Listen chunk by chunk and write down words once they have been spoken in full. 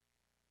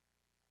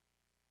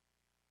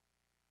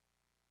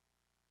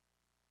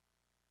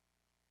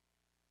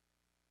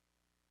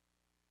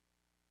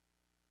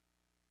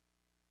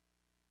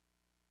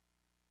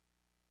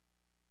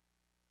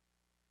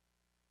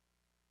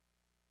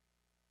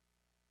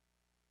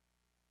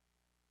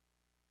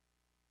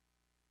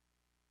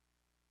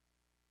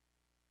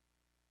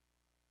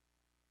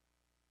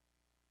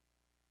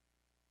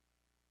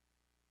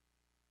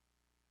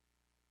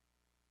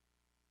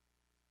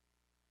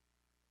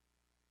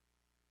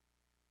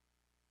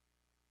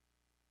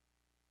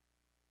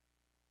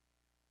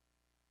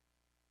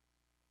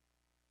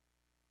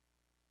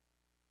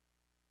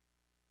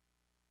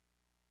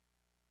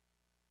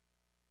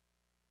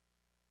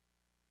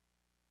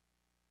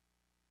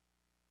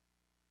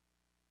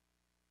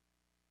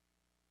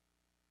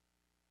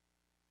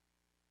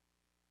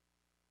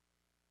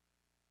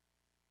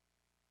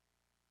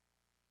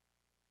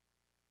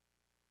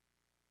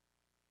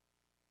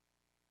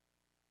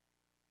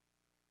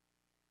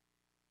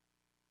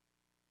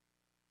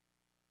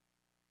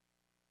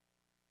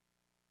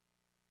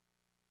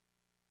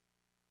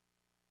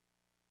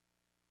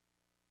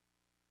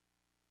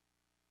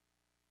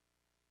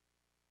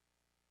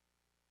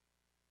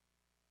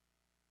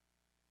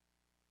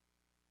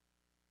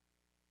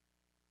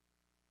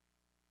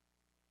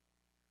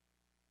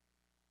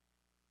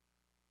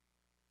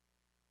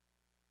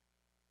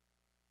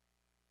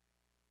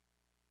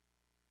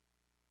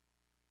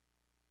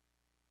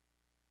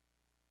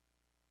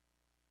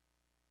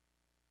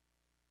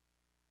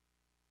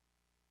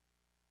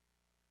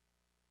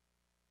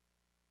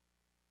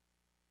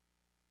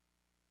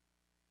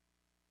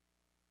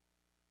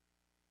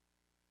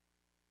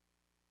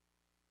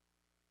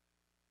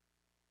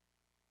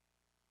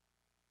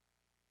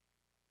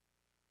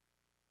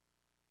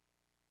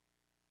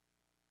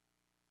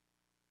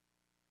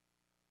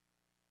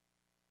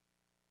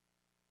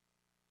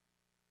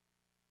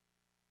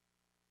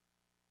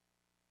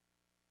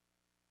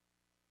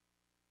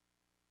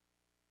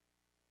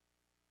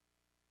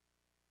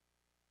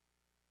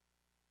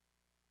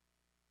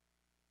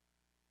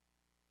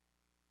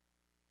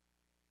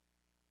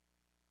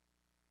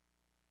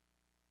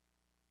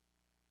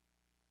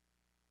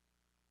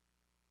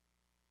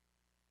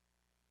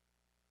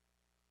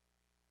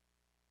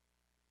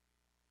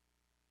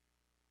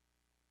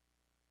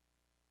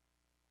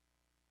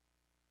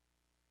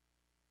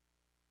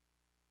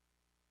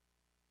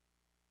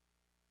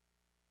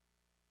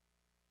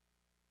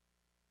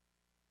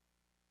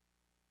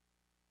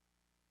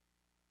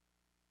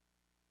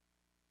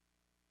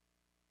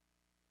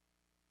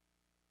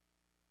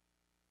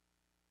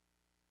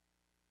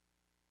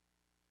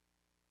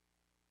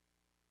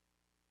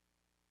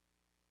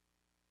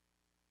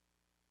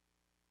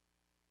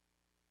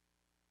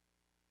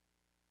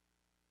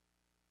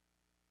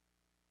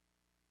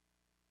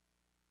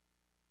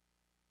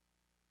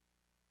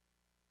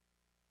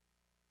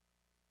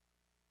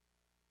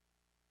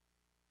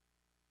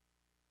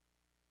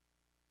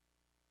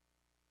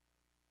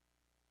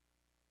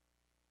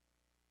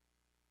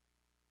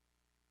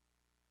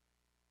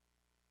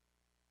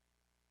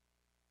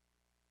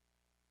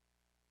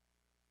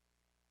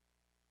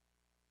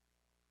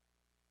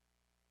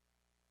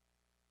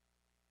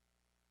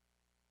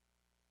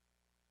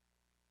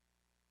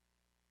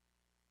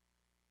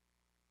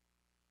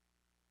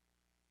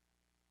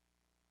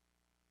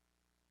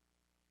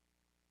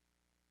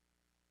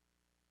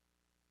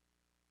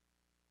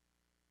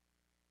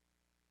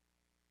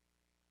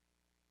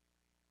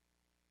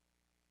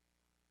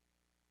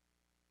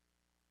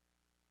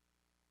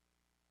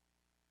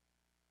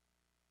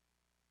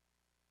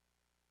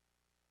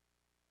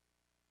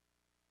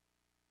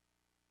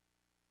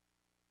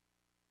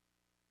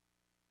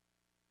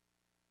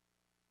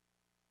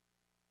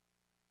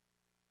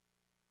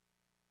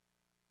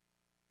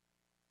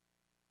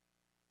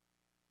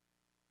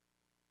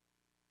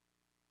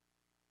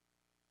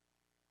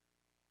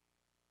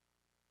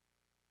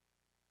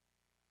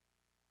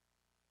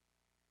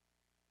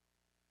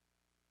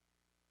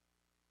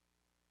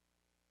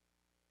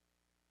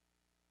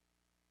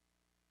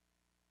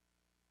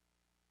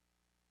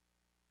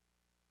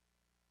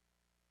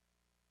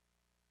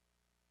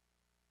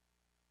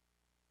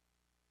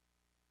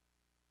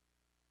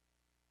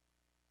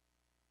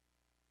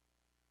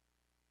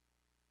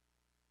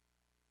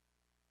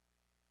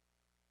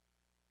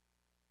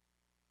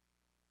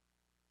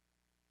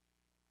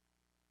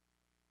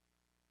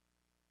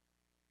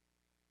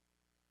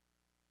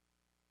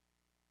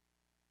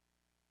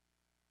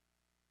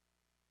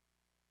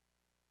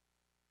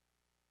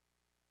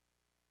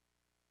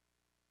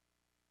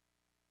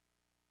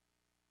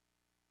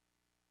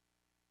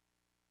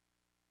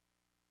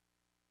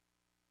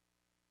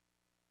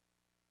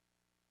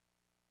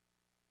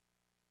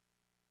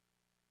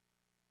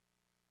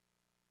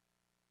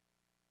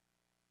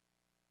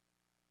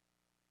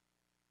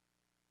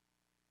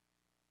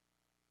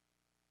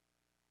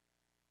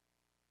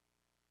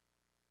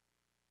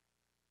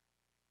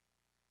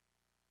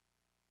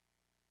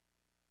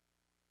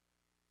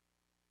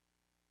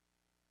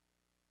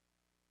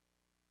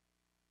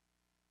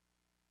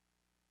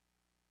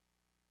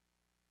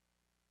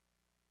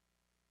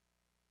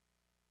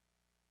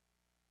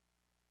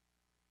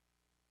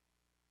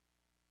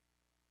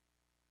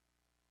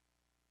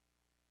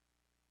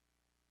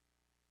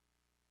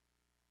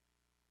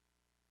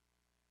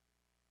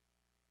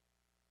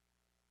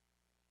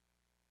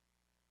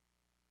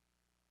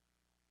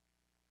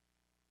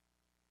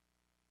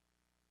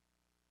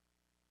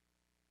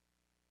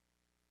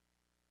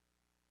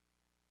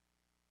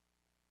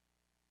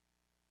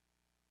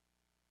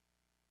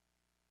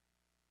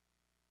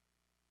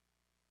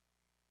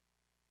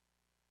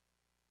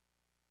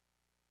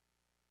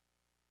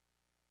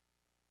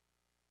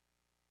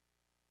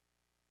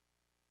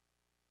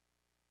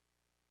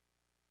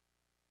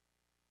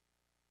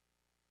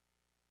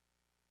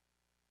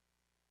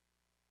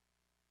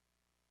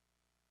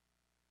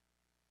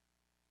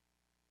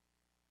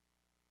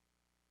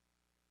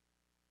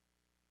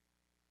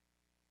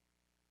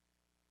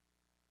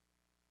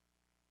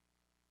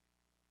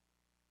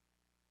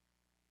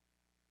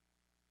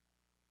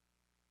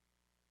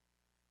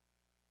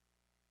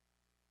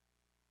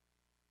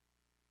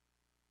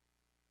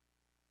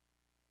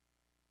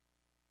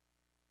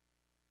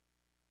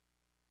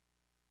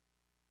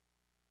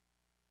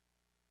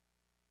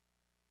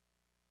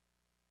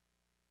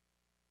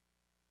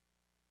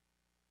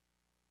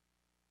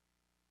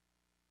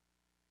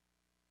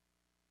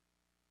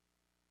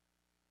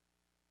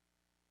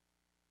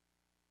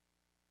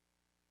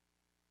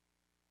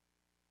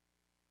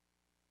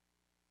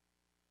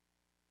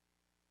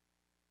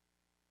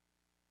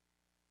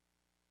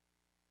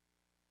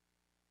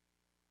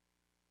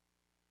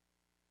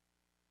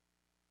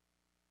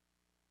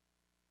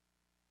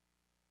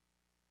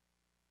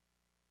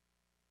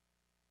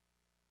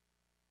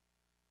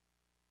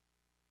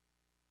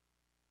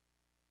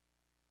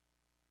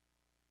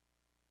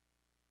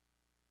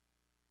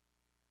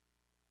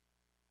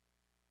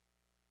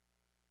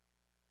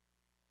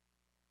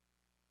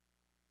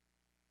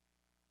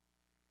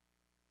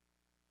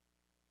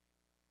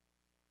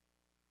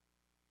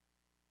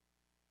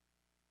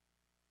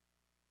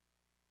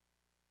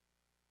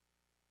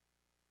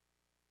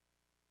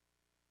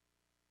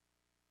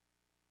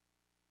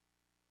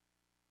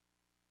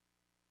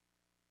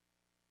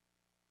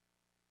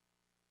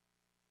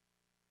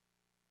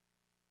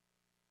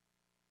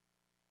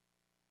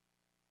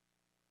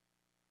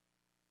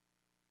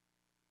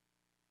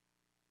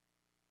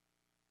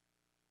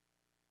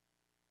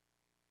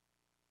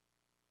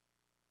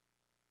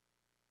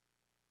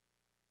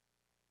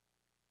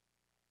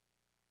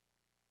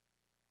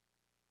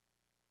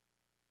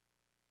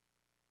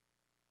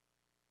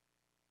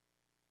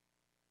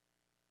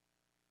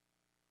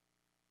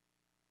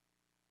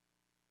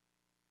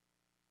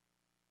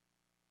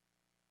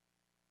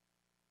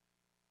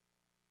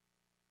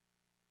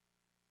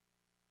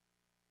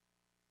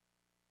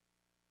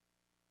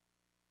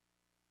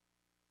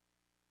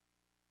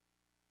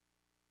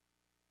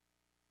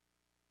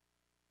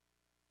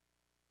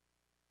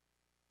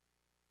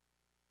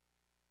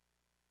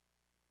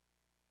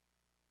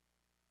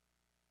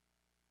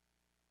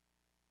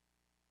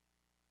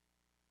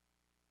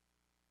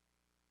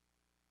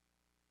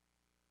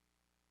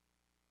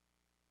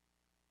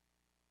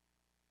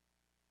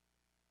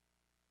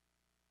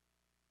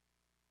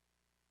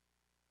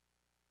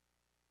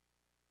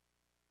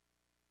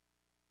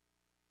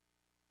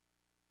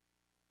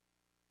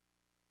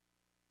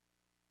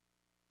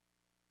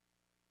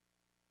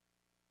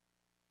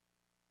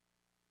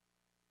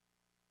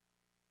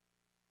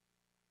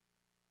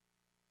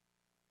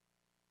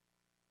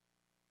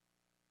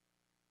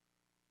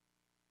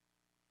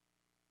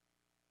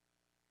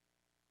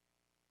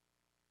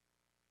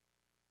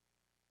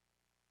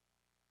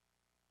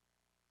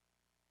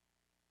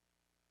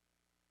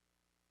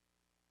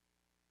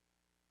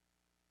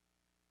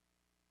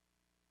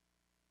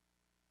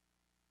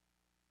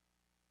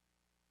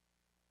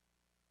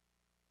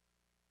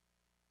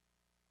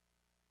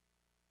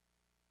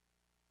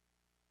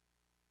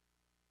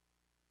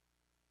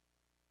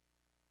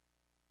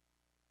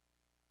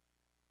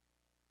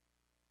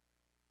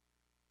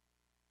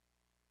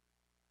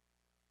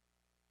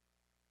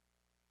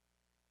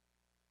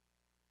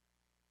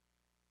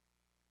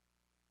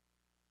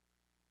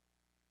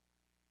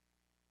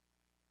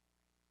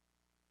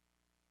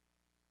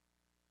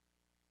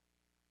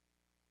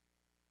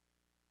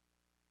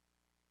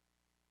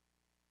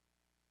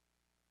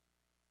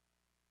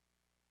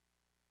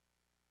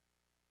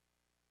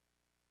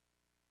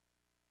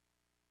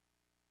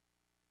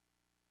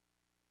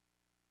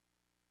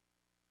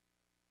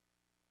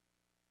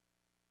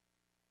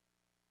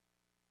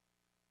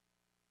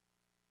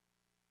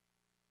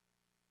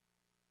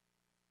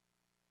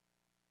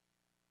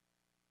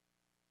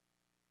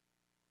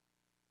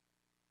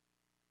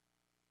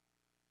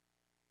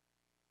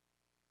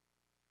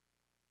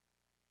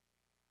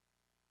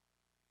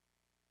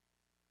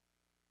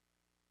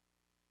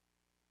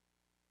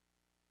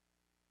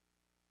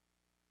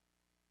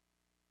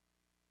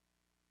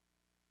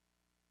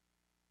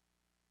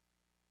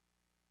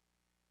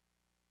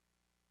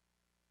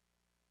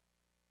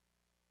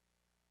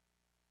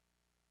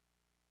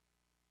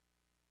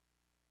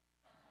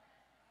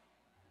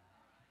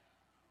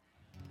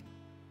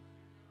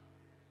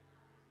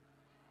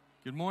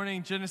Good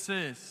morning,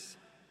 Genesis.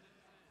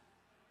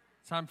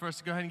 It's time for us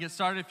to go ahead and get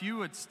started. If you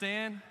would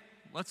stand,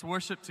 let's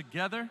worship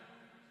together.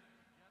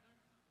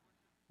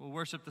 We'll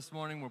worship this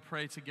morning. We'll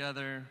pray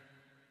together.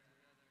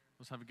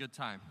 Let's have a good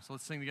time. So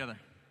let's sing together.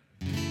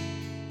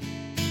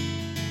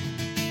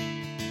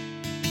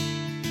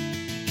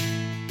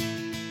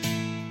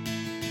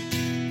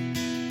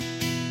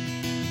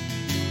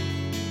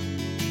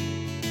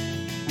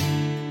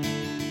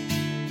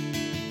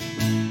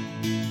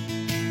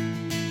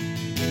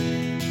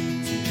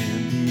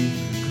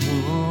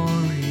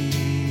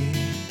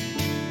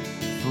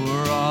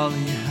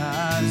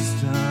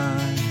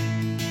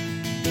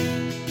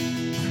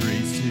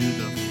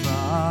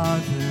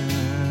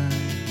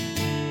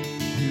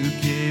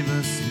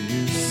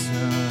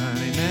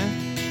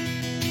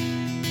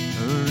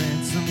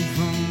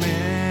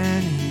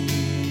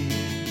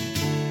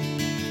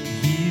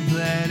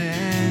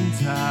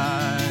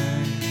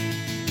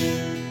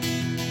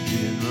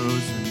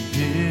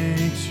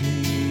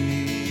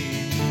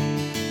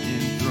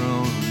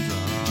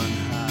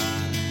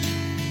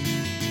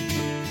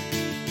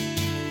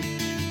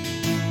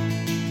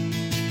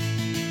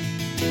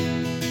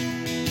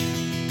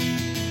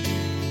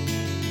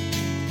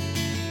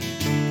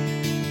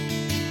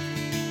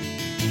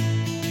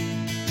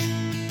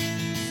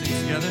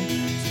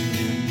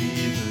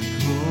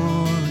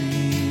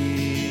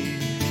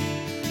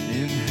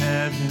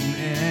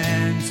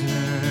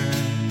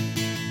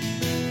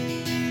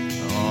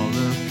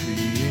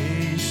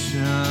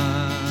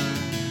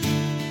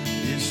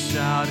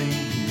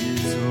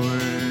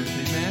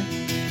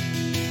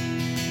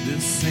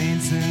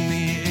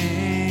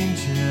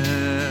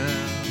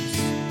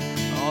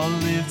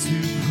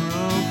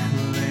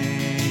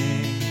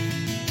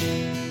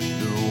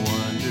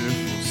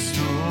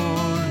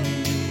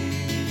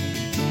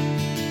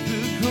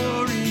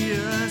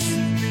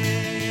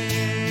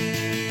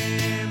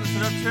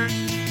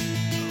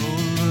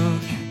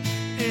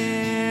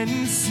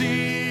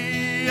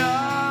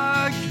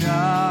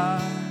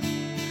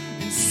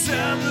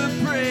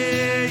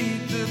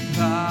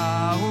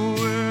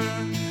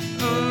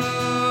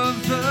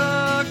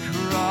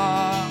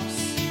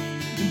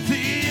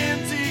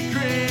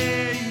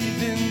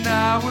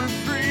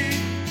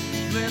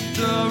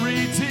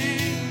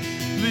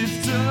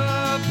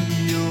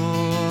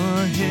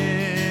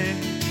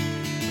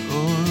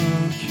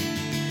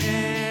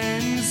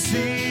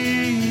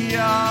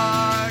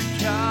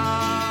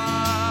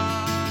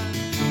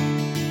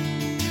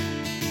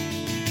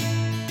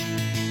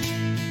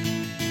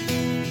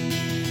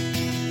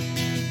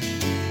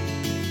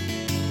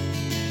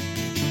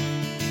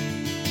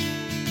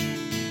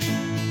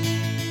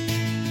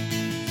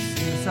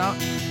 Out.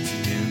 To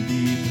him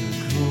be the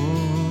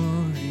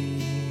glory.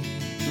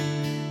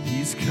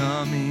 He's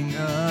coming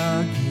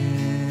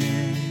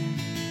again.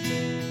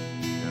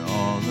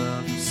 All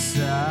of the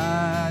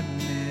sadness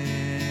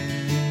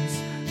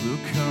will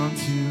come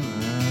to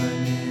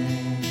an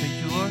end. Thank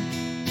you, Lord.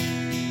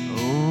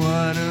 Oh,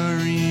 what a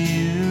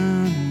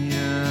reunion.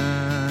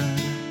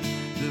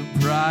 The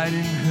bride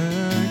and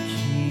her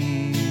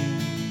king.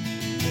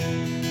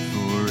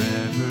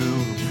 Forever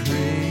will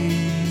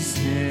praise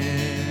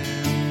him.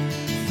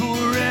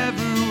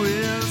 Forever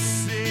will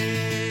sing.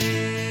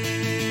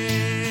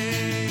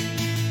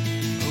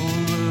 Oh,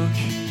 look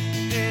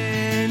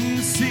and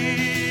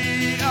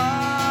see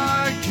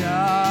our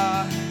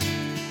God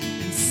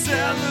and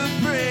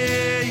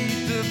celebrate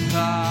the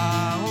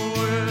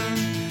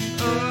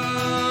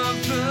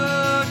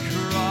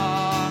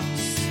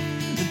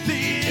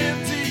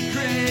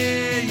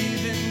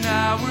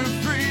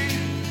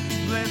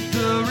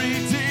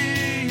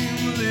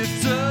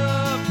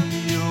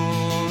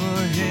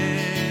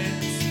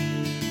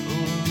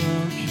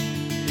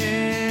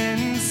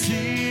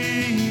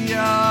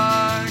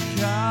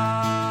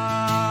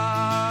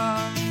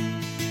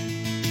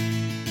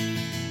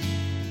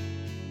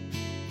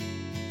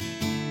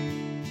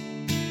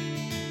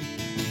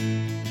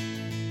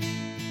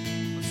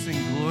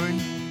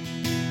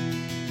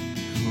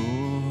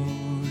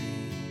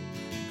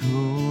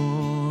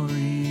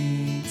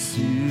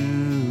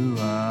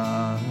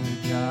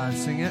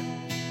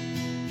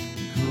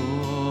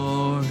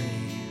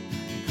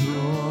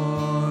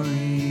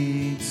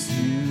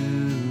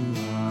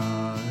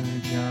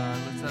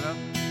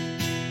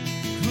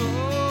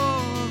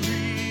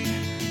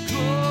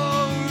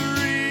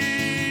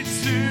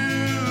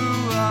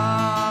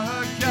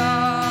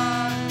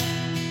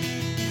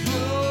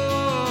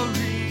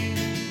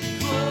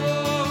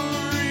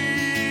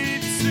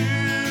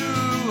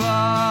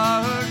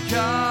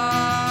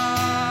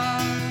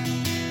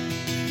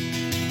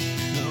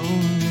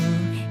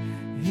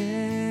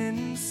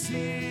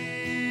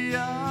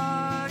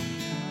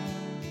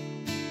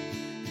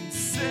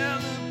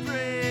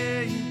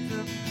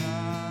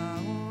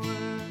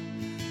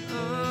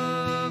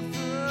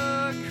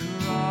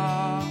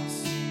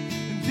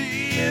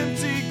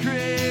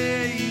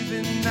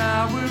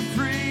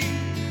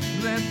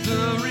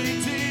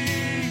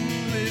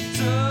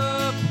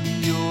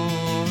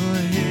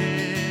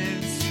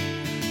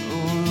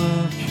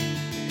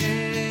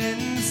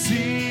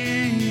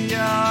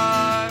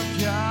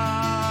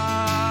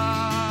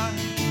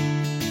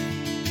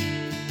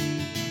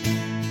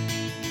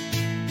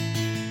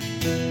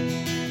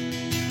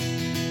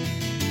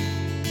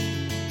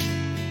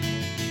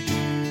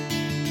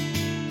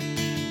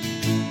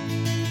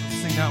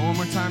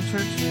more time,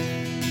 church.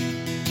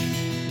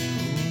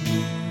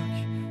 Look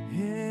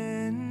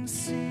and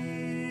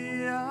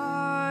see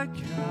our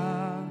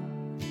God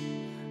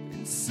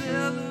and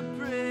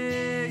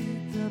celebrate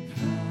the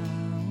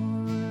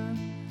power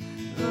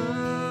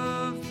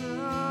of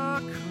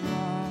the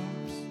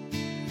cross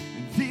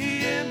and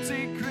the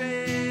empty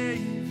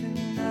grave,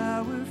 and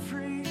now we're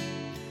free.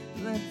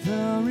 Let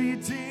the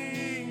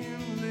redeemed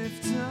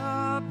lift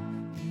up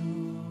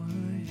your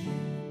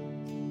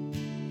hand.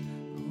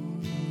 Oh,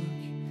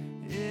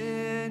 look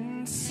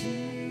and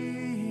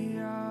see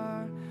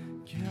our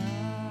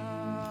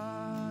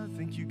God.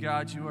 Thank you,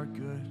 God, you are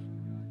good.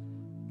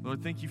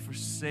 Lord, thank you for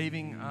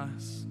saving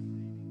us,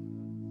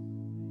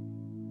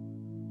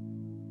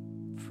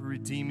 for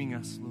redeeming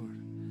us, Lord.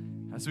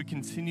 As we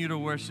continue to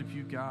worship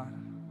you, God,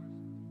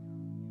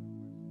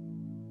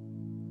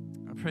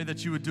 I pray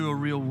that you would do a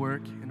real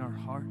work in our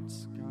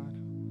hearts, God.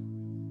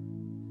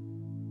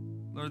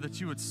 Lord, that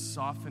you would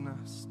soften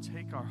us,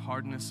 take our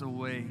hardness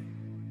away.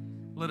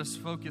 Let us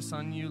focus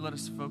on you. Let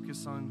us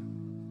focus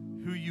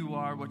on who you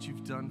are, what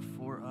you've done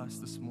for us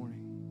this morning.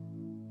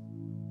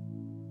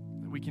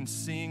 That we can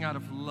sing out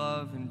of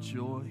love and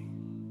joy.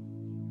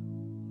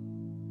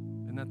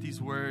 And that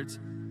these words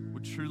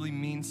would truly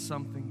mean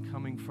something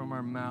coming from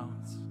our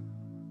mouths.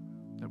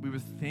 That we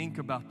would think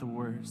about the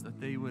words, that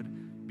they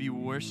would be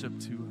worship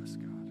to us,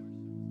 God.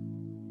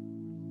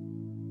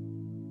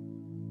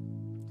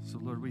 So,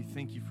 Lord, we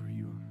thank you for who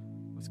you are.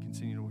 Let's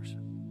continue to worship.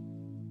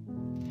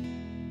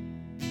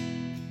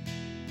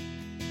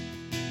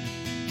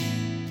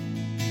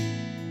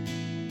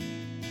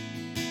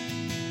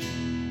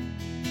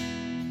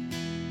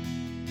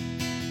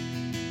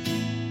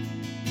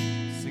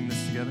 Sing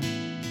this together.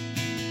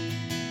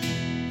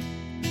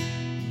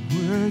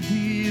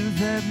 Worthy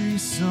of every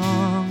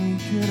song we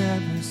could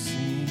ever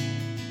sing,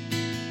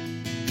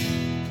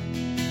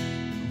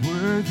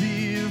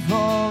 worthy of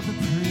all the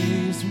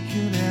praise we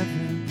could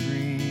ever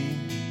bring,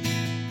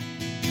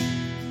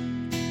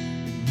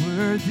 and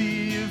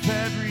worthy of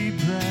every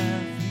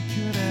breath we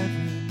could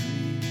ever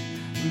breathe.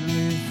 We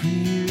live for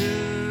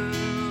you,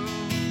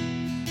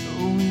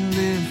 oh, we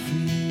live for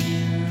you.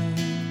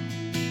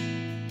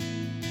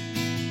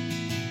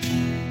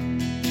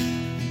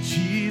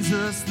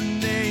 Jesus, the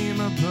name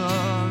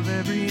above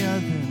every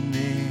other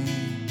name.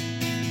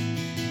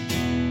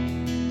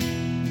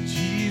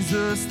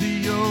 Jesus,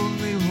 the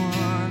only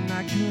one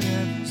I could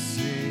ever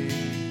say.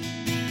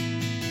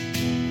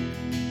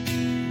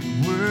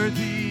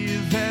 Worthy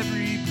of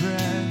every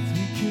breath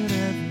we could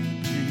ever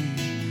breathe.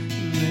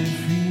 We live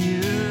for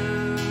you.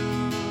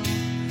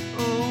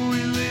 Oh,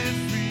 we live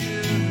for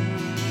you.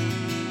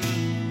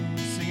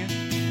 Sing it.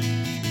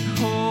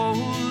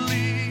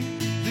 Holy,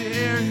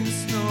 there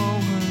is no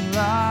one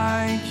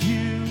like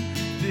you.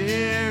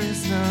 There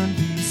is none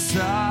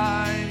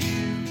beside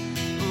you.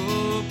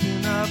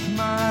 Open up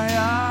my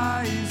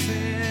eyes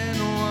in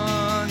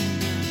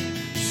wonder.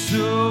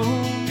 Show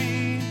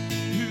me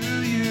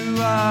who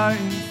you are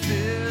and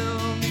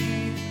fill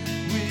me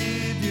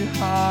with your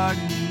heart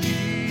and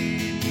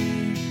lead me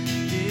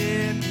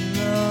in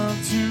love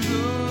to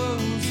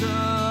those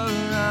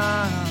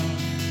around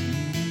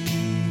me.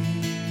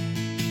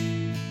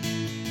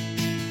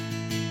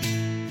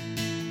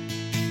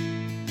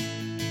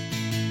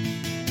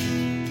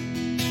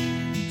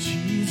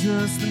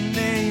 Jesus, the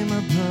name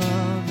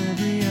above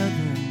every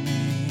other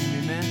name.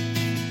 Amen.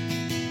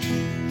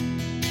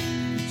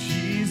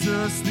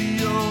 Jesus,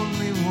 the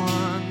only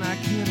one I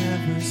could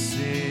ever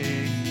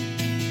say.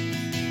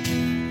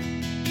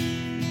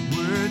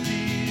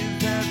 Worthy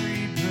of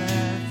every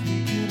breath we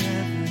could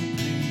ever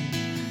breathe.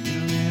 We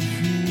live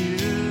for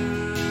you.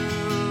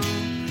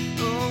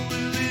 Oh, we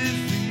live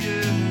for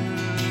you.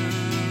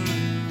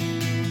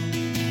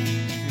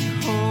 And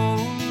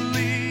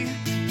holy,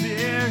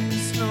 there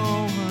is no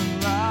one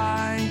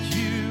like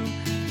you.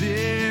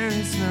 There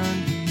is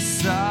none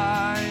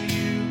beside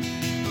you.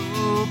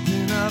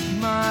 Open up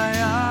my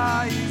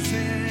eyes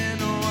in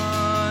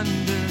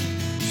wonder.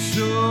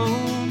 Show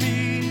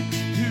me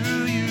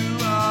who you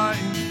are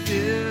and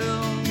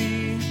fill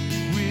me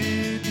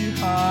with your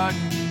heart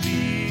and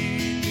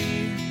lead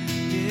me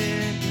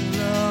in your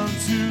love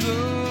to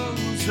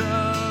those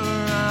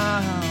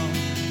around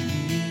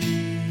me.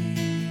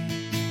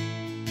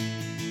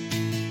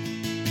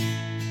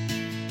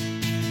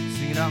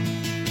 Sing it out.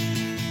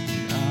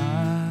 I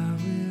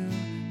will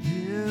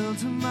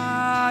build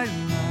my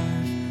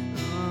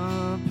life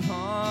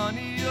upon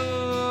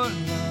your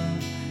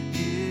love.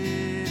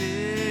 It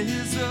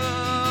is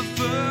a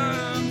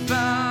firm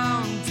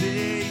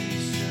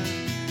foundation.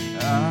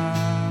 I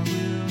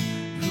will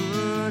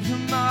put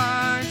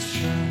my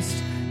trust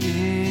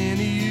in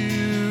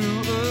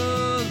you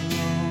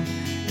alone,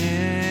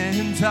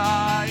 and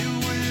I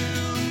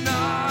will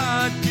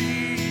not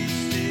be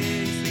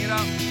shaken. Sing it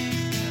out.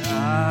 I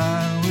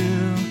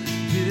will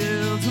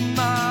build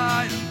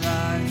my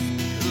life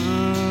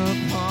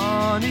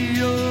upon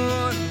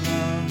your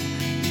love.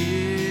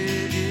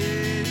 It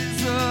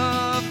is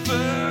a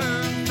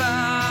firm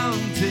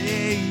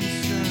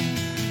foundation.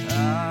 I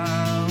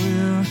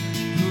will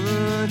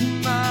put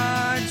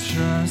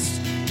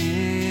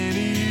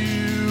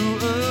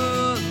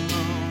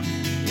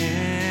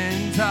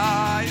and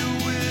I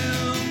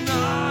will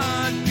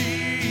not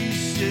be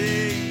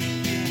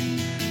shaken.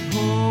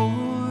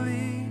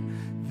 Holy,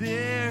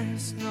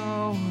 there's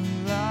no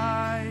one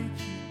like you.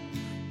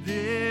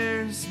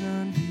 There's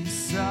none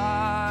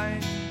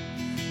beside.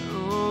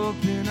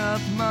 Open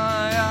up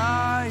my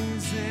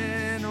eyes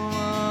in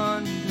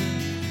wonder.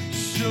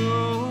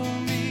 Show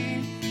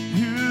me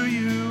who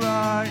you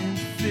are and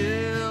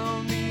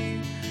fill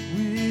me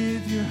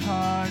with your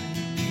heart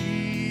and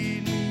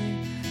lead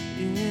me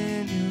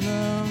in your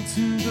love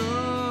to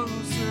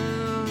those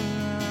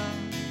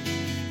around.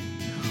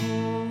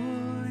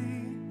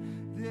 Holy,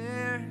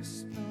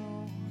 there's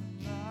no one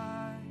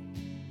like.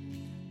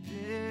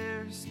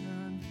 There's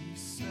none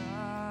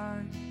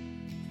beside.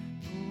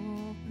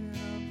 Open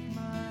up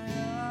my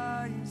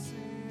eyes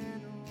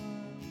in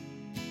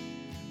wonder.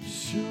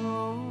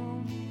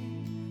 Show me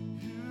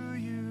who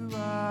you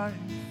are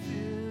and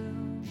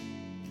fill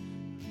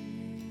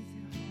me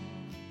with your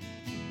heart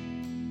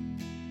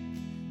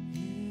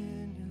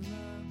in your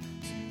love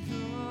to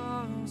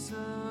those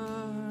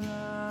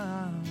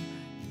around me.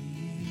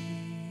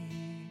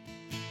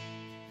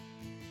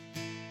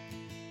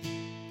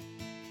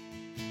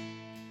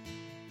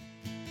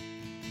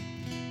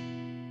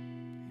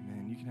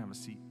 Amen. You can have a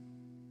seat.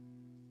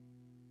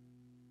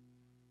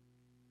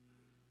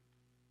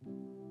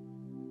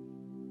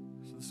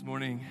 So this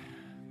morning,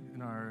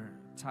 in our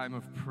time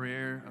of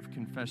prayer, of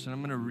confession, I'm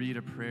going to read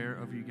a prayer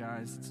of you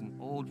guys. It's an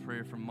old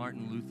prayer from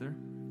Martin Luther.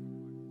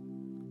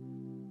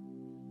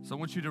 So I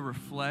want you to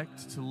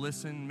reflect, to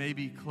listen,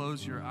 maybe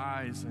close your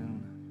eyes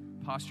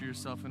and posture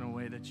yourself in a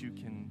way that you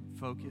can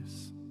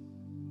focus.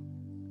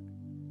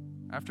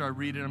 After I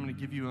read it, I'm going to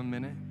give you a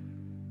minute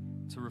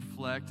to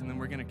reflect, and then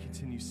we're going to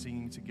continue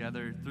singing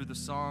together through the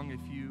song.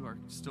 If you are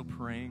still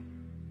praying,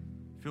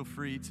 feel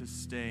free to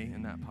stay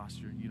in that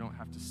posture. You don't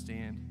have to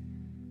stand.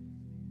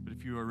 But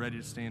if you are ready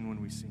to stand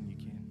when we sing, you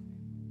can.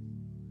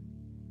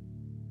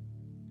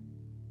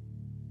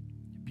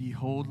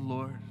 Behold,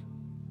 Lord,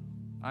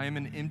 I am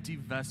an empty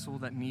vessel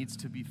that needs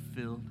to be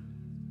filled.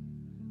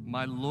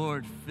 My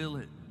Lord, fill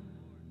it.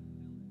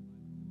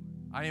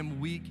 I am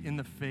weak in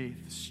the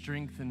faith.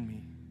 Strengthen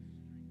me.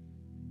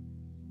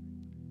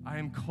 I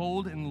am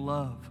cold in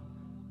love.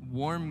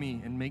 Warm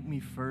me and make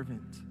me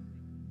fervent,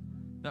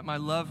 that my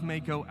love may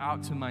go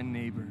out to my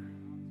neighbor.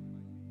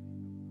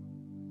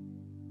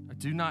 I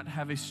do not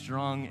have a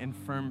strong and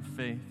firm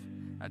faith.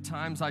 At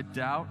times I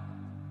doubt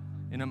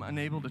and am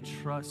unable to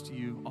trust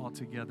you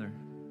altogether.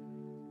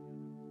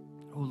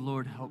 Oh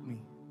Lord, help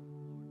me.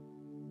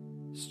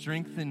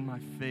 Strengthen my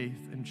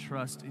faith and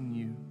trust in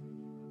you.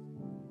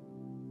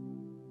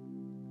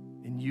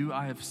 In you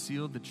I have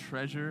sealed the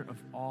treasure of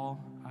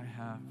all I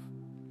have.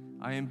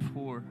 I am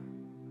poor.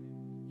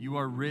 You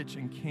are rich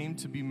and came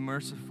to be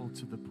merciful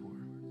to the poor.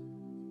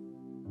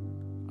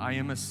 I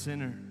am a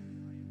sinner.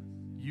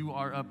 You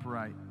are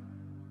upright.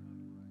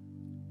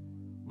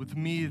 With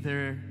me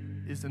there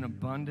is an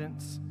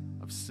abundance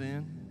of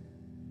sin.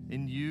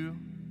 In you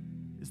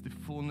is the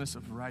fullness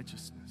of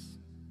righteousness.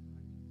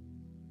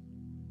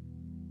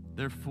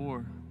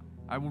 Therefore,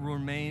 I will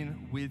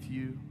remain with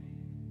you,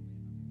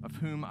 of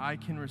whom I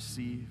can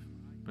receive,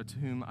 but to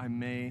whom I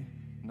may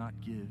not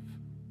give.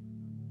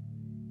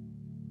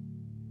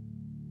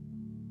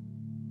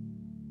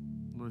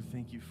 Lord,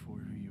 thank you for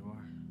who you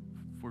are,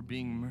 for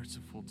being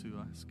merciful to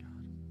us, God.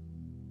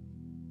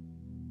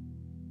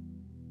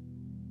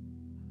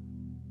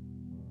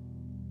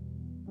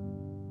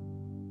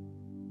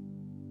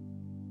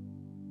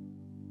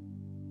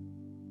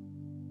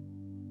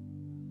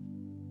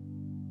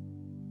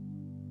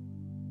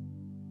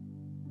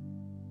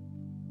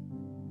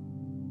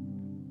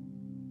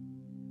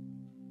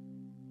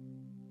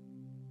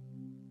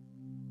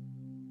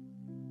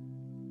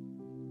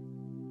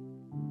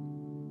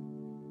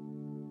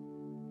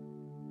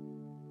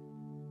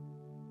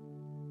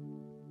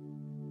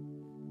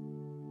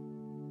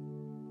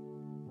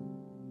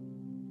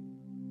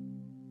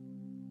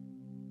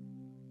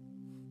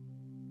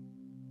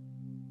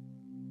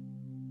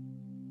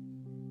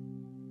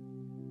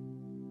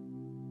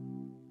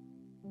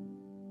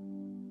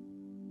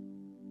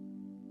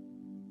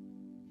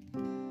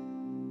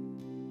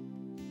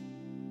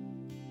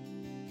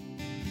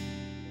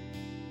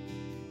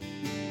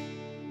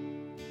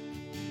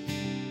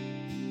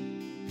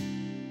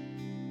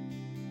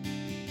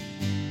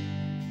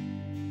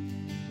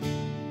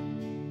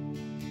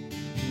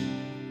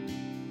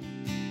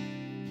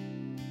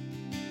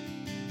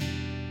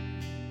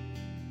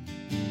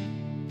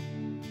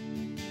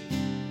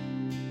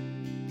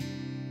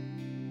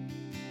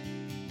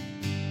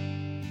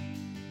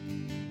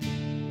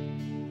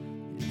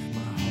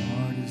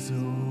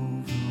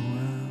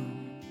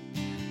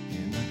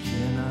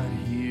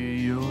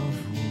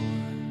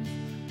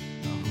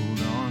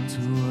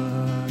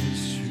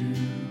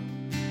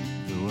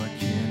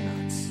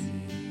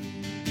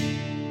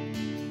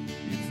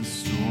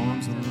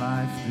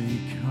 They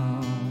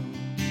come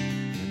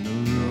and the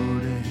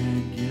road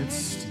ahead gets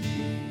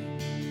steep.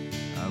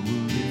 I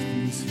will lift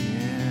these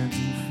hands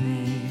in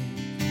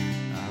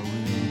faith. I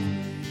will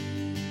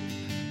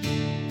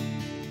believe.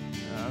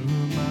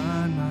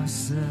 remind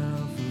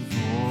myself of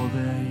all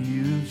that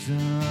you've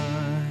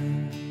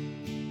done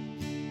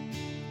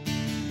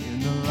in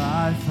the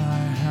life I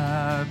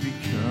have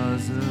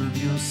because of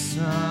your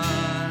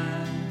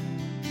Son.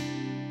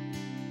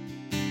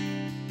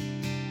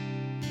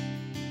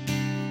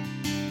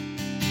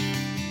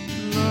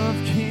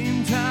 Love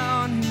came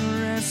down and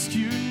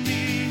rescued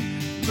me.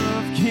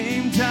 Love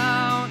came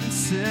down and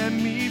set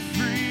me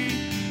free.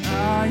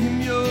 I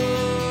am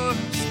yours.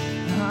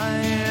 I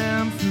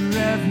am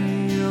forever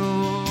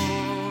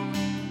yours.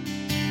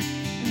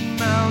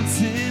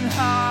 Mountain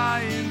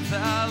high and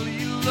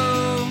valley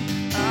low,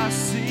 I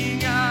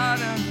sing out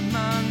and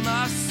remind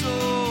my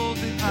soul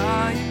that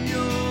I am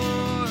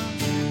yours.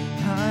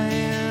 I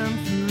am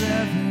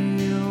forever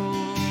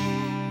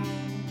yours.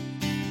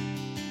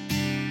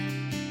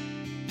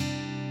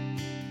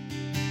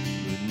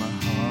 When my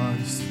heart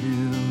is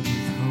filled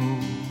with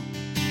hope,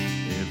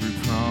 every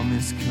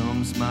promise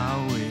comes my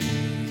way.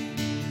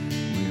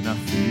 When I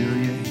feel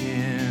your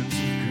hands of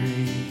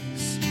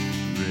grace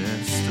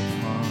rest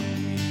upon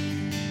me,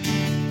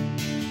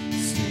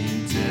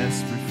 staying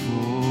desperate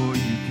for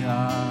you,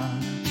 God,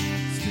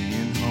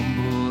 staying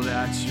humble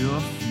at your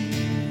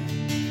feet,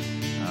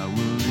 I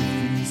will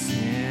lift these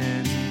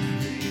hands in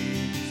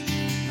praise.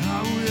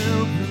 I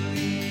will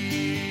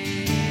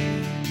believe.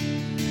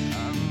 I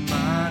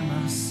remind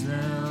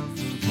myself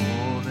of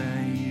all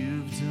that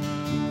you've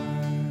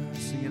done.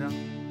 Sing it out.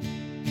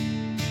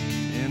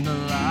 In the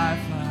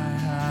life I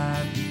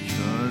have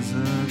because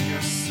of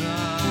your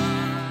Son.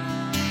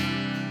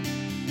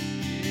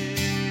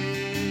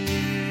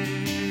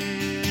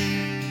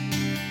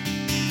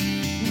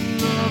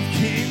 Love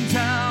came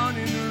down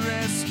and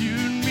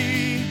rescued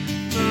me.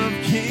 Love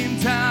came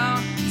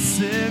down and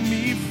set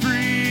me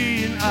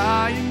free. And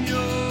I am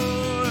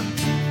yours.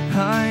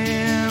 I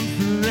am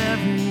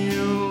forever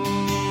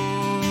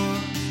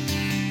yours.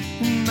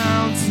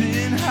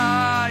 Mountain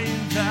high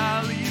and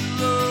valley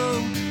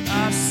low,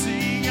 I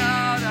sing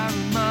out, I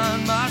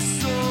remind my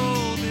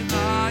soul that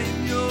I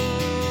am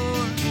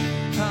yours.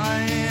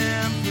 I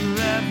am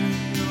forever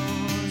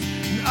yours.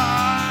 And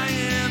I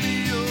am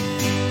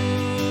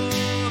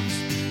yours.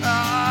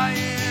 I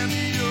am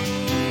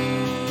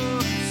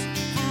yours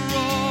for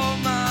all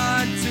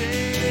my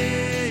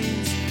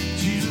days.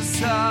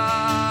 Jesus, I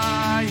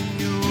am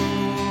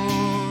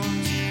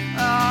yours.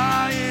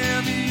 I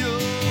am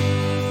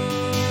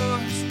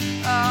yours.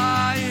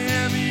 I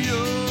am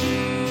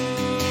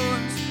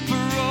yours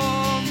for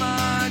all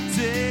my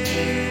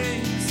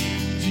days.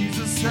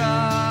 Jesus,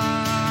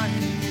 I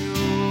am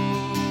yours.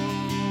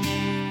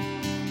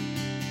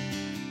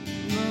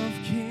 Love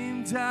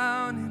came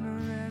down and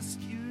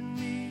rescued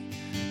me.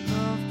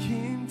 Love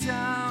came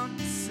down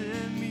and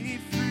set me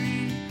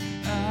free.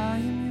 I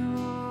am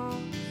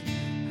yours.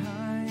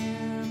 I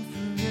am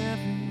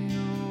forever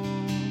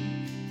yours.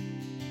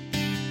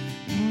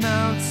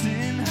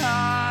 Mountain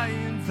high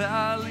and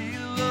valley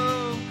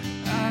low,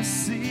 I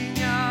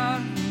sing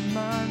out,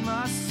 remind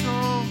my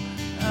soul,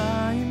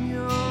 I am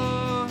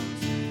yours.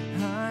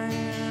 I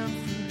am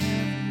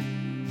forever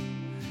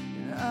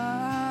and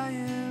I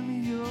am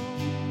yours.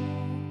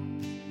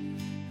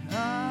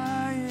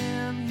 I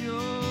am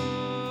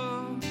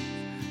yours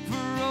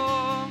for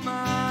all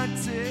my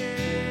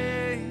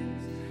days.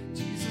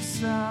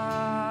 Jesus, I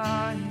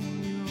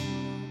am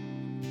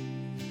yours.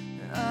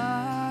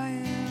 I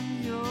am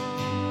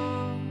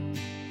yours.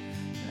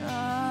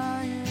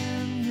 I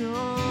am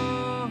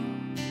yours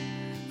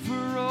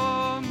for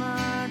all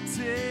my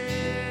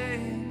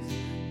days.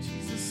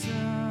 Jesus, I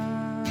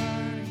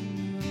am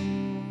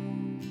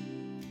yours.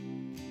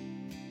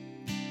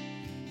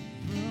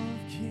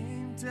 Love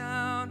came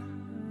down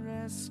and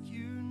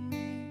rescued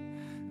me.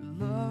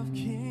 Love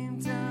came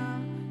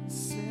down and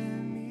set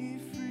me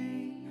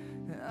free.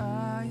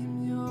 I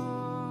am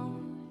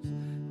yours.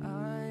 I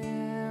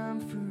am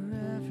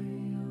forever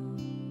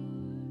yours.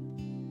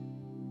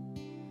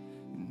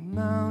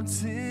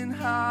 Mountain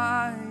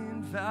high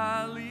and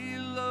valley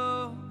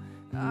low,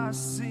 I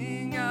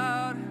sing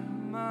out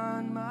and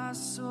remind my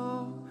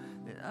soul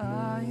that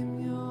I am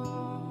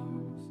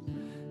yours.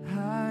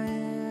 I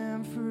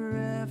am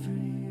forever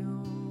yours.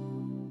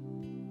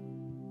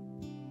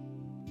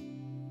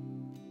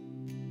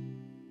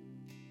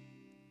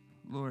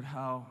 Lord,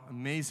 how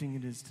amazing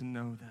it is to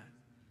know that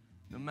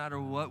no matter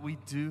what we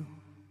do,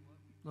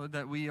 Lord,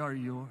 that we are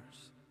yours.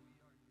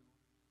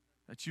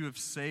 That you have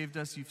saved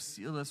us, you've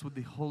sealed us with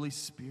the Holy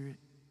Spirit.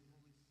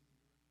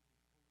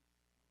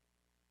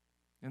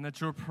 And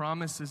that your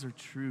promises are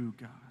true,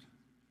 God.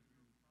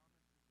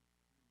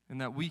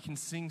 And that we can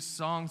sing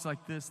songs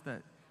like this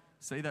that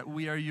say that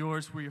we are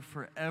yours, we are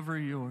forever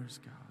yours,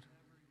 God.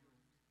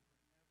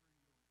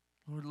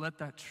 Lord, let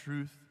that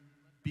truth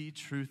be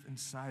truth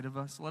inside of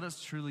us. Let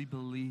us truly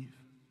believe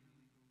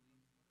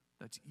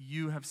that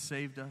you have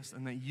saved us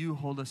and that you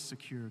hold us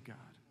secure, God.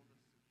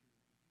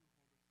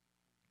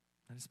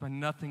 That it's by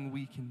nothing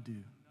we can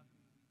do.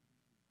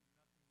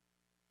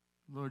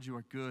 Lord, you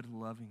are good,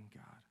 loving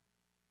God.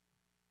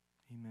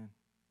 Amen.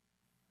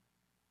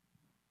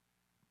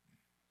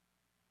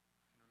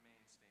 Remain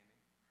standing.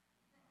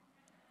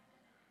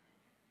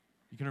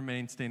 can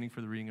remain standing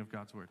for the reading of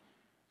God's word.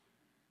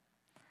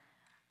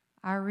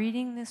 Our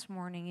reading this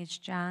morning is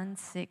John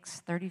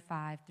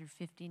 6:35 through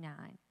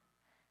 59.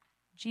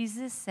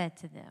 Jesus said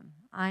to them,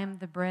 I am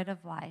the bread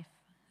of life.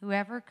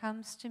 Whoever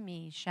comes to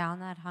me shall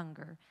not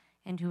hunger,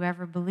 and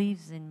whoever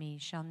believes in me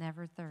shall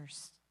never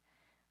thirst.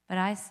 But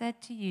I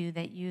said to you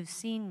that you have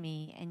seen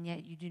me, and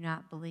yet you do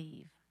not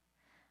believe.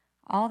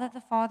 All that the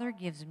Father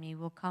gives me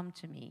will come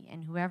to me,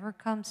 and whoever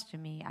comes to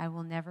me I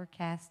will never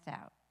cast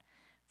out.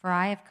 For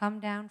I have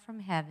come down from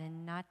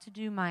heaven not to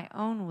do my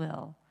own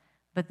will,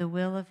 but the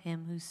will of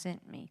him who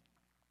sent me.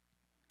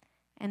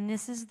 And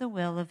this is the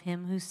will of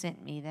him who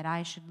sent me, that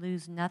I should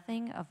lose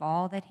nothing of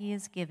all that he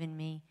has given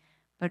me,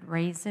 but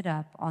raise it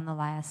up on the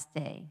last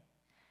day.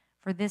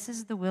 For this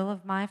is the will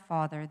of my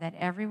Father, that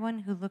everyone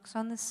who looks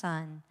on the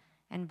Son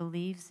and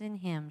believes in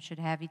him should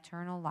have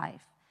eternal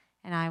life,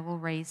 and I will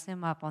raise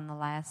him up on the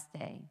last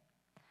day.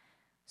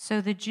 So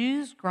the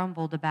Jews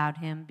grumbled about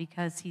him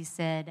because he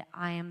said,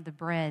 I am the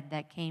bread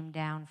that came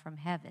down from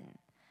heaven.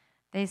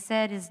 They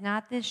said, Is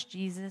not this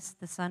Jesus,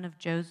 the son of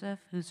Joseph,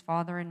 whose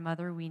father and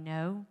mother we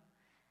know?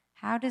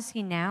 How does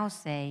he now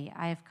say,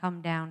 I have come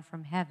down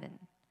from heaven?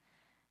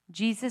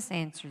 Jesus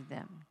answered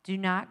them, Do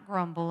not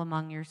grumble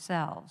among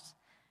yourselves.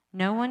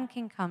 No one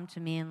can come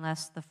to me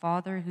unless the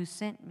Father who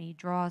sent me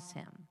draws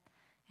him,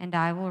 and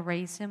I will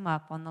raise him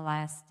up on the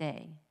last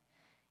day.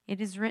 It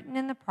is written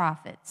in the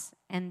prophets,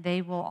 and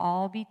they will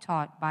all be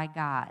taught by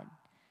God.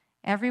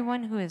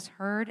 Everyone who has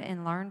heard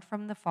and learned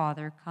from the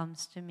Father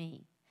comes to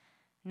me.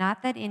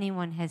 Not that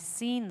anyone has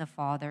seen the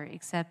Father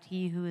except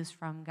he who is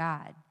from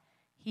God.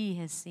 He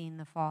has seen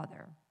the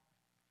Father.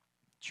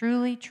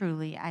 Truly,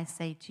 truly, I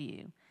say to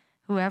you,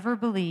 whoever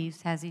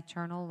believes has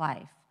eternal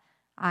life.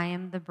 I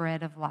am the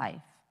bread of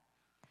life.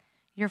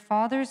 Your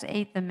fathers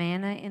ate the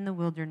manna in the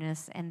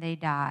wilderness, and they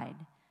died.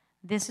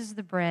 This is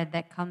the bread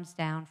that comes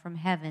down from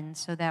heaven,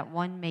 so that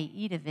one may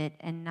eat of it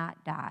and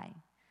not die.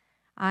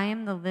 I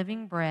am the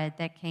living bread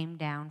that came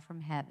down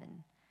from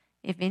heaven.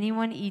 If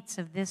anyone eats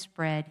of this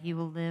bread, he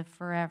will live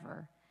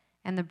forever.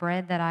 And the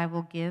bread that I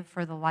will give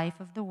for the life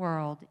of the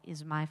world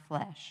is my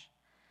flesh.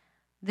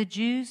 The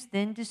Jews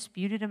then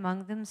disputed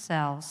among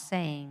themselves,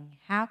 saying,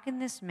 How can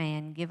this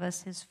man give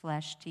us his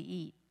flesh to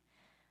eat?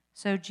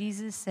 So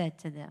Jesus said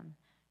to them,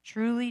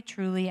 Truly,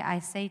 truly, I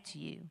say to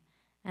you,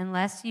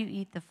 unless you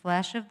eat the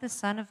flesh of the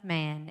Son of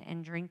Man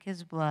and drink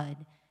his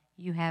blood,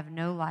 you have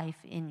no life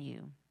in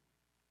you.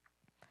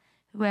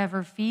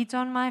 Whoever feeds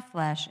on my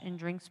flesh and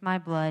drinks my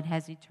blood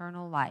has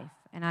eternal life,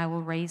 and I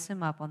will raise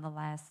him up on the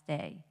last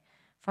day.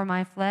 For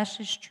my flesh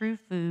is true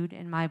food,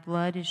 and my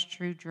blood is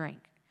true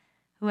drink.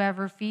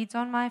 Whoever feeds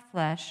on my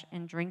flesh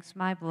and drinks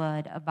my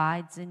blood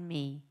abides in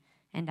me,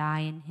 and I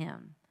in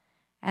him.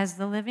 As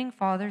the living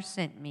Father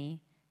sent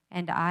me,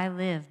 and I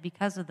live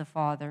because of the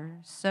Father,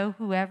 so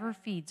whoever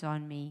feeds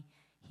on me,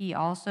 he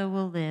also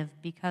will live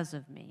because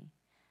of me.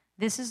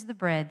 This is the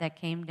bread that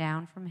came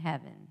down from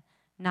heaven,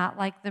 not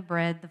like the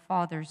bread the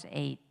fathers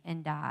ate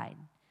and died.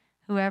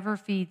 Whoever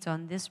feeds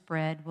on this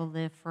bread will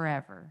live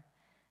forever.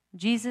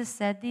 Jesus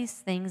said these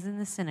things in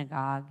the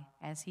synagogue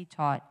as he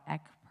taught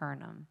at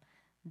Capernaum.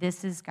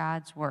 This is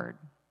God's word.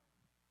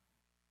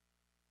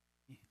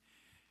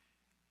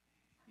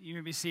 You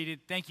may be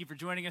seated. Thank you for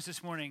joining us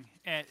this morning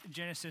at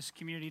Genesis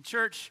Community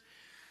Church.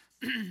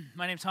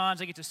 My name's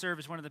Hans. I get to serve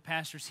as one of the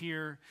pastors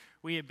here.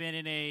 We have been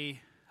in a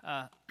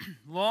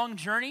long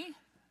journey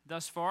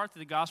thus far through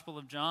the Gospel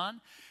of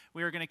John.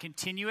 We are going to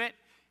continue it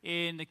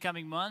in the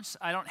coming months.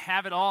 I don't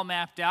have it all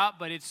mapped out,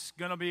 but it's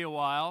going to be a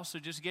while, so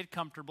just get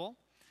comfortable.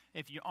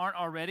 If you aren't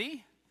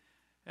already,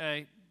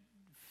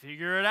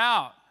 figure it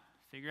out.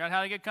 Figure out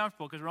how to get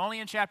comfortable, because we're only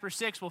in chapter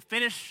 6. We'll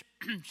finish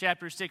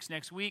chapter 6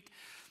 next week.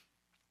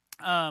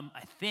 I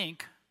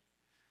think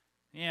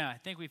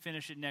we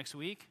finish it next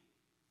week,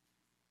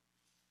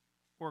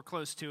 or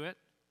close to it.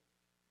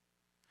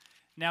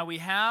 Now we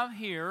have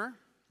here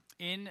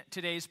in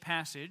today's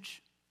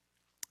passage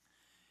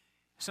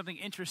something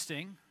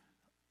interesting,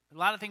 a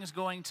lot of things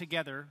going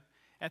together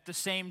at the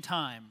same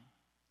time.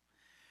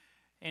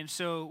 And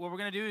so what we're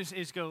going to do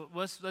is go,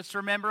 let's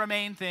remember a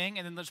main thing,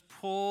 and then let's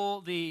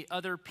pull the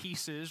other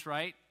pieces,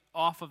 right,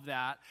 off of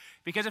that.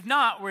 Because if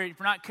not, if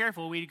we're not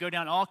careful, we go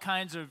down all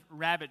kinds of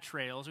rabbit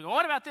trails. We go,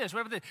 what about this?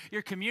 What about this?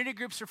 Your community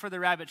groups are for the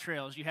rabbit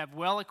trails. You have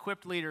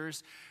well-equipped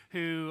leaders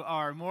who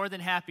are more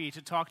than happy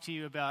to talk to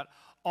you about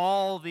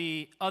all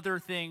the other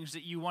things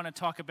that you want to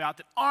talk about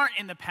that aren't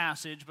in the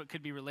passage but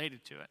could be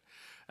related to it.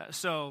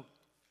 So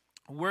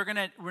we're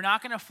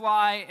not gonna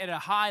fly at a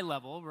high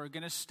level. We're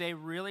gonna stay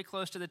really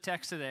close to the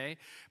text today,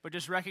 but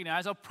just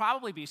recognize there'll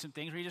probably be some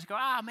things where you just go,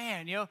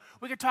 man,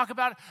 we could talk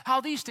about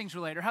how these things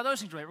relate or how those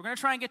things relate. We're gonna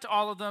try and get to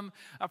all of them.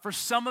 For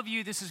some of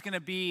you, this is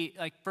gonna be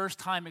like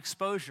first-time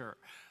exposure,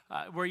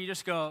 where you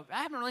just go,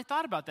 I haven't really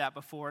thought about that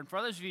before. And for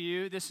others of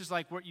you, this is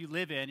like what you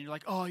live in. You're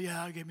like, oh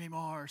yeah, give me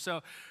more.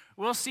 So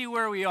we'll see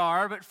where we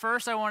are. But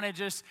first, I want to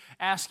just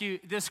ask you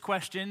this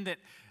question that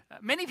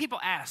many people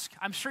ask.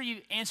 I'm sure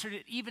you answered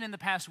it even in the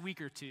past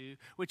week or two,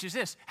 which is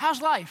this: how's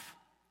life?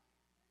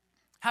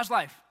 How's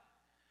life?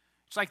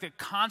 It's like the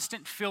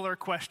constant filler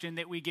question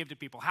that we give to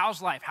people.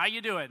 How's life? How you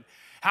doing?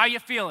 How you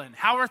feeling?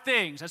 How are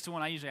things? That's the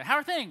one I usually ask. How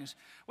are things?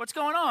 What's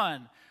going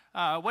on?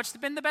 What's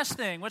been the best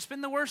thing? What's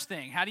been the worst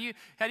thing? How do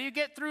you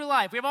get through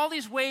life? We have all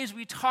these ways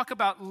we talk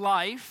about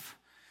life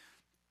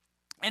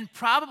and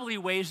probably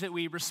ways that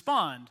we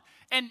respond.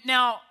 And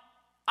now,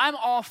 I'm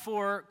all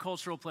for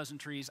cultural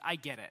pleasantries. I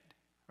get it,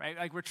 right?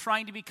 Like, we're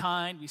trying to be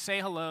kind. We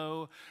say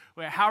hello.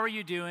 How are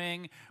you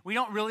doing? We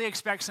don't really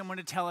expect someone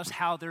to tell us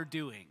how they're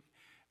doing.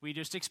 We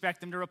just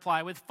expect them to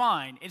reply with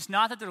fine. It's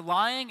not that they're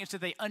lying, it's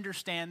that they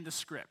understand the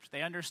script.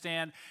 They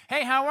understand,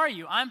 hey, how are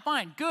you? I'm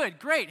fine. Good,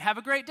 great. Have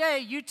a great day.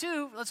 You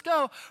too. Let's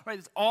go. Right?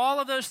 All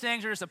of those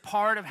things are just a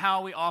part of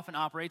how we often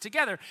operate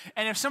together.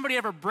 And if somebody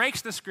ever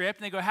breaks the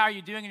script and they go, how are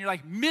you doing? And you're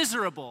like,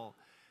 miserable.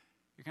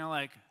 You're kind of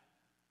like,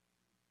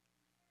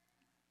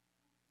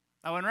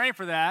 I wasn't ready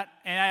for that,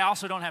 and I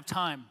also don't have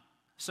time.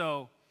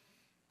 So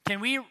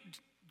can we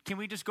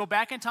just go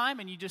back in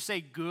time and you just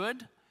say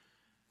good?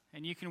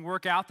 And you can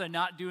work out the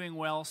not doing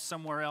well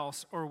somewhere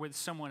else or with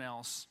someone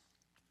else.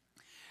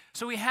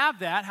 So we have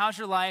that. How's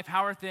your life?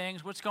 How are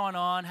things? What's going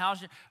on?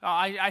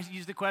 I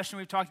use the question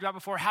we've talked about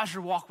before. How's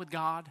your walk with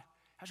God?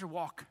 How's your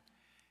walk?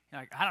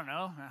 You're like, I don't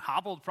know.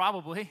 Hobbled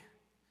probably.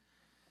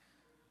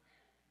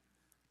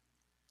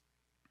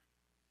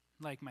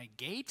 Like my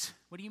gait?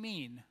 What do you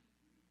mean?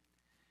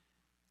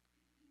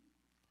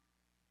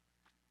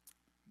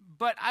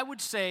 But I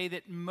would say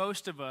that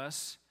most of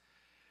us,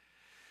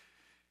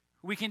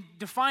 we can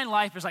define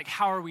life as like,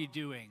 how are we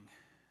doing?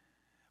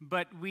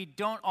 But we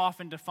don't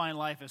often define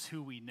life as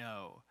who we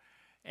know.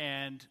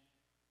 And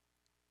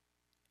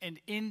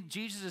in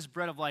Jesus'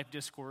 Bread of Life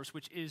discourse,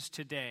 which is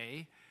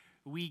today,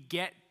 we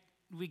get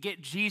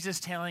Jesus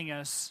telling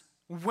us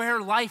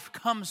where life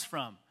comes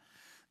from.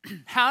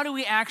 How do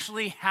we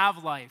actually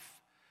have life?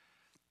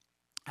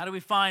 How do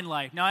we find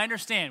life? Now, I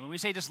understand, when we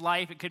say just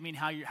life, it could mean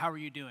how are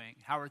you doing?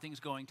 How are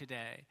things going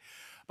today?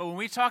 But when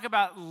we talk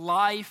about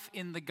life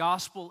in the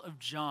Gospel of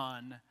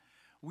John,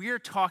 we are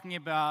talking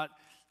about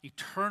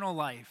eternal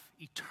life,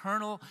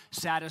 eternal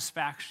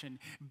satisfaction,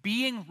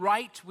 being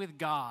right with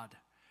God.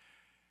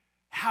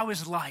 How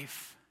is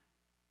life?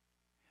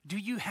 Do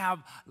you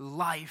have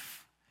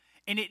life?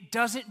 And it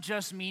doesn't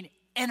just mean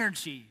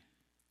energy,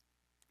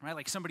 right?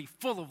 Like somebody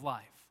full of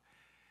life.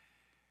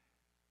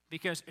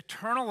 Because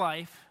eternal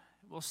life,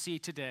 we'll see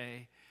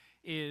today,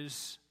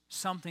 is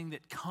something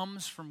that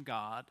comes from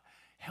God,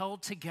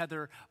 held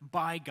together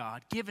by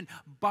God, given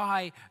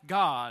by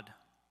God.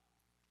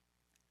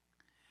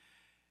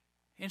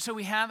 And so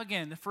we have,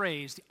 again, the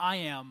phrase, I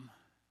am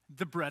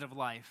the bread of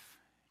life.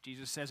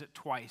 Jesus says it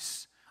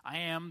twice. I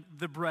am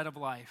the bread of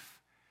life.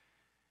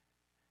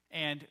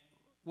 And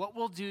what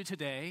we'll do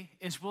today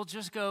is we'll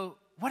just go,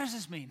 what does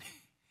this mean?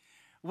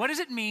 What does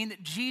it mean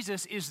that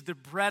Jesus is the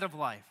bread of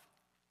life?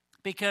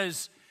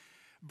 Because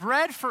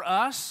bread for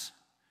us,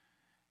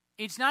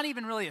 it's not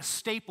even really a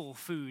staple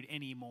food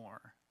anymore.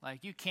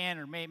 Like, you can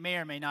or may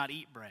or may not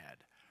eat bread.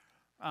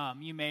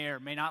 You may or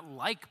may not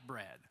like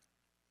bread.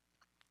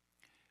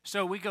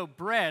 So we go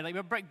bread.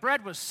 Like,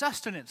 bread was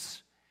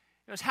sustenance.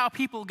 It was how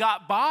people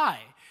got by.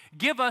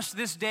 Give us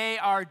this day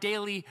our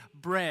daily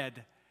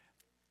bread.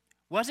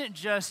 Wasn't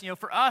just,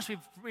 for us,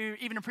 we've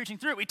even in preaching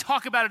through it, we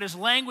talk about it as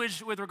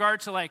language with regard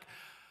to like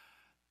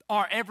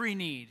our every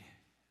need.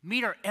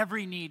 Meet our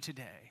every need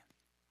today.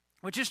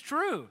 Which is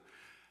true.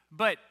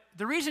 But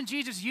the reason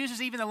Jesus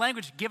uses even the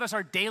language, give us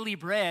our daily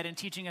bread, and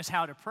teaching us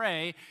how to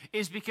pray,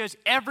 is because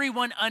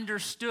everyone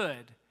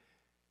understood,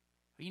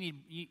 you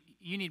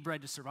need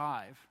bread to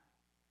survive.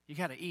 You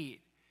got to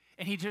eat.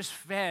 And he just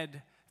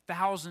fed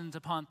thousands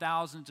upon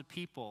thousands of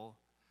people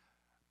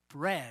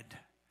bread.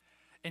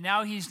 And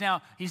now he's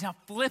now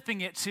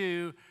flipping it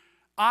to,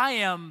 I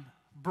am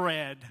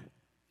bread,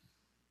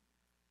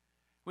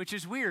 which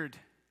is weird.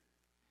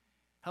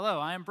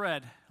 Hello, I am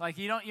bread. Like,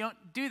 you don't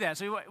do that.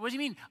 So what do you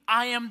mean,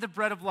 I am the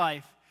bread of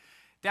life?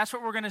 That's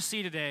what we're going to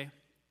see today.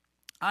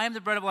 I am the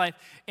bread of life.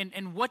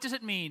 And what does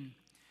it mean?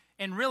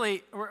 And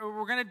really,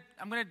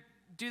 I'm going to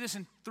do this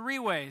in three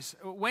ways.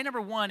 Way number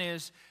one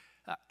is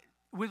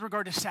with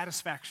regard to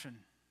satisfaction.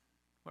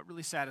 What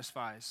really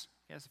satisfies?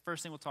 That's the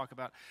first thing we'll talk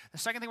about. The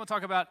second thing we'll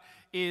talk about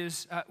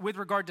is with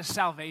regard to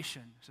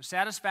salvation. So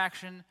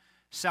satisfaction,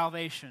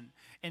 salvation.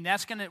 And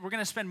we're going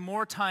to spend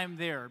more time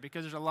there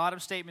because there's a lot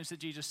of statements that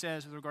Jesus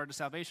says with regard to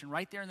salvation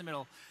right there in the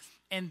middle.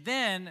 And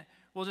then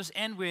we'll just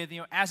end with,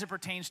 as it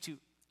pertains to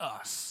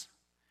us.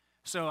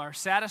 So our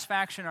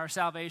satisfaction, our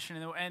salvation,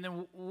 and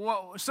then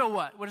so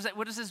what?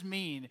 What does this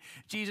mean?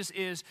 Jesus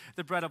is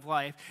the bread of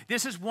life.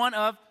 This is one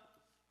of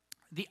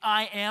the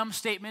I am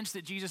statements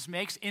that Jesus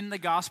makes in the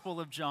Gospel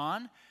of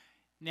John.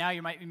 Now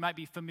you might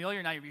be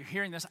familiar. Now you're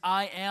hearing this.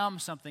 I am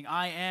something.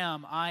 I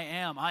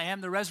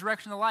am the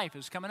resurrection of life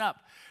is coming up.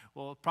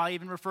 We'll probably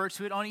even refer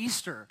to it on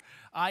Easter.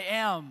 I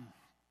am.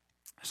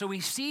 So we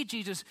see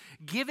Jesus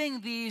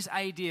giving these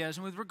ideas.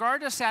 And with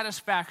regard to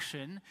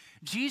satisfaction,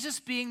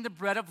 Jesus being the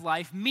bread of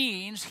life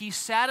means he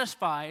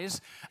satisfies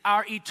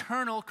our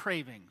eternal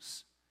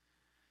cravings.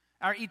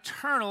 Our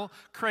eternal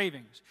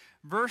cravings.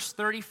 Verse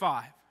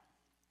 35.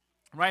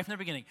 right from the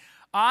beginning.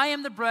 I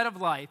am the bread of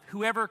life.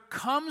 Whoever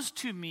comes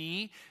to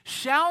me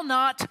shall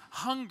not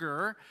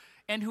hunger,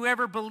 and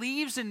whoever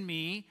believes in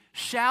me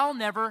shall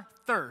never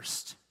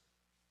thirst.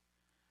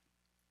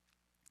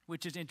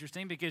 Which is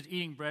interesting because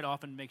eating bread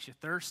often makes you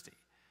thirsty.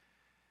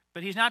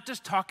 But he's not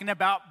just talking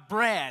about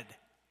bread.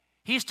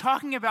 He's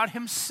talking about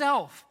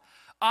himself.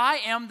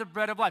 I am the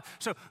bread of life.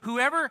 So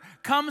whoever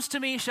comes to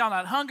me shall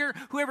not hunger.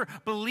 Whoever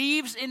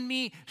believes in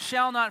me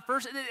shall not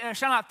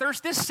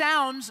thirst. This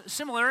sounds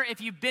similar,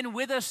 if you've been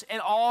with us at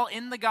all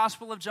in the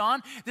Gospel of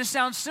John, this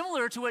sounds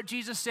similar to what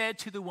Jesus said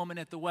to the woman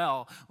at the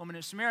well, woman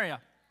in Samaria.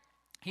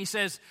 He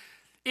says,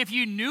 if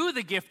you knew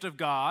the gift of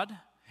God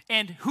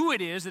and who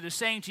it is that is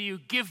saying to you,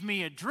 give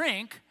me a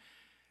drink,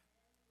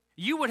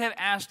 you would have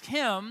asked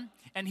him,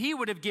 and he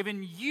would have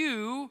given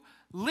you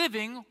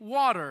living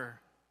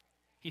water.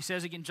 He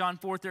says again, John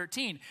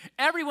 4:13,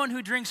 everyone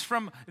who drinks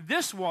from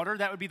this water,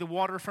 that would be the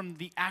water from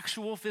the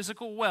actual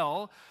physical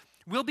well,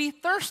 will be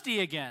thirsty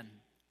again.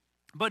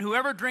 But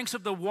whoever drinks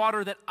of the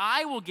water that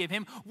I will give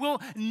him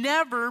will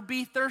never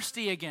be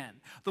thirsty again.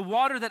 The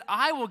water that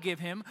I will give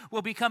him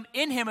will become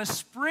in him a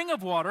spring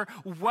of water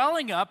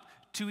welling up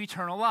to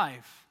eternal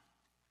life.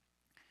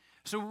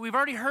 So we've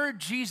already heard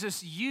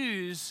Jesus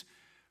use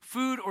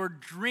food or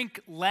drink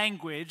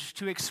language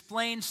to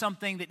explain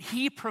something that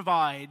he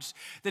provides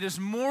that is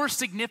more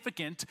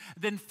significant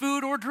than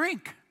food or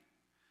drink.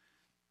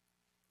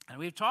 And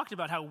we've talked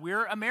about how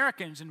we're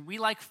Americans and we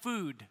like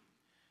food.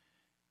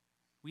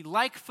 We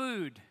like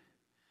food.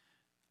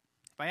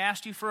 If I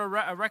asked you for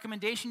a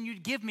recommendation,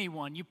 you'd give me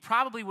one. You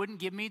probably wouldn't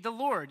give me the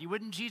Lord. You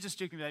wouldn't Jesus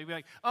do that. You'd be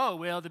like, oh,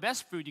 well, the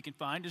best food you can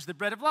find is the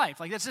bread of life.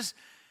 Like, that's just,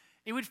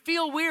 it would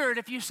feel weird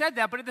if you said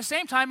that, but at the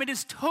same time, it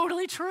is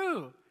totally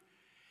true.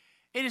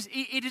 It is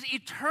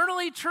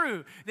eternally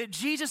true that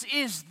Jesus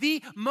is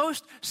the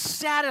most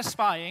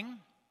satisfying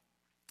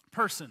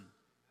person.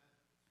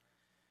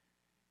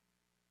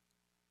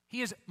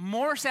 He is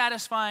more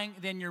satisfying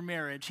than your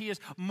marriage. He is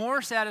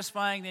more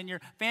satisfying than your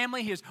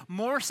family. He is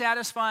more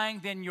satisfying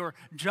than your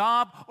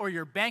job or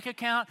your bank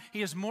account.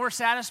 He is more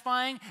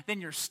satisfying than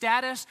your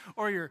status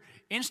or your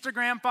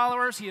Instagram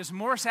followers. He is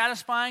more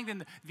satisfying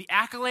than the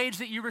accolades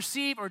that you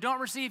receive or don't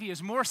receive. He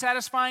is more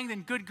satisfying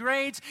than good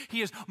grades.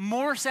 He is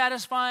more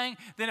satisfying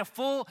than a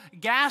full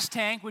gas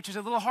tank, which is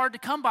a little hard to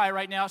come by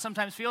right now, it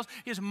sometimes feels.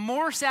 He is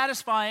more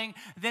satisfying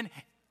than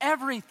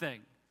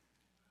everything.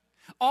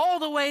 All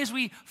the ways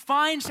we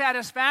find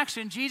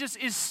satisfaction, Jesus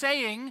is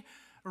saying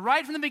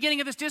right from the beginning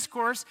of this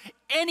discourse,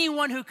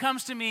 anyone who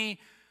comes to me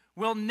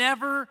will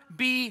never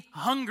be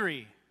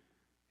hungry.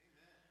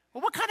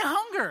 Well, what kind of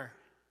hunger?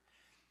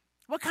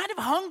 What kind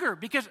of hunger?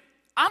 Because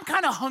I'm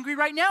kind of hungry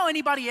right now.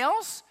 Anybody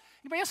else?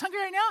 Anybody else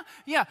hungry right now?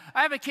 Yeah,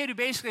 I have a kid who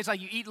basically, it's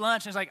like you eat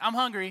lunch and it's like, I'm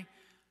hungry.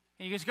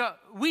 And you just go,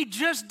 we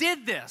just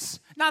did this,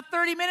 not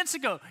 30 minutes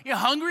ago. You're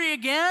hungry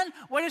again?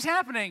 What is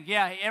happening?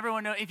 Yeah,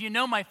 everyone knows. If you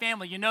know my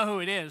family, you know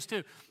who it is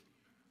too.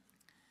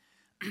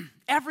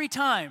 Every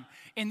time.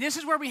 And this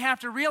is where we have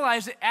to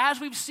realize that as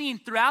we've seen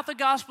throughout the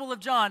Gospel of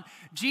John,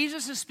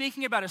 Jesus is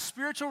speaking about a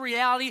spiritual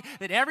reality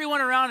that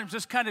everyone around him is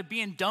just kind of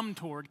being dumb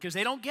toward because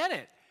they don't get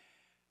it.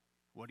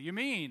 What do you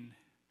mean?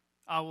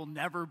 I will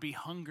never be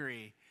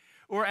hungry.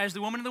 Or as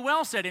the woman in the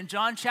well said in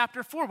John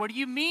chapter 4, what do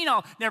you mean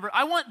I'll never?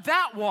 I want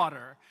that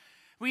water.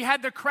 We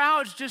had the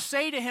crowds just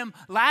say to him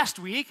last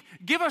week,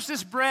 give us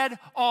this bread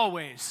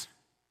always.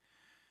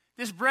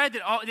 This bread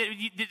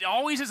that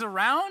always is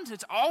around,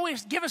 it's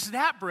always, give us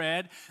that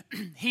bread.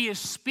 He is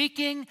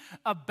speaking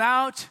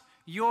about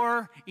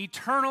your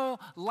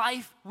eternal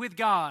life with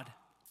God.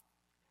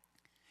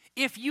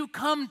 If you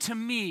come to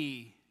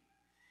me,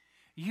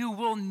 you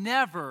will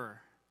never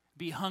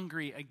be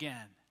hungry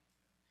again.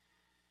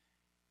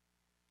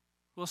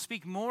 We'll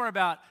speak more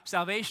about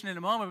salvation in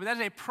a moment, but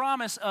that is a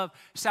promise of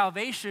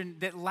salvation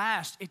that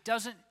lasts. It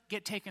doesn't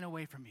get taken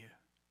away from you.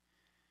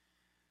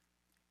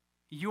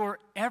 Your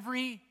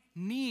every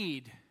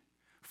need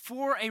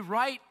for a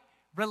right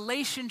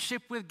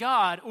relationship with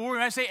God, or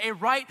when I say a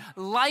right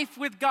life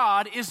with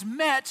God, is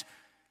met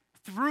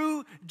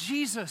through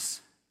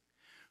Jesus.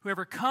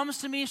 Whoever comes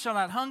to me shall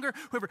not hunger.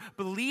 Whoever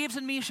believes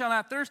in me shall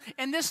not thirst.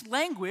 And this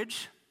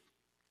language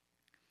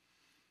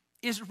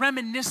is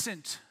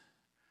reminiscent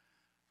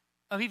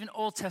of even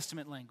Old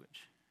Testament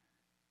language.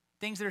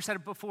 Things that are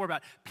said before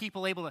about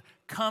people able to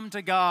come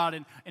to God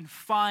and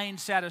find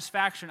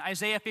satisfaction.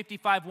 Isaiah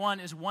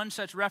 55:1 is one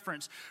such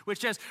reference,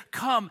 which says,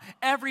 come,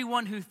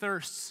 everyone who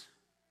thirsts.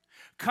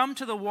 Come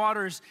to the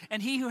waters,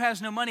 and he who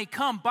has no money,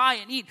 come buy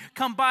and eat.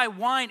 Come buy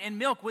wine and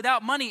milk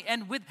without money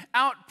and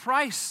without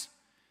price.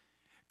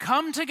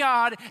 Come to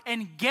God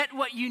and get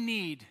what you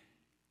need.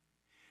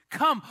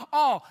 Come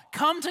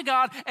to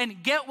God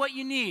and get what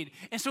you need.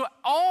 And so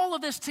all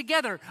of this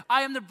together,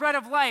 I am the bread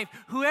of life.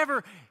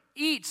 Whoever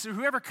eats or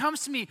whoever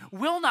comes to me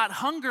will not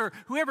hunger.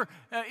 Whoever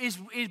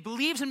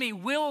believes in me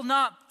will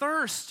not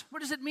thirst.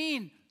 What does it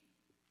mean?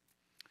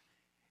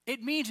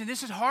 It means, and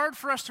this is hard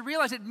for us to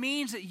realize, it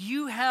means that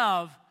you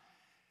have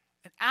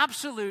an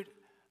absolute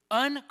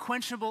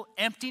unquenchable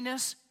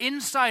emptiness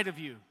inside of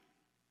you.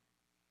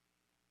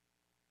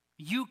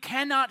 You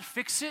cannot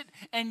fix it,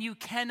 and you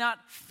cannot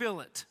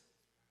fill it.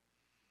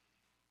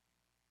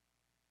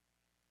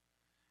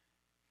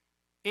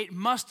 It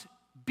must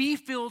be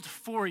filled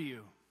for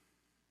you.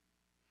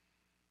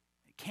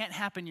 It can't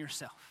happen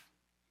yourself.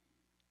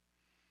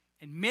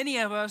 And many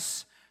of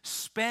us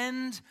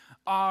spend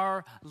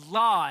our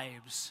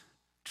lives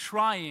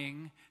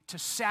trying to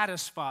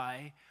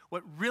satisfy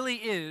what really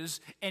is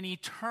an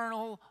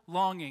eternal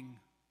longing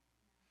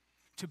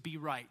to be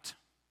right,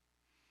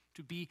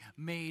 to be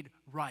made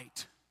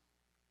right.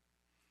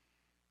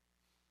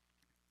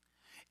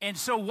 And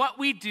so what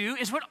we do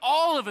is what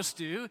all of us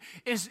do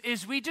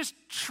is we just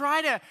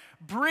try to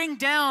bring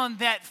down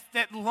that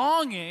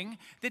longing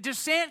that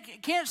just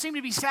can't seem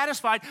to be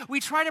satisfied. We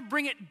try to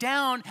bring it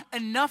down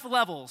enough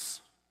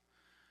levels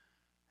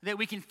that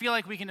we can feel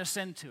like we can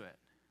ascend to it.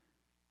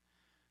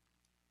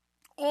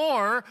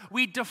 Or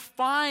we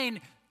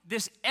define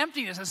this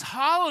emptiness, this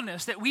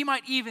hollowness that we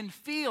might even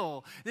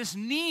feel, this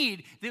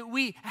need that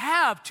we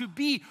have to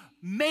be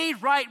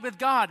made right with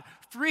God,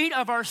 freed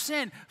of our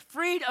sin,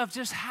 freed of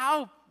just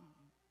how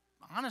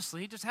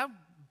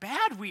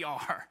bad we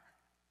are.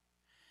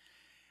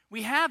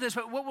 We have this,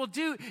 but what we'll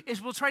do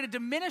is we'll try to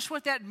diminish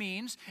what that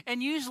means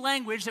and use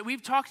language that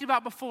we've talked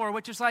about before,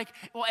 which is like,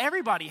 well,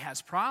 everybody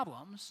has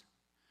problems.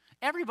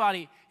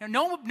 Everybody,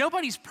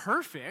 nobody's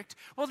perfect.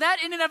 Well, that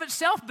in and of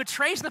itself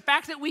betrays the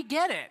fact that we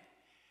get it.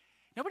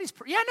 No one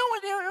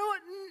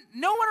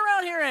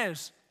around here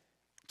is.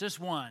 Just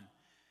one.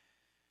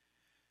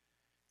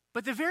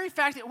 But the very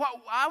fact that,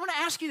 I want to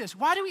ask you this,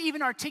 why do we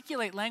even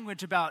articulate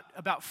language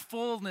about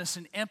fullness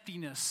and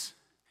emptiness,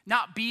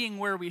 not being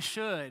where we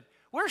should?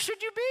 Where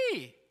should you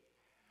be?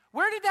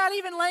 Where did that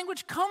even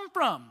language come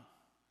from?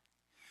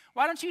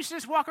 Why don't you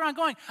just walk around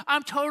going,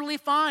 I'm totally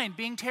fine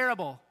being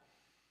terrible.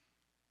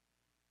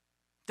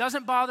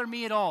 Doesn't bother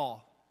me at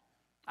all.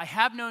 I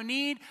have no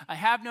need. I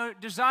have no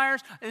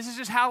desires. This is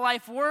just how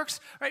life works.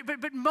 Right?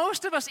 But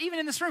most of us, even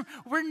in this room,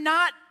 we're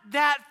not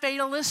that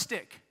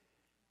fatalistic.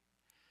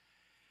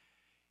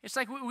 It's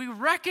like we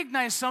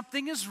recognize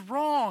something is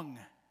wrong.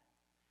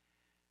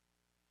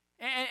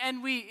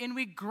 And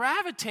we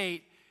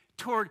gravitate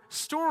toward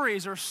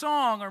stories or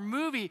song or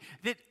movie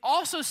that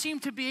also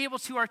seem to be able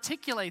to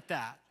articulate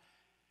that.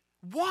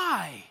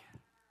 Why?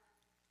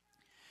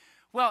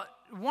 Well,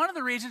 one of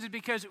the reasons is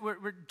because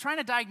we're trying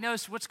to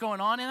diagnose what's going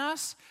on in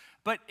us,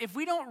 but if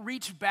we don't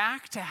reach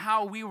back to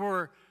how we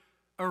were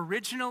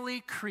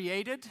originally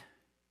created,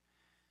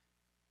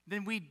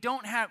 then we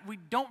don't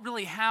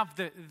really have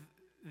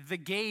the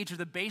gauge or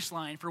the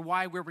baseline for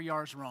why where we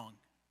are is wrong.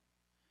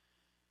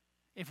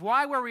 If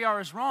why where we are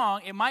is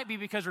wrong, it might be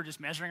because we're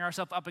just measuring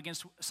ourselves up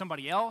against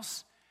somebody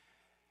else.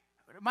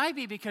 But it might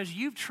be because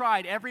you've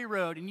tried every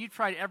road and you've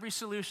tried every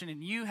solution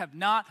and you have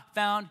not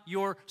found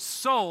your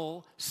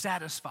soul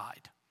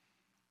satisfied.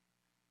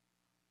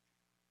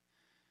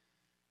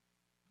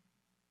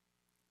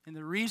 And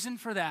the reason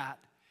for that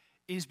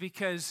is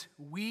because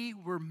we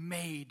were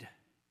made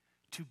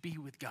to be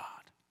with God.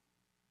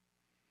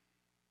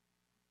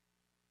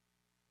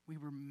 We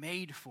were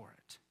made for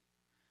it.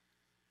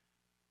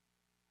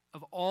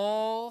 Of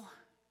all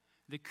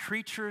the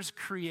creatures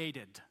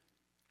created,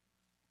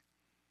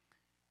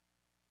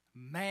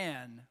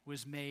 man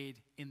was made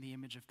in the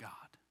image of God.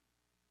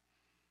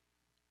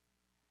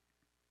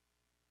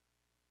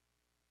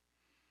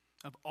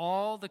 Of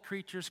all the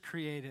creatures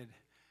created,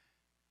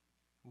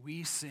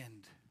 we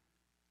sinned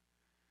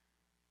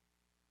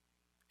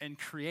and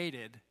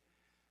created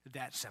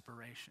that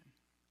separation.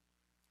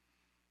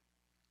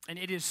 And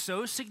it is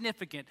so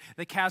significant,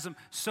 the chasm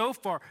so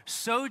far,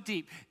 so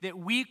deep, that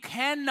we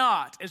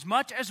cannot, as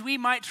much as we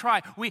might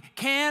try, we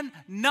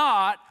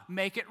cannot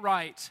make it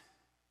right.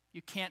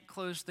 You can't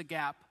close the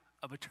gap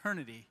of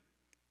eternity.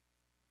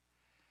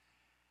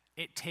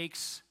 It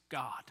takes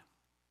God,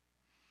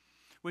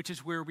 which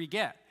is where we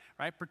get,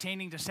 right?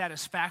 Pertaining to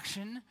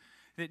satisfaction,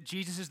 that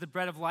Jesus is the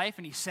bread of life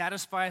and he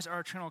satisfies our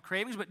eternal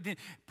cravings, but then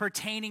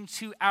pertaining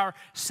to our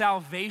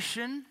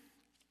salvation,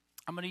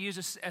 I'm going to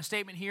use a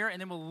statement here, and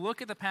then we'll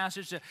look at the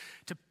passage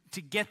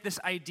to get this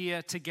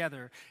idea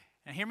together.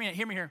 Now, hear me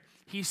here.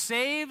 He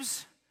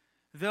saves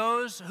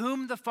those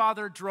whom the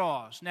Father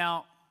draws.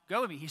 Now,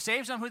 go with me. He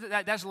saves them.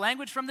 That's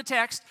language from the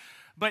text,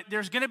 but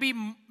there's going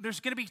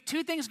to be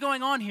two things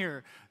going on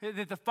here.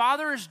 That the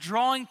Father is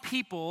drawing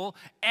people,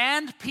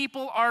 and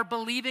people are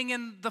believing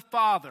in the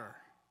Father.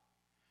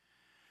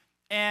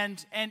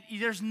 And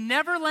there's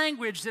never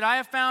language that I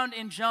have found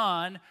in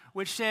John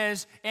which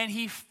says, and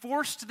he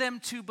forced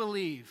them to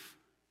believe.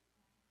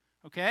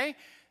 Okay?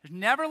 There's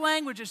never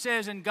language that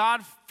says, and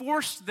God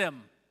forced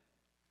them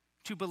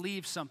to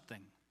believe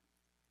something.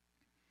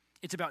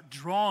 It's about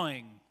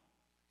drawing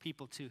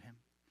people to him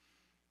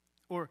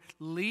or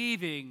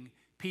leaving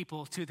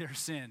people to their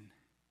sin.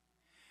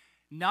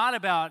 Not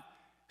about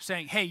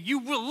saying, hey, you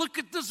will look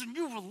at this and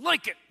you will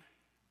like it.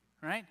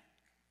 Right?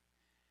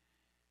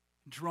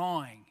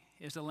 Drawing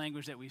is the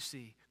language that we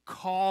see.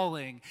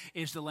 Calling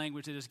is the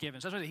language that is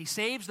given. So that's why he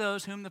saves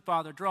those whom the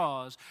Father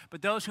draws,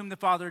 but those whom the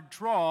Father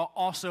draw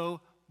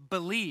also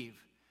believe.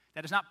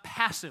 That is not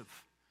passive.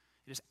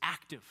 It is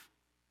active.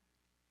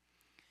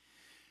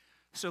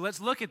 So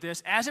let's look at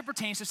this as it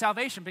pertains to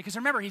salvation, because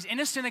remember, he's in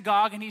a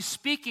synagogue and he's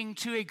speaking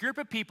to a group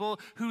of people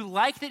who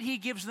like that he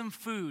gives them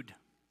food.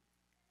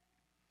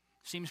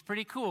 Seems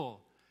pretty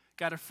cool.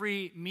 Got a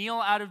free meal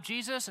out of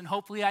Jesus, and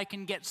hopefully I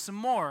can get some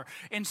more.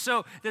 And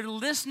so they're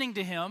listening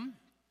to him,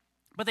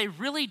 but they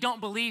really don't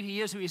believe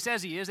he is who he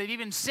says he is. They've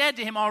even said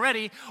to him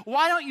already,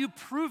 why don't you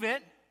prove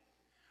it?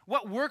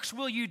 What works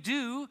will you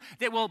do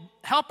that will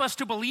help us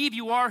to believe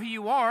you are who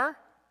you are?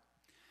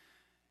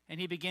 And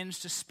he begins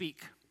to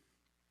speak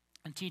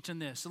and teach on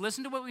this. So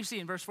listen to what we see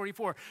in verse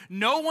 44.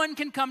 No one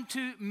can come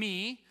to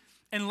me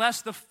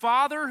unless the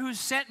Father who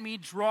sent me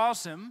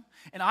draws him,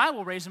 and I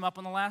will raise him up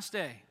on the last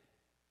day.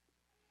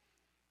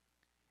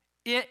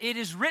 It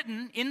is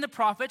written in the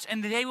prophets,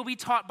 and they will be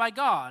taught by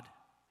God.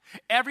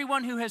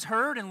 Everyone who has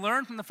heard and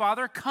learned from the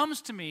Father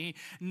comes to me,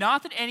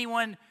 not that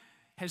anyone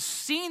has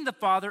seen the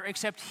Father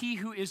except he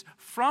who is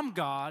from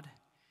God.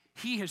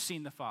 He has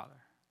seen the Father,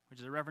 which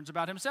is a reference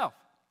about himself.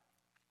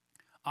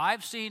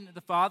 I've seen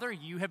the Father,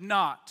 you have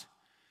not.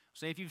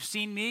 Say, if you've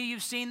seen me,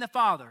 you've seen the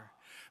Father.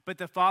 But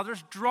the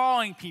Father's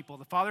drawing people.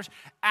 The Father's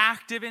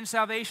active in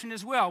salvation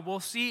as well. We'll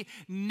see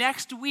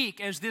next week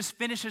as this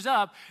finishes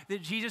up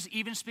that Jesus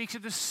even speaks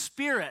of the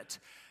Spirit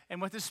and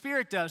what the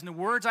Spirit does. And the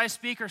words I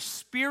speak are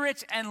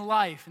spirit and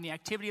life, and the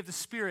activity of the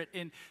Spirit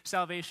in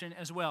salvation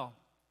as well.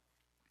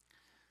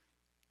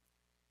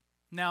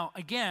 Now,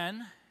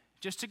 again,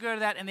 just to go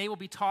to that, and they will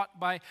be taught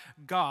by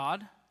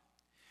God,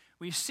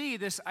 we see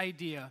this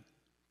idea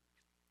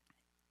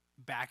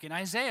back in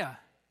Isaiah.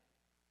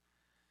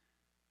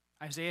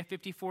 Isaiah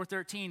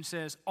 54:13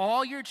 says,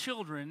 all your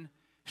children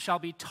shall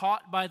be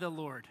taught by the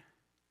Lord,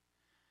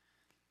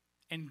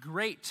 and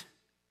great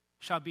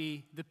shall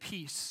be the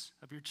peace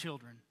of your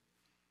children.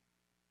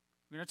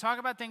 We're going to talk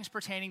about things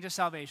pertaining to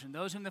salvation,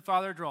 those whom the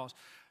Father draws.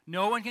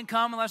 No one can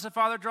come unless the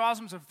Father draws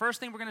them. So the first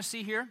thing we're going to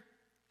see here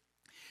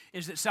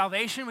is that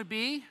salvation would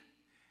be,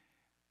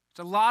 it's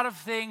a lot of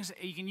things,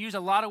 you can use a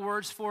lot of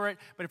words for it,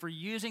 but if we're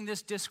using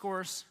this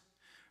discourse,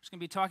 it's going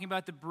to be talking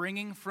about the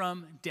bringing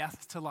from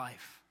death to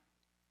life.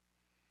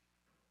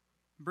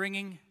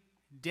 Bringing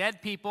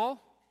dead people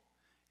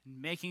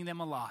and making them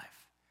alive.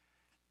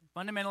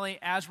 Fundamentally,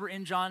 as we're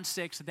in John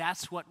 6,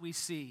 that's what we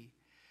see.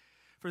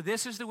 For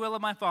this is the will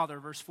of my Father,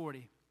 verse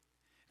 40,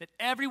 that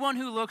everyone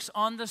who looks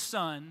on the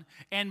Son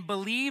and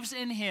believes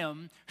in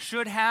him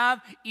should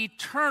have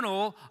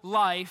eternal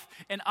life,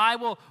 and I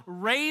will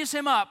raise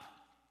him up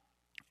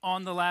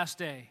on the last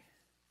day.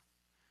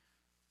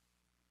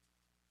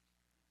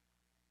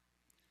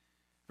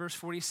 Verse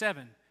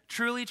 47,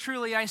 truly,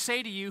 truly, I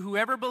say to you,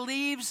 whoever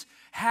believes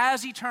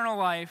has eternal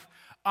life.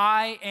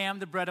 I am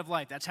the bread of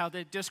life. That's how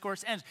the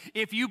discourse ends.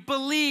 If you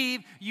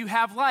believe, you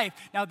have life.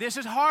 Now, this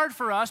is hard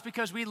for us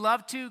because we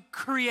love to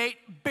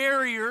create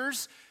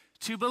barriers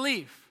to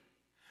belief.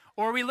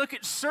 Or we look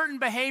at certain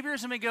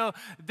behaviors and we go,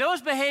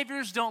 those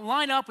behaviors don't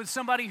line up with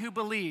somebody who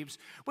believes,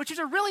 which is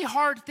a really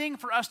hard thing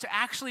for us to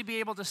actually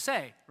be able to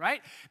say,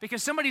 right?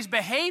 Because somebody's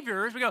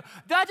behaviors, we go,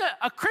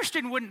 a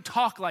Christian wouldn't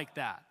talk like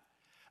that.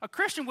 A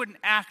Christian wouldn't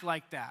act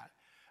like that.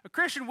 A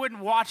Christian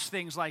wouldn't watch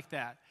things like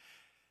that.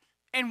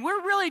 And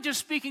we're really just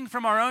speaking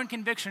from our own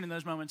conviction in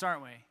those moments,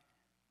 aren't we?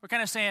 We're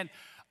kind of saying,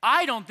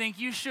 I don't think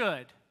you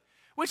should,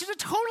 which is a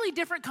totally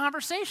different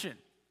conversation,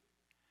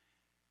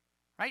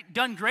 right?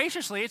 Done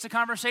graciously, it's a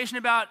conversation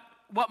about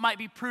what might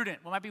be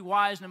prudent, what might be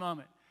wise in a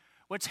moment,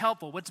 what's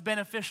helpful, what's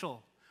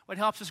beneficial, what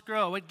helps us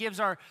grow, what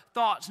gives our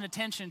thoughts and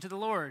attention to the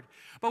Lord.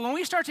 But when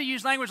we start to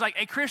use language like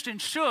a Christian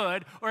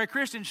should or a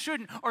Christian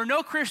shouldn't or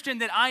no Christian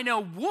that I know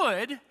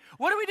would,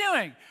 what are we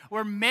doing?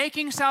 We're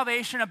making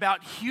salvation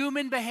about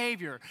human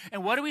behavior.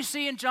 And what do we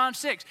see in John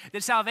 6?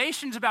 That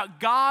salvation is about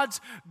God's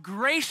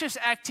gracious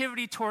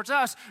activity towards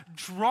us,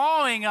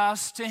 drawing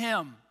us to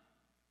him.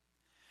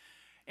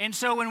 And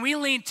so when we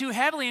lean too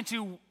heavily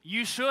into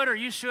you should or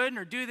you shouldn't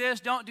or do this,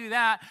 don't do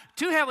that,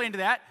 too heavily into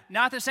that,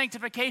 not that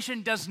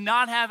sanctification does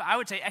not have, I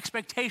would say,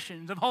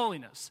 expectations of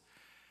holiness.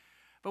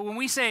 But when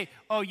we say,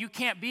 oh, you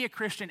can't be a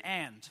Christian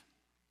and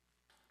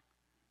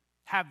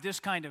have this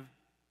kind of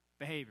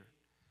behavior,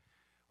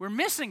 we're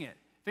missing it.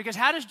 Because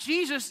how does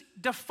Jesus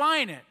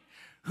define it?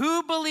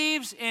 Who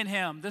believes in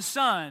him, the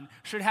Son,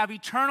 should have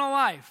eternal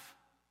life.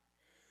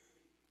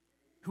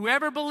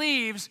 Whoever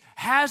believes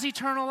has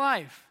eternal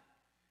life.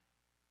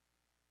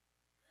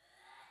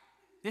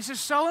 This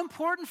is so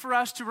important for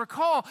us to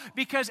recall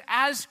because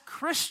as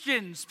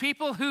Christians,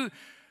 people who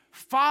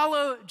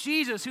follow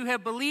Jesus, who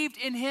have believed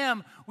in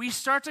him, we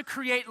start to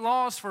create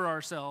laws for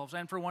ourselves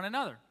and for one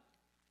another.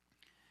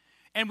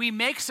 And we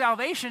make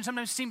salvation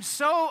sometimes seem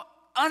so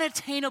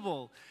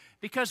unattainable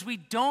because we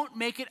don't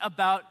make it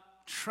about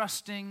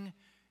trusting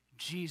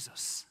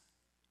Jesus.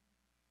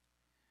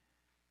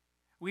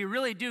 We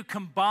really do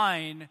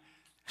combine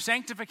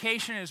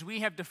sanctification as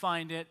we have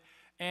defined it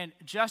and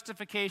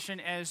justification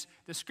as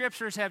the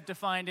scriptures have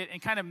defined it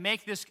and kind of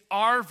make this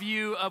our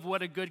view of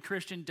what a good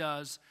Christian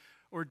does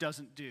or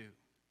doesn't do.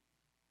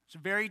 It's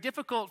very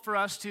difficult for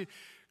us to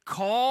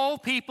call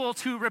people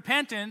to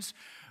repentance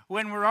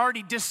when we're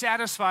already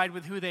dissatisfied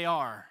with who they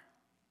are.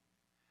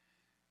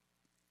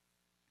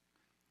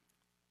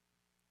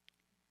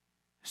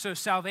 So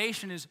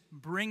salvation is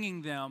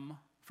bringing them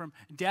from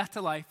death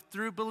to life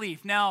through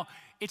belief. Now,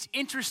 it's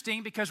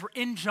interesting because we're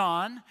in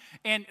John,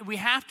 and we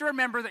have to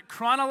remember that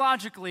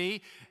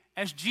chronologically,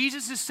 as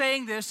Jesus is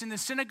saying this in the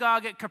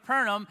synagogue at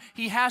Capernaum,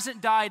 he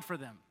hasn't died for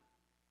them.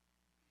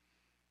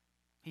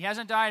 He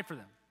hasn't died for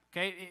them,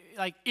 okay?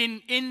 Like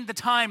in the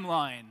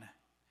timeline.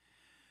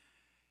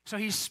 So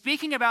he's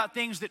speaking about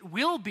things that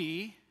will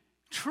be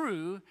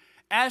true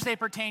as they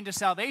pertain to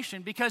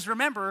salvation, because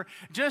remember,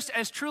 just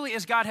as truly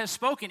as God has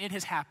spoken, it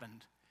has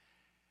happened.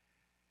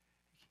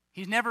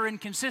 He's never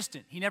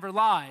inconsistent. He never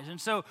lies. And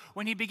so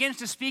when he begins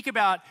to speak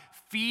about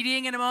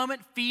feeding in a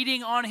moment,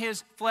 feeding on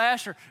his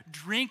flesh or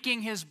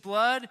drinking his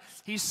blood,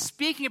 he's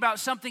speaking about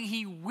something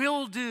he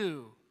will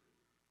do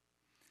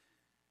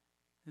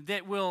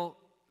that will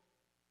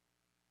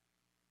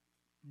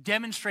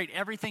demonstrate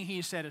everything he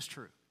has said is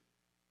true.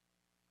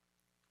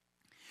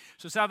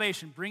 So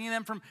salvation, bringing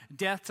them from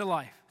death to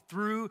life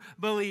through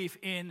belief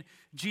in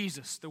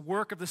Jesus, the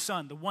work of the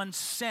Son, the one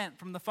sent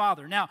from the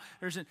Father. Now,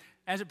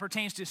 as it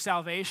pertains to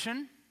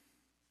salvation,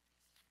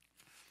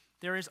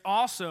 there is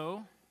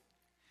also,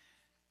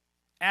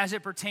 as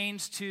it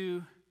pertains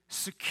to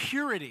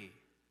security,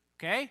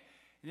 okay?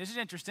 And this is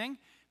interesting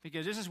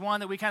because this is one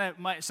that we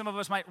some of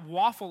us might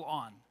waffle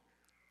on.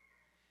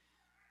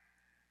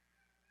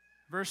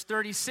 Verse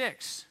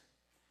 36.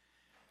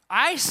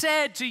 I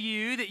said to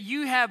you that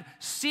you have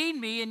seen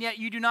me, and yet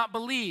you do not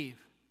believe.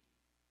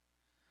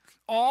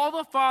 All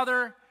the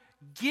Father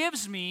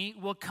gives me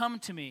will come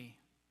to me,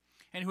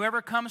 and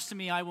whoever comes to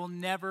me I will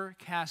never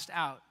cast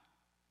out.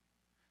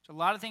 So a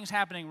lot of things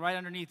happening right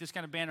underneath this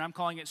kind of banner. I'm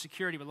calling it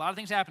security, but a lot of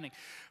things happening.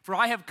 For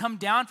I have come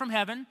down from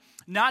heaven,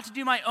 not to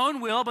do my own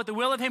will, but the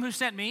will of him who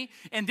sent me.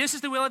 And this is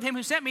the will of him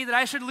who sent me, that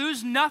I should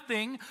lose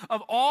nothing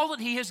of all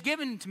that he has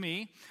given to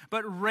me,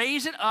 but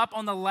raise it up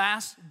on the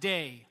last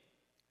day.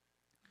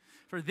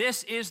 For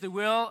this is the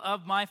will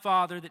of my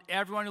Father, that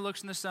everyone who looks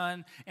in the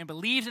Son and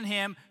believes in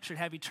him should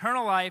have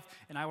eternal life,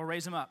 and I will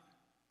raise him up.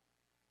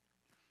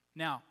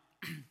 Now,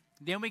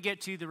 then we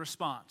get to the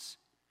response.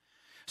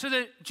 So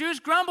the Jews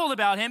grumbled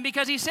about him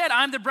because he said,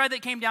 I'm the bread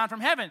that came down from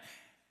heaven.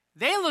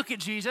 They look at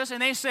Jesus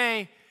and they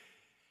say,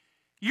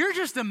 you're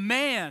just a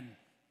man.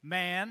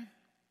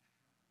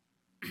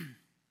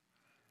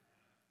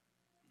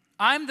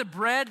 I'm the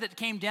bread that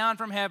came down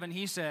from heaven,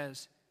 he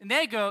says. And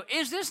they go,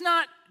 is this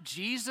not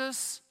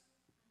Jesus,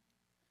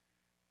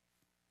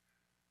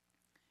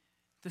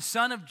 the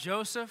son of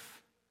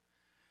Joseph,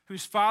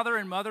 whose father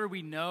and mother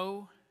we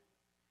know?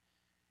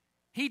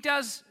 How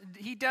does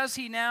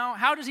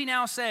he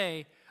now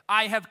say,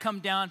 I have come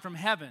down from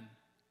heaven?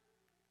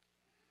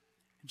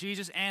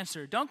 Jesus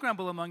answered, don't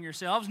grumble among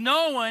yourselves.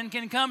 No one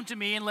can come to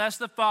me unless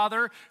the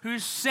Father who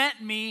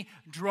sent me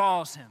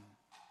draws him.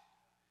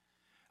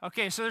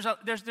 Okay, so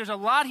there's a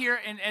lot here,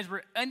 and as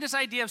we're in this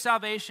idea of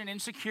salvation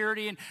and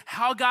security and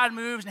how God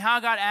moves and how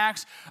God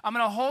acts, I'm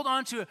going to hold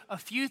on to a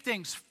few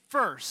things.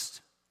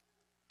 First,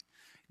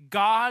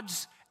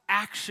 God's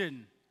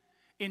action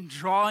in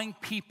drawing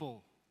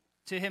people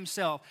to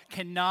himself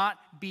cannot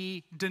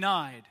be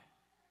denied.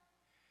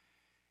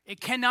 It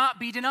cannot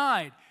be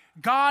denied.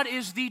 God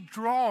is the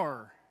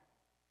drawer.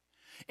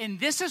 And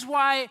this is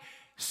why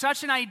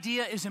such an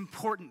idea is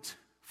important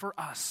for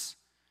us.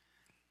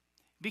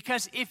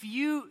 Because if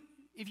you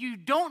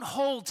don't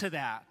hold to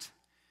that,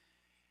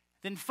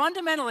 then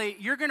fundamentally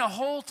you're going to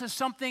hold to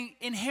something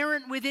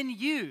inherent within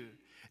you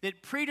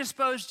that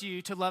predisposed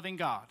you to loving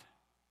God.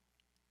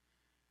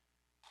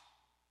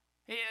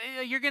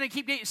 You're going to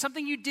keep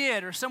something you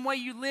did or some way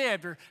you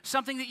lived or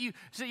something that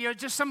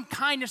just some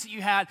kindness that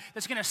you had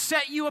that's going to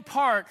set you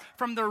apart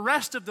from the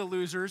rest of the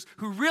losers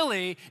who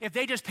really, if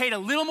they just paid a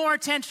little more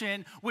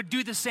attention, would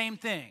do the same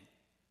thing.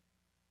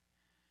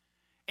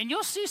 And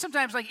you'll see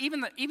sometimes, like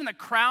even the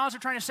crowds are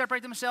trying to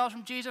separate themselves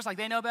from Jesus, like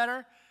they know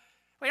better.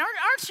 Wait,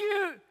 aren't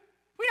you?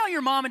 We know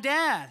your mom and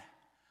dad.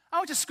 I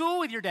went to school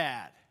with your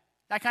dad.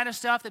 That kind of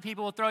stuff that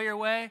people will throw your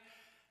way,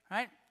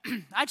 right?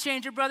 I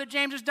changed your brother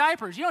James's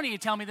diapers. You don't need to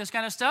tell me this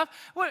kind of stuff.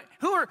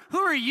 Who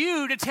are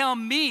you to tell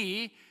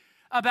me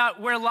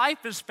about where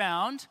life is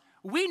found?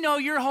 We know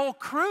your whole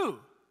crew.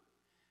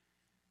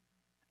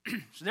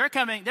 So they're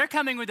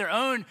coming with their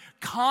own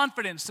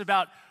confidence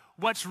about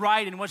what's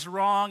right and what's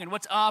wrong and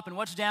what's up and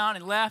what's down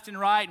and left and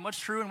right and what's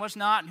true and what's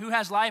not and who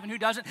has life and who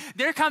doesn't.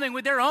 They're coming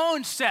with their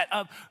own set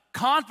of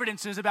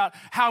confidences about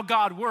how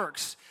God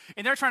works.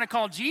 And they're trying to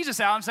call Jesus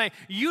out and say,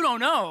 you don't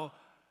know.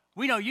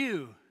 We know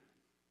you.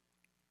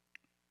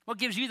 What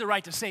gives you the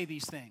right to say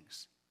these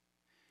things?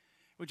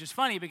 Which is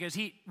funny because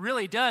he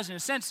really does, in a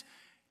sense,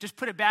 just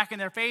put it back in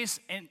their face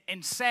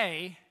and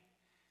say,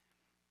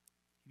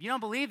 if you don't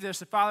believe this,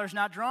 the Father's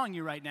not drawing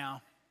you right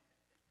now.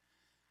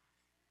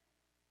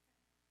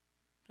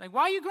 Like,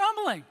 why are you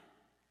grumbling?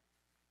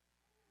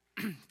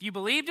 If you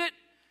believed it,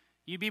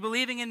 you'd be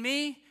believing in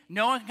me.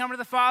 No one can come to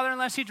the Father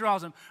unless he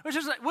draws them.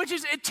 Which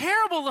is a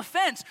terrible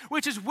offense,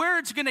 which is where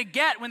it's going to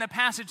get when the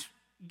passage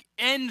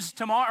ends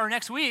tomorrow or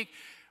next week.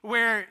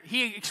 where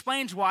he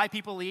explains why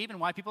people leave and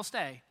why people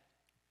stay.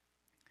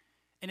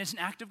 And it's an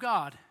act of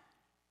God.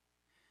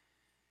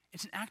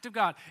 It's an act of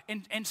God.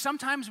 And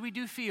sometimes we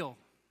do feel,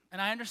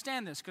 and I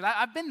understand this because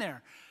I've been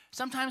there,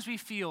 sometimes we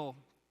feel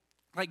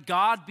like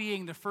God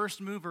being the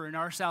first mover in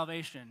our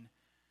salvation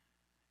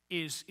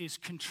is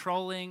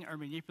controlling or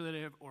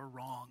manipulative or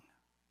wrong.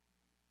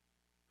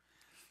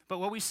 But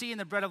what we see in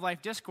the Bread of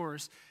Life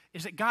discourse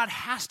is that God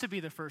has to be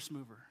the first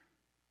mover.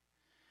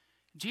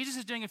 Jesus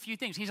is doing a few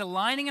things. He's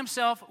aligning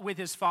himself with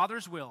his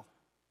Father's will.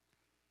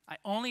 I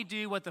only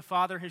do what the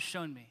Father has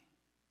shown me.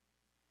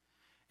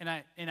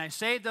 And I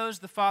save those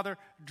the Father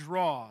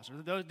draws,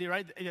 or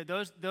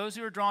those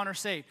who are drawn are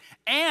saved.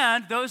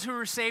 And those who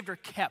are saved are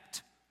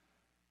kept.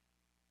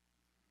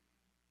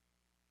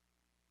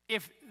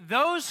 If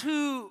those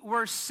who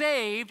were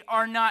saved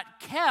are not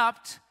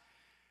kept,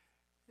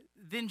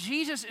 then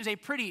Jesus is a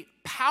pretty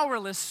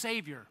powerless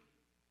Savior.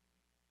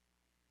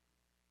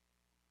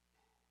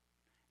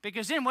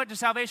 Because then what does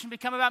salvation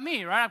become about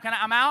me, right?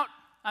 I'm out,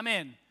 I'm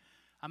in.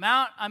 I'm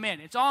out, I'm in.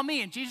 It's all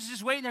me. And Jesus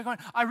is waiting there going,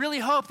 I really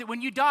hope that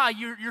when you die,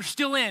 you're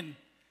still in.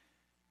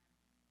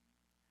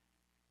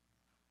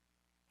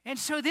 And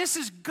so this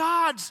is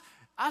God's,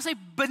 I'll say,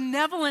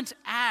 benevolent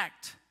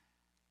act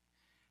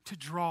to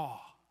draw.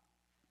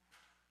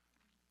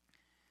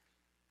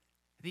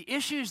 The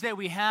issues that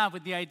we have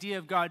with the idea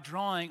of God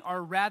drawing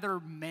are rather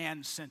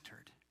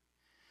man-centered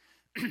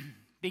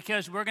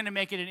because we're going to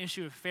make it an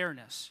issue of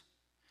fairness.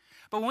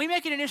 But when we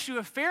make it an issue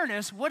of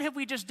fairness, what have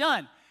we just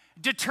done?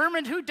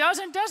 Determined who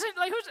doesn't? Like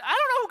I don't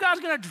know who God's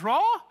going to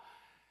draw.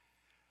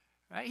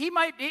 Right?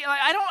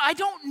 I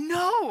don't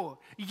know.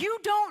 You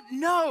don't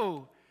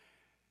know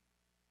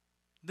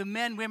the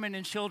men, women,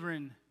 and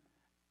children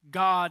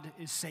God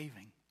is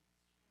saving.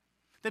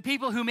 The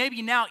people who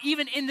maybe now,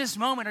 even in this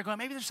moment, are going,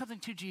 maybe there's something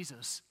to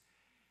Jesus.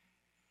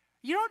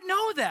 You don't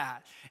know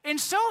that. And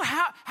so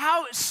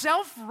how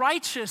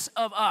self-righteous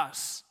of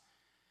us,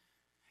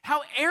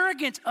 how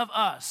arrogant of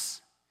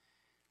us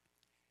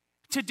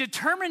to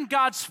determine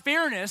God's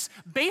fairness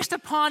based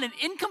upon an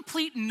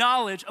incomplete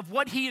knowledge of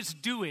what he is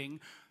doing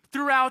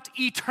throughout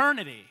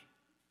eternity.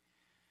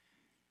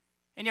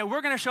 And yet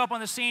we're going to show up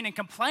on the scene and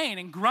complain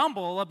and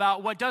grumble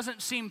about what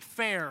doesn't seem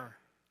fair.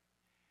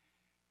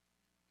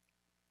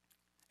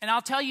 And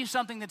I'll tell you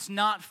something that's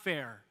not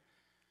fair.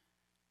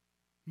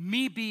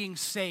 Me being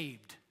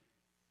saved.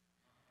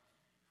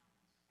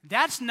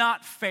 That's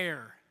not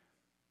fair.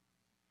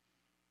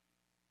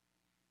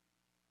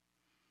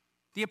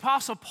 The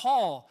Apostle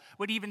Paul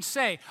would even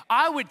say,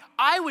 I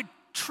would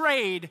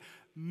trade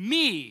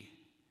me,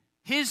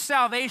 his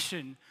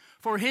salvation,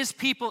 for his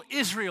people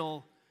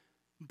Israel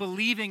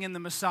believing in the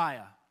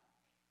Messiah.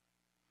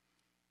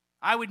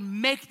 I would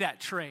make that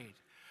trade,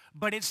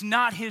 but it's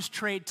not his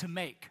trade to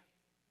make.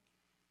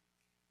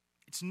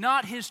 It's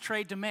not his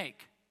trade to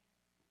make.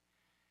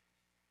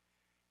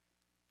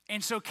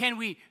 And so can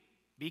we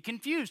be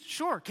confused?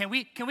 Sure. Can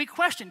we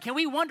question? Can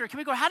we wonder? Can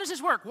we go, how does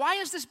this work? Why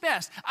is this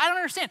best? I don't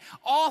understand.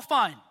 All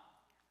fine.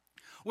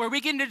 Where we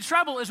get into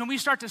trouble is when we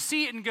start to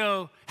see it and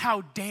go,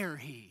 how dare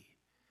he?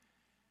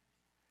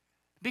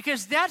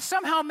 Because that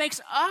somehow makes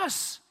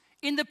us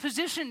in the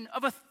position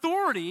of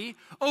authority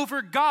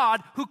over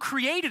God who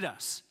created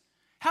us.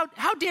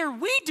 How dare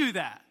we do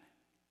that?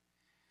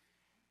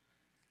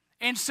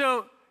 And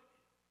so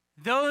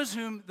those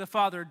whom the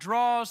Father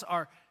draws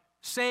are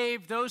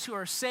saved. Those who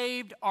are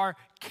saved are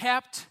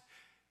kept.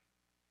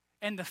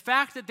 And the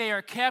fact that they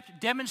are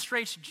kept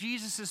demonstrates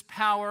Jesus'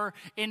 power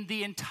in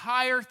the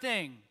entire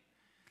thing,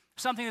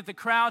 something that the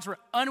crowds were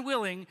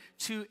unwilling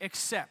to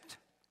accept.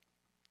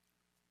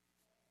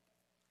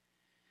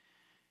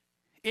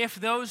 If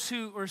those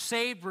who were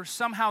saved were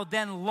somehow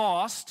then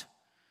lost,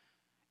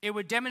 it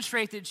would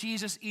demonstrate that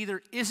Jesus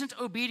either isn't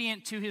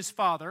obedient to his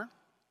Father,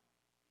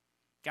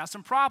 got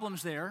some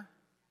problems there.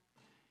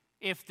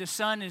 If the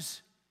Son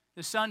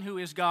who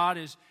is God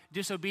is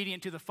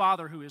disobedient to the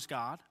Father who is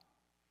God,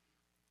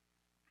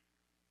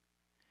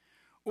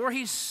 or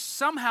he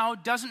somehow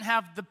doesn't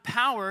have the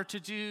power to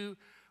do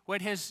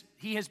what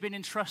he has been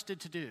entrusted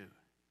to do.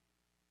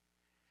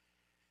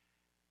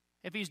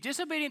 If he's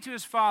disobedient to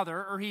his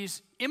Father, or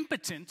he's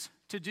impotent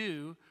to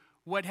do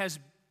what has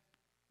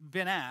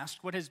been asked,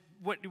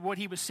 what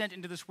he was sent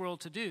into this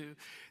world to do,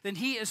 then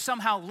he is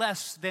somehow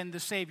less than the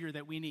Savior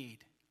that we need.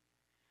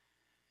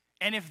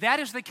 And if that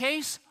is the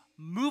case,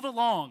 move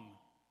along.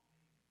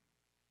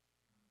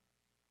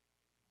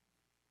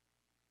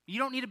 You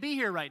don't need to be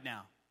here right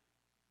now.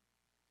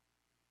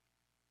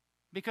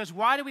 Because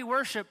why do we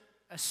worship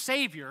a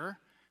Savior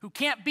who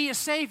can't be a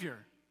Savior?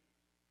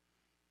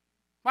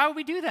 Why would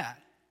we do that?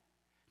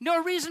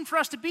 No reason for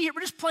us to be here.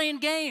 We're just playing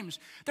games.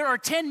 There are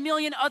 10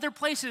 million other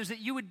places that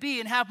you would be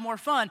and have more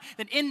fun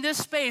than in this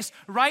space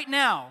right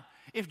now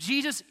if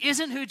Jesus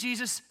isn't who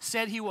Jesus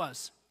said he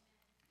was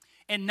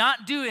and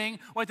not doing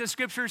what the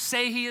scriptures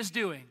say he is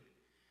doing.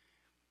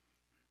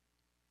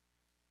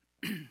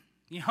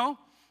 You know,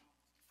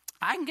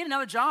 I can get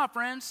another job,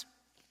 friends.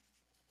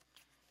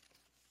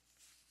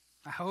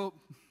 I hope.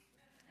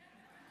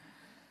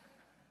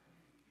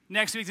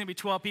 Next week's going to be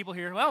 12 people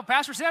here. Well,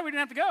 Pastor said we didn't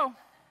have to go.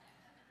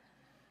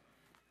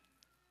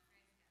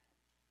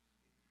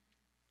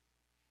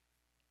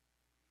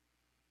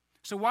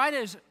 So why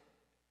does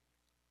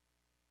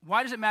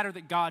it matter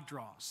that God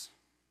draws?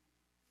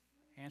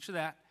 Answer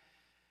that.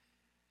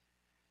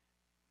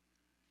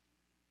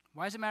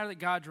 Why does it matter that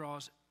God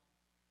draws?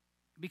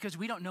 Because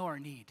we don't know our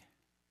need.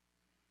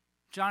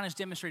 John has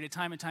demonstrated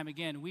time and time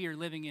again, we are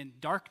living in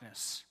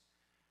darkness.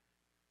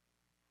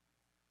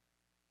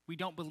 We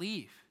don't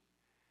believe.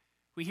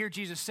 We hear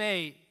Jesus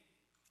say,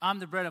 I'm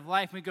the bread of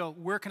life, and we go,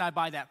 where can I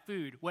buy that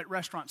food? What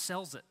restaurant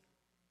sells it?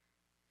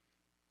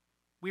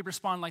 We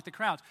respond like the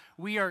crowds.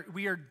 We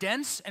are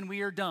dense and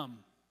we are dumb.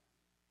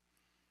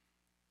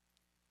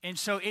 And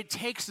so it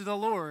takes the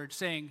Lord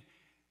saying,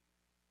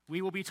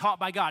 we will be taught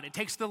by God. It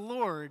takes the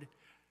Lord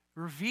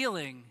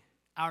revealing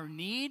our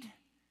need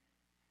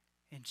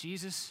and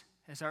Jesus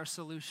as our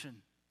solution.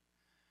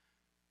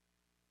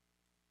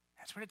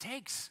 That's what it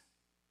takes.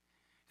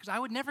 Because I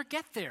would never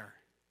get there.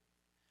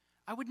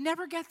 I would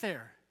never get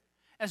there.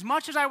 As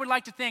much as I would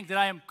like to think that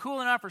I am cool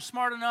enough or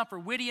smart enough or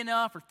witty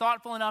enough or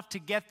thoughtful enough to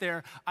get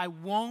there, I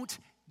won't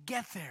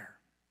get there.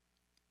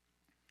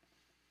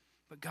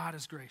 But God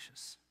is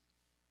gracious.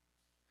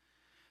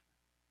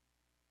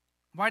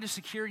 Why does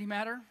security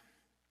matter?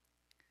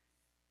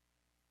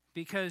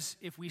 Because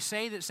if we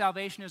say that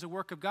salvation is a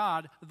work of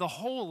God, the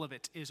whole of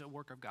it is a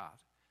work of God.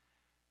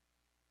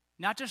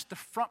 Not just the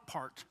front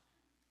part.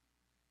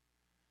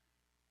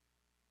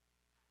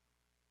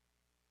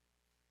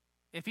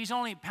 If he's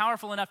only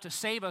powerful enough to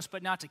save us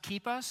but not to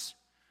keep us,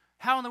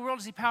 how in the world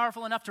is he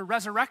powerful enough to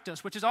resurrect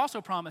us, which is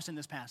also promised in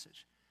this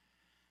passage?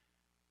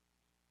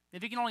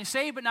 If he can only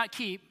save but not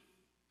keep,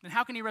 then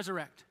how can he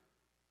resurrect?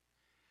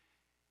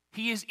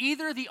 He is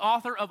either the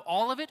author of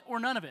all of it or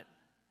none of it,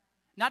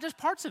 not just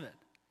parts of it.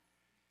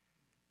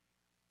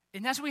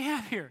 And that's what we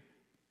have here.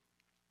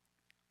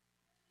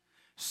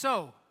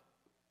 So,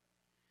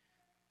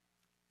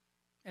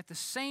 at the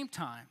same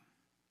time,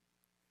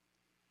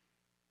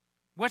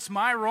 what's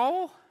my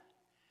role?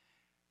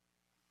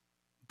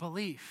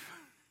 Belief.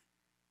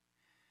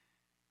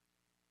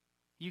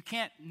 You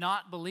can't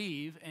not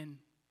believe and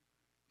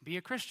be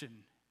a Christian.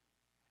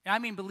 And I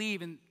mean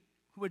believe in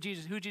who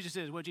Jesus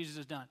is, what Jesus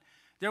has done.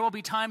 There will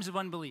be times of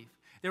unbelief.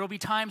 There will be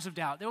times of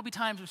doubt. There will be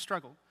times of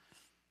struggle.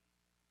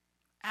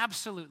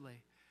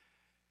 Absolutely.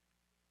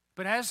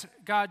 But as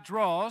God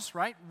draws,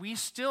 right, we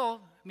still,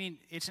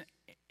 it's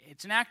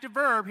an active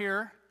verb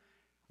here,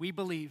 we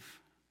believe.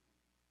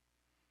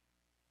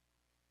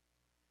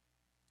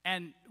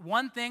 And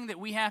one thing that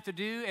we have to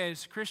do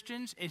as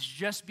Christians is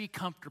just be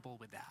comfortable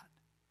with that.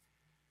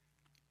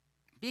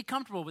 Be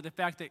comfortable with the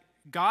fact that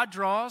God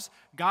draws,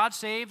 God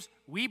saves,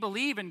 we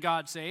believe in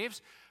God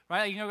saves,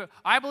 right?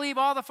 I believe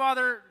all the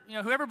Father,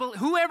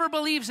 whoever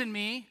believes in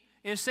me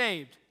is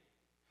saved.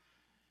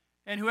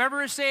 And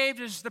whoever is saved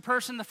is the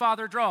person the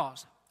Father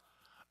draws.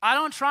 I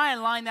don't try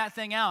and line that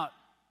thing out,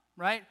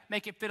 right?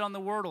 Make it fit on the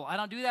Wordle. I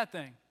don't do that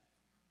thing.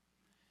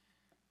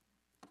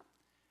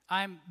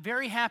 I'm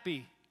very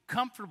happy,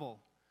 comfortable,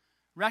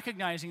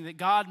 recognizing that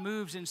God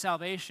moves in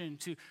salvation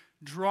to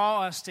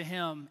draw us to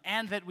Him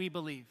and that we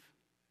believe.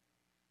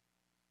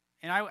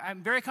 And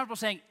I'm very comfortable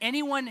saying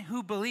anyone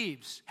who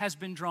believes has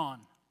been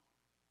drawn.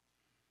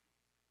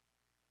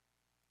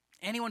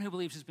 Anyone who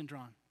believes has been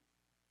drawn.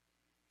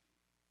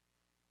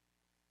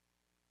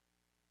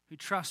 Who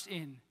trust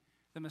in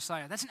the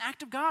Messiah. That's an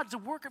act of God. It's a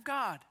work of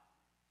God.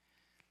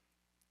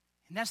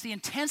 And that's the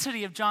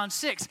intensity of John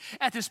 6.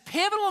 At this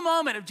pivotal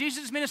moment of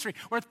Jesus' ministry,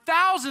 where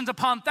thousands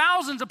upon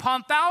thousands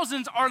upon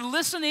thousands are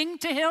listening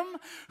to him,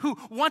 who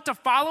want to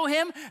follow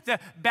him, the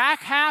back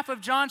half of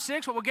John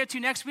 6, what we'll get to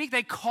next week,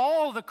 they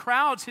call the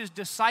crowds his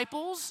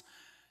disciples.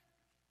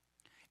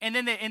 And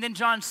then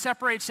John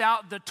separates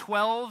out the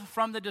 12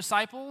 from the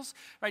disciples,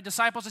 right?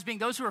 Disciples as being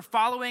those who are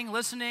following,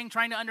 listening,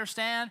 trying to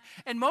understand.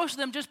 And most of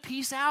them just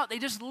peace out. They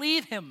just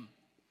leave him.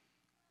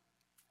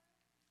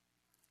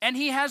 And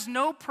he has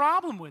no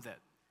problem with it.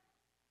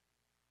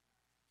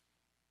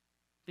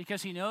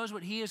 Because he knows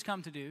what he has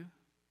come to do.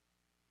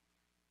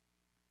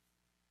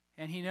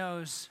 And he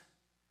knows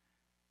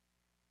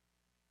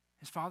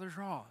his Father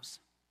draws.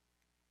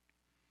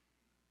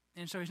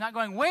 And so he's not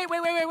going, wait,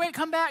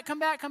 come back.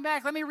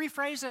 Let me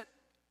rephrase it.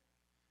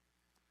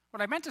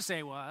 What I meant to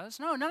say was,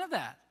 no, none of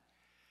that.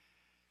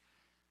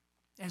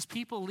 As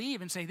people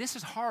leave and say, this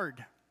is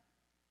hard.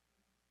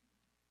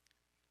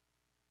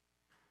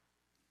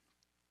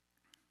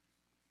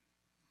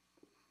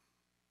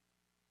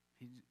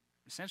 He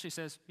essentially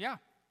says, yeah,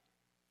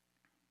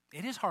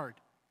 it is hard.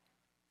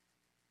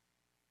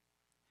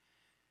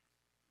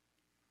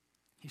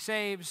 He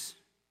saves,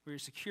 we're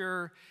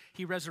secure,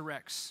 he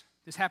resurrects.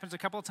 This happens a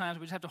couple of times.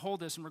 We just have to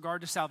hold this in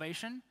regard to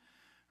salvation,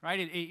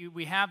 right?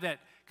 We have that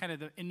kind of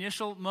the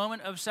initial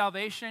moment of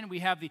salvation. We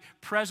have the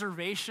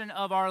preservation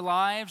of our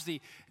lives,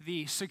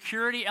 the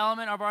security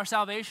element of our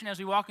salvation as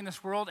we walk in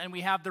this world, and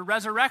we have the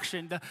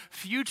resurrection, the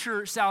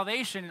future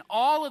salvation. And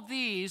all of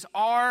these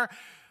are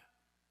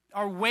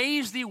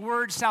ways the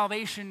word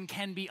salvation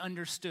can be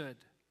understood.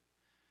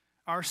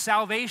 Our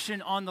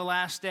salvation on the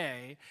last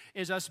day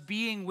is us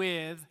being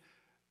with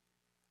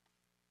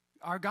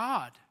our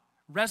God,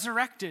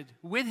 resurrected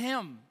with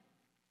Him.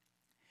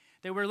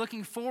 That we're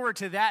looking forward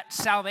to that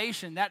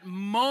salvation, that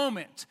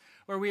moment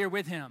where we are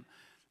with Him.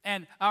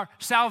 And our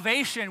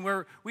salvation,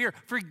 where we are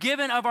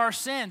forgiven of our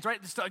sins, right?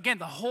 So again,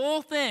 the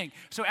whole thing.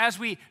 So as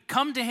we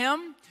come to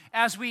Him,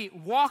 as we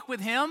walk with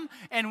Him,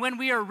 and when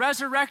we are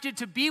resurrected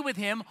to be with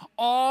Him,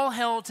 all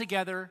held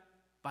together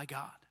by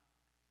God.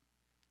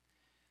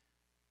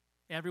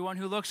 Everyone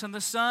who looks on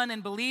the Son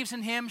and believes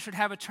in Him should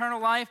have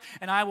eternal life,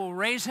 and I will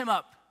raise him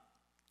up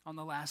on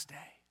the last day.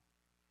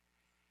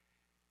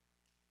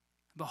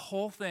 The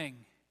whole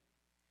thing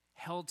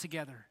held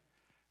together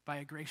by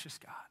a gracious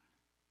God.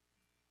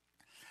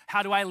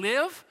 How do I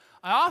live?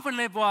 I often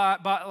live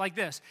like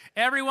this.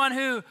 Everyone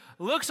who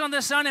looks on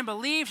the Son and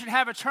believes should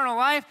have eternal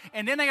life,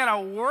 and then they got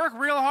to work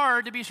real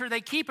hard to be sure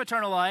they keep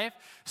eternal life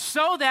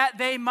so that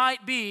they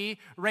might be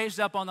raised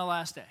up on the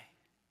last day.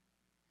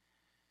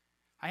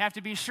 I have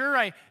to be sure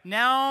I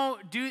now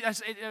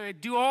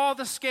do all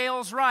the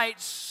scales right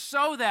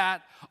so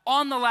that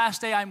on the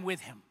last day I'm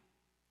with Him.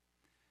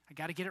 I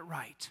got to get it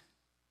right.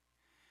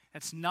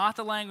 That's not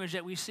the language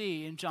that we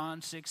see in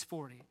John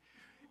 6:40.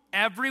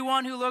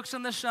 Everyone who looks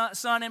on the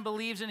Son and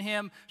believes in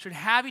Him should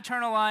have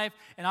eternal life,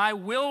 and I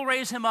will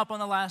raise him up on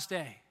the last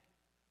day.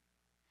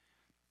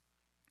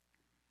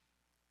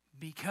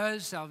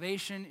 Because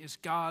salvation is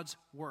God's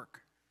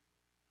work,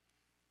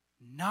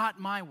 not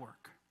my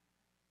work.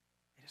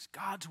 It is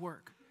God's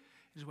work.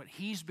 It is what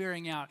He's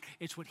bearing out.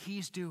 It's what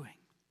He's doing.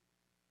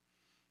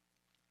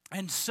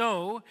 And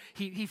so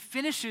he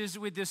finishes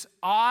with this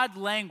odd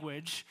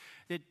language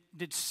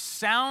that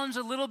sounds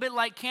a little bit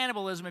like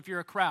cannibalism if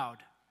you're a crowd.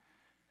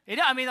 They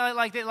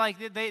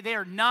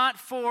are not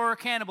for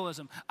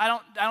cannibalism. I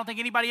don't think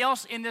anybody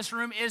else in this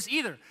room is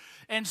either.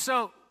 And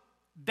so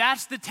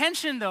that's the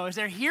tension, though, is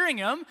they're hearing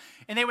him,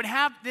 and they would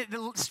have,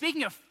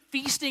 speaking of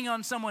feasting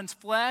on someone's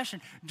flesh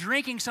and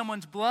drinking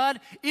someone's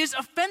blood is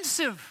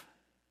offensive.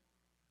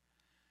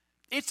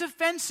 It's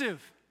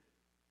offensive.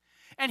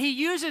 And he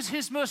uses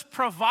his most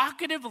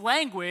provocative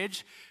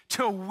language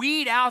to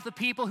weed out the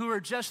people who are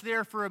just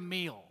there for a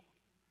meal,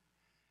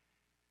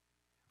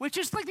 which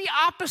is like the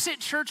opposite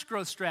church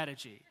growth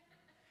strategy.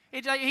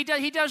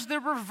 He does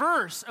the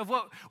reverse of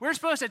what we're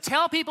supposed to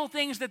tell people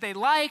things that they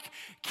like,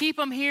 keep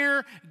them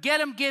here, get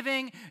them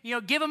giving,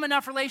 give them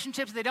enough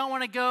relationships they don't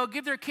want to go,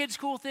 give their kids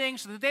cool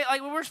things so that they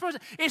like what we're supposed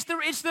to. It's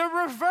the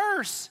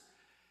reverse.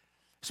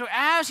 So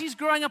as he's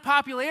growing in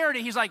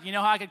popularity, he's like, you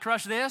know how I could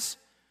crush this?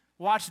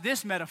 Watch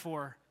this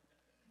metaphor.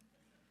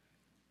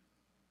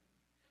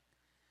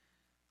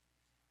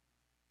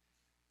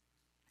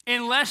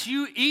 Unless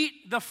you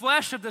eat the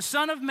flesh of the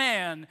Son of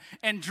Man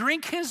and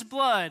drink His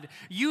blood,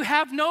 you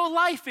have no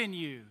life in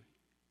you.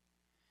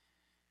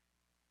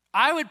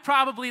 I would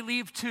probably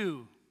leave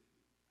too.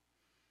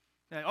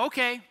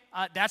 Okay,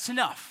 that's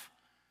enough.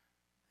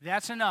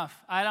 That's enough.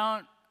 I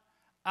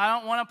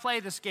don't want to play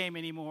this game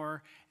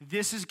anymore.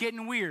 This is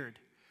getting weird.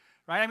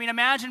 Right? I mean,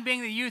 imagine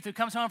being the youth who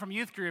comes home from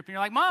youth group and you're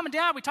like, Mom and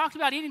Dad, we talked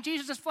about eating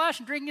Jesus' flesh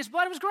and drinking His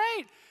blood. It was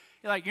great.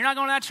 You're like, you're not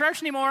going to that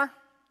church anymore.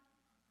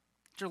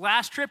 It's your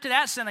last trip to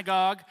that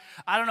synagogue.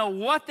 I don't know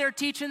what they're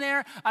teaching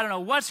there. I don't know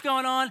what's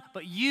going on,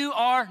 but you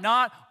are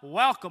not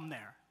welcome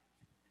there.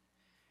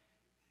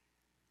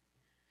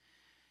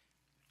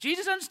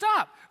 Jesus doesn't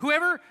stop.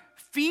 Whoever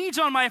feeds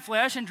on my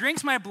flesh and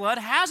drinks my blood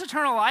has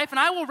eternal life, and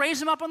I will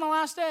raise him up on the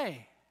last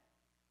day.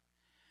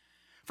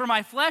 For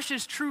my flesh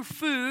is true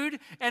food,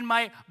 and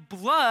my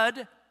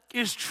blood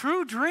is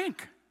true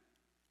drink.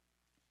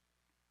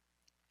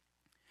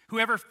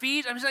 Whoever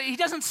feeds, he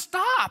doesn't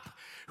stop.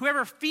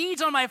 Whoever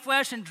feeds on my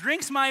flesh and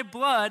drinks my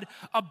blood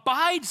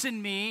abides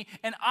in me,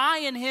 and I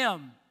in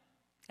him.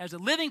 As the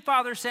living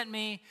Father sent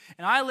me,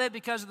 and I live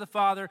because of the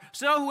Father,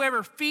 so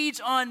whoever feeds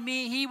on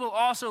me, he will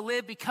also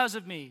live because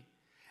of me.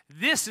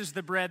 This is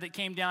the bread that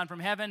came down from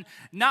heaven,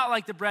 not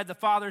like the bread the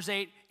fathers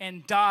ate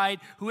and died.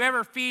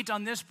 Whoever feeds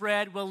on this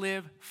bread will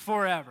live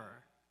forever.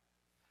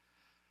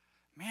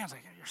 Man, it's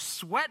like you're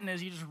sweating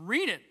as you just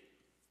read it.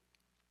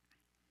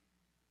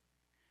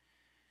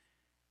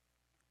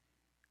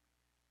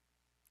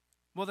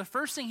 Well, the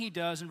first thing he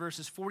does in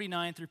verses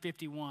 49 through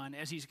 51,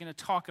 as he's going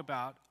to talk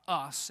about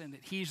us and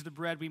that he's the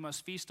bread we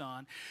must feast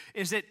on,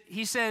 is that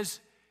he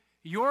says,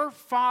 your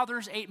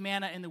fathers ate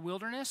manna in the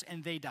wilderness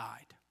and they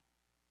died.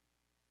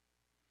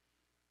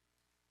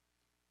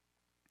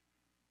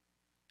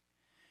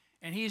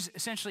 And he's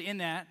essentially in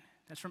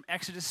that's from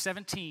Exodus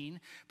 17,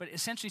 but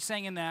essentially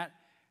saying in that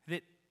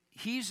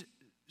he's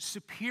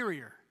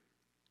superior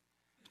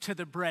to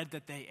the bread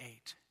that they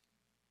ate.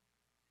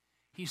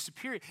 He's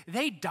superior.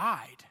 They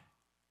died.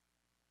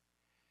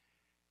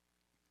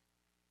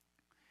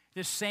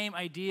 This same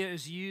idea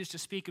is used to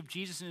speak of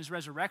Jesus and his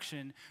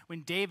resurrection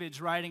when David's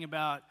writing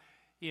about,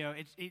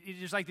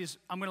 it's like this,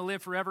 I'm going to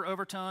live forever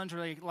overtones,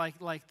 or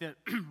like the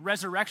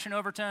resurrection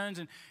overtones,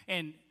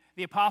 and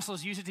the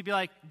apostles use it to be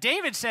like,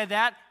 David said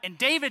that, and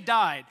David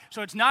died.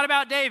 So it's not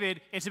about David,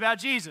 it's about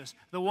Jesus,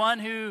 the one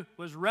who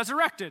was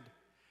resurrected.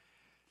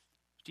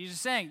 Jesus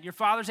is saying, your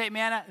fathers ate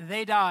manna,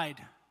 they died.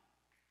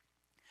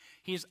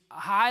 He's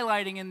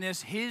highlighting in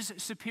this his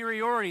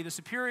superiority, the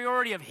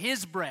superiority of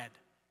his bread,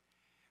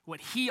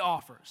 what he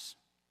offers.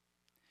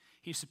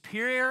 He's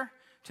superior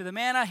to the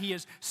manna. He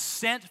is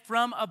sent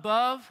from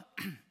above.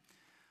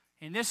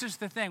 And this is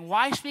the thing.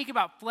 Why speak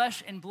about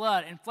flesh and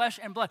blood and flesh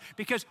and blood?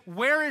 Because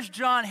where is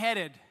John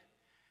headed?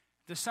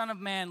 The Son of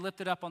Man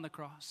lifted up on the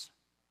cross.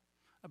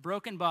 A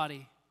broken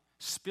body,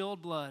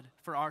 spilled blood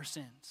for our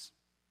sins.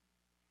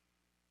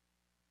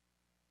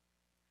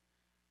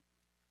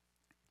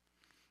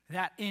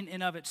 That in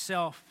and of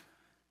itself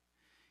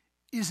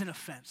is an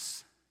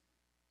offense.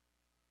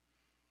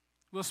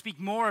 We'll speak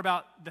more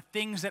about the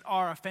things that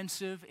are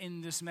offensive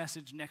in this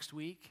message next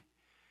week.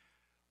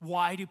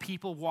 Why do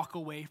people walk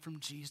away from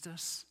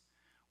Jesus?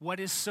 What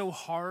is so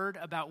hard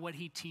about what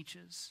he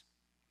teaches?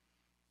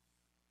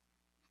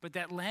 But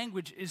that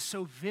language is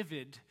so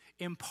vivid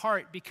in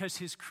part because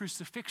his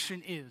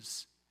crucifixion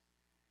is.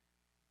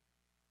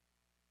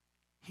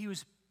 He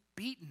was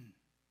beaten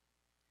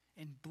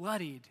and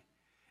bloodied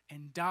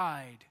and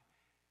died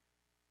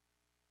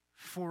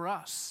for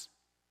us.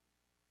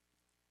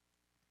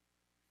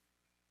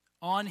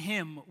 On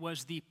him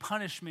was the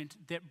punishment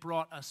that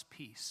brought us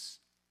peace.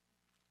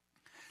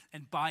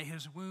 And by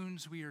his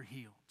wounds we are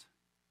healed.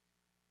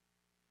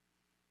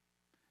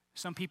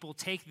 Some people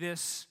take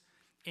this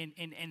and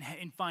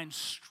find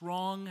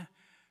strong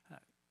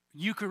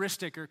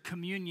Eucharistic or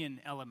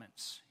communion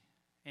elements.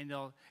 And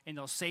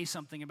they'll say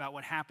something about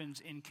what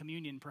happens in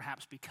communion,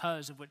 perhaps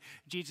because of what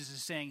Jesus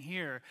is saying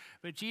here.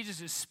 But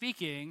Jesus is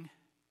speaking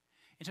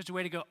in such a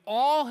way to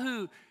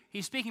go,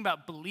 he's speaking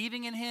about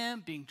believing in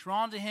him, being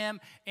drawn to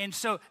him. And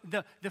so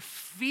the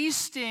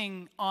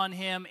feasting on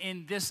him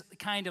in this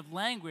kind of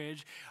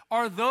language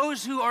are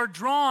those who are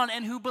drawn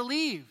and who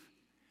believe.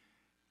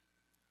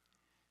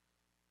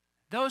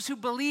 Those who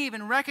believe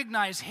and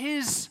recognize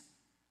his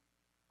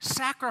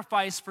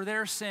sacrifice for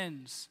their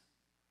sins.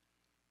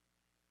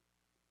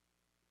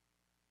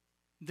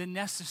 The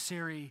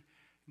necessary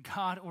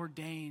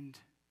God-ordained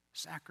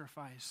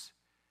sacrifice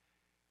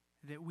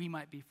that we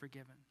might be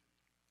forgiven.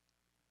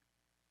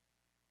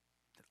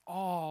 That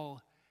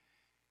all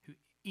who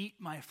eat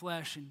my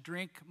flesh and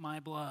drink my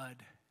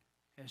blood,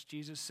 as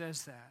Jesus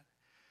says that,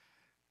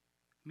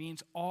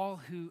 means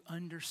all who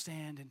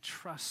understand and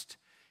trust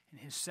in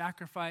his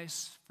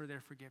sacrifice for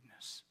their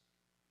forgiveness.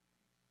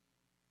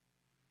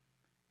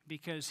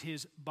 Because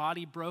his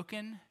body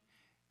broken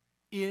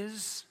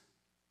is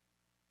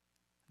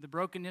the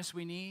brokenness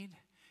we need.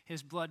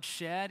 His blood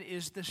shed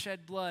is the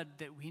shed blood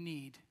that we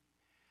need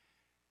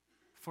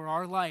for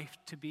our life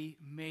to be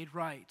made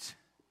right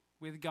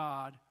with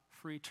God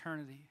for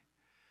eternity.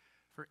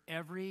 For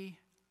every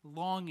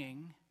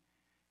longing,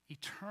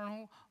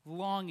 eternal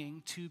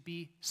longing to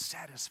be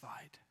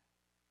satisfied.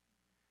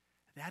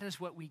 That is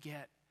what we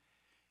get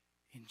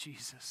in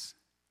Jesus,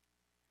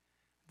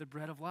 the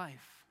bread of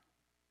life.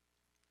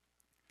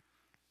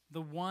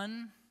 The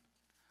one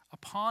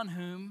upon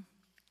whom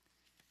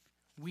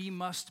we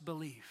must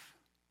believe.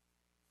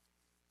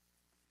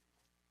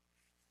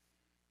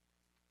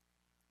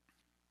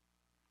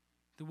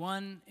 The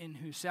one in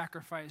whose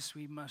sacrifice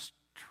we must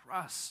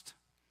trust,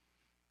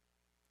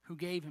 who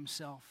gave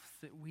himself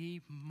that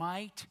we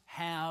might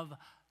have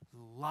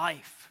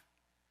life.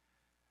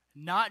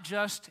 Not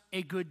just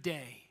a good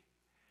day,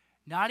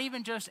 not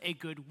even just a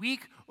good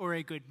week or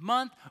a good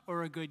month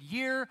or a good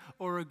year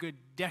or a good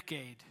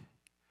decade,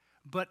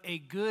 but a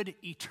good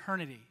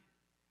eternity.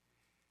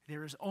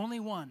 There is only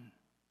one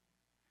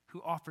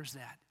who offers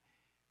that.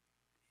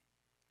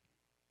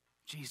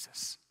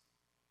 Jesus.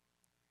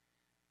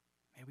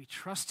 May we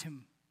trust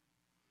him,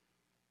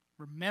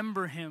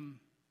 remember him,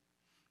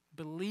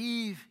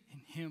 believe in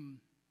him,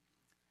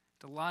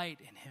 delight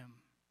in him,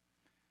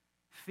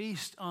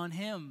 feast on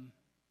him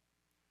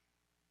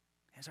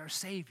as our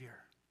Savior.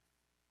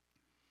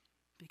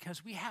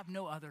 Because we have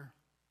no other.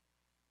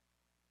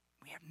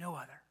 We have no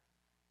other.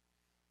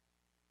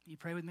 Will you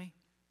pray with me?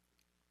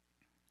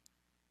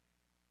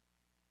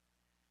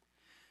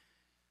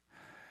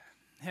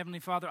 Heavenly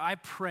Father, I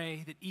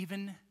pray that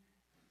even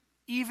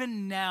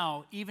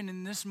now, even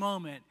in this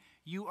moment,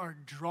 you are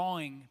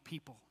drawing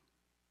people.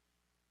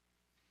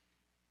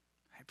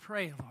 I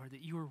pray, Lord,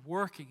 that you are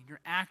working, you're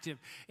active,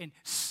 and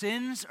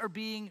sins are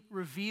being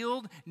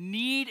revealed,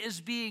 need is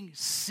being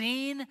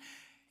seen,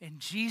 and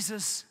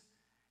Jesus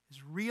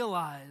is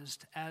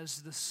realized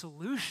as the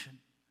solution.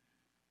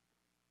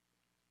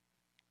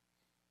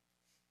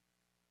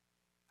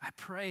 I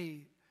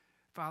pray,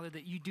 Father,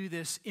 that you do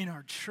this in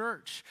our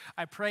church.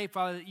 I pray,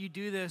 Father, that you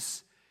do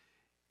this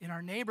in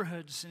our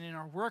neighborhoods and in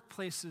our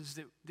workplaces,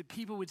 that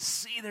people would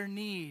see their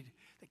need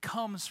that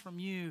comes from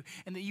you,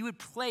 and that you would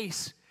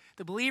place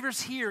the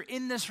believers here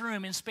in this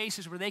room in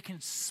spaces where they can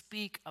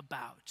speak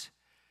about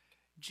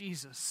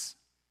Jesus,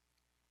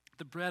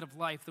 the bread of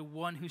life, the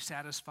one who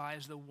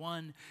satisfies, the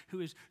one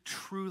who is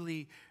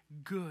truly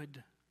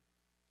good.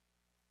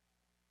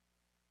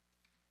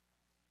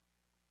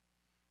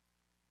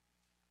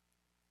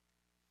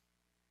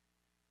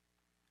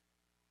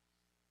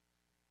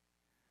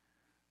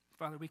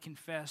 Father, we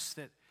confess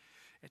that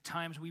at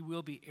times we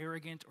will be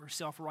arrogant or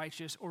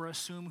self-righteous or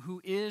assume who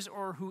is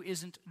or who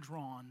isn't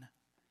drawn.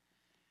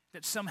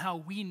 That somehow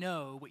we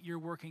know what you're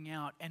working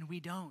out and we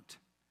don't.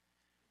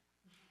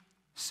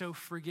 So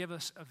forgive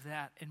us of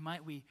that, and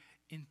might we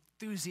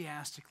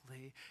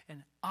enthusiastically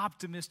and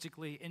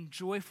optimistically and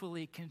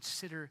joyfully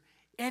consider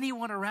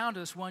anyone around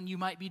us one you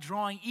might be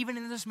drawing even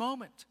in this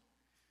moment,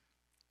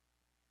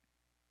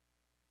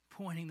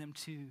 pointing them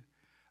to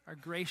our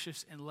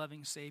gracious and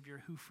loving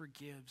Savior who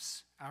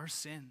forgives our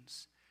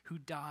sins, who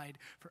died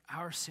for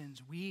our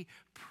sins. We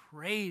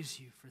praise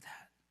you for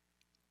that.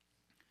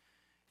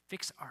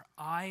 Fix our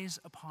eyes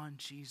upon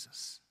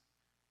Jesus.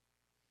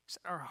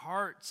 Set our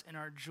hearts and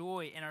our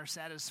joy and our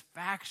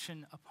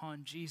satisfaction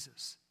upon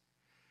Jesus.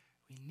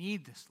 We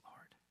need this,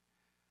 Lord.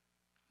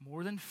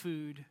 More than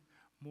food,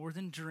 more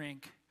than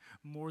drink,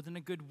 more than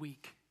a good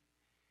week.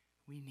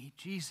 We need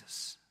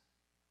Jesus.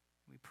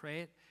 We pray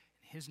it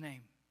in his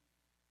name.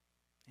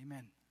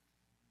 Amen.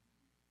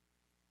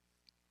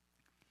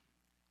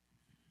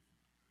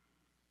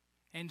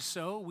 And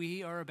so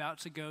we are about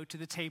to go to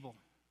the table,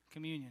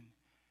 communion,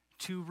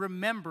 to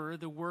remember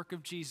the work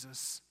of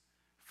Jesus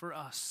for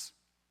us.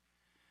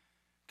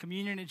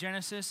 Communion in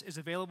Genesis is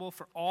available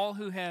for all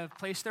who have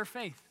placed their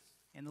faith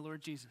in the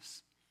Lord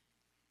Jesus.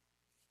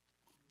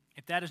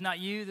 If that is not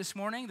you this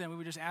morning, then we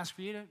would just ask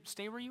for you to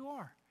stay where you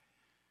are.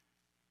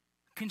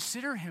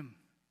 Consider him.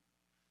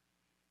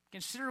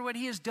 Consider what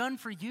he has done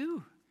for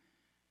you.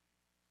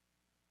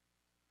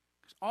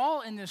 Because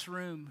all in this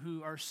room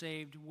who are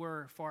saved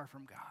were far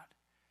from God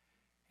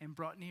and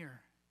brought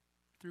near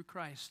through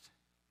Christ.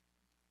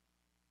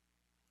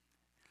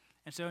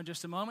 And so in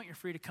just a moment, you're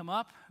free to come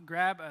up,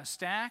 grab a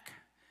stack,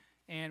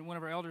 and one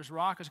of our elders,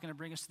 Rock, is going to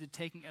bring us to the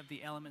taking of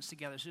the elements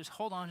together. So just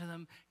hold on to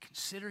them.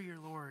 Consider your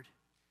Lord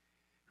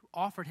who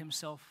offered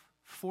himself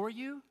for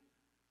you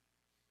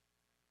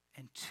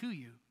and to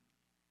you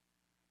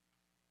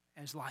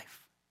as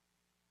life.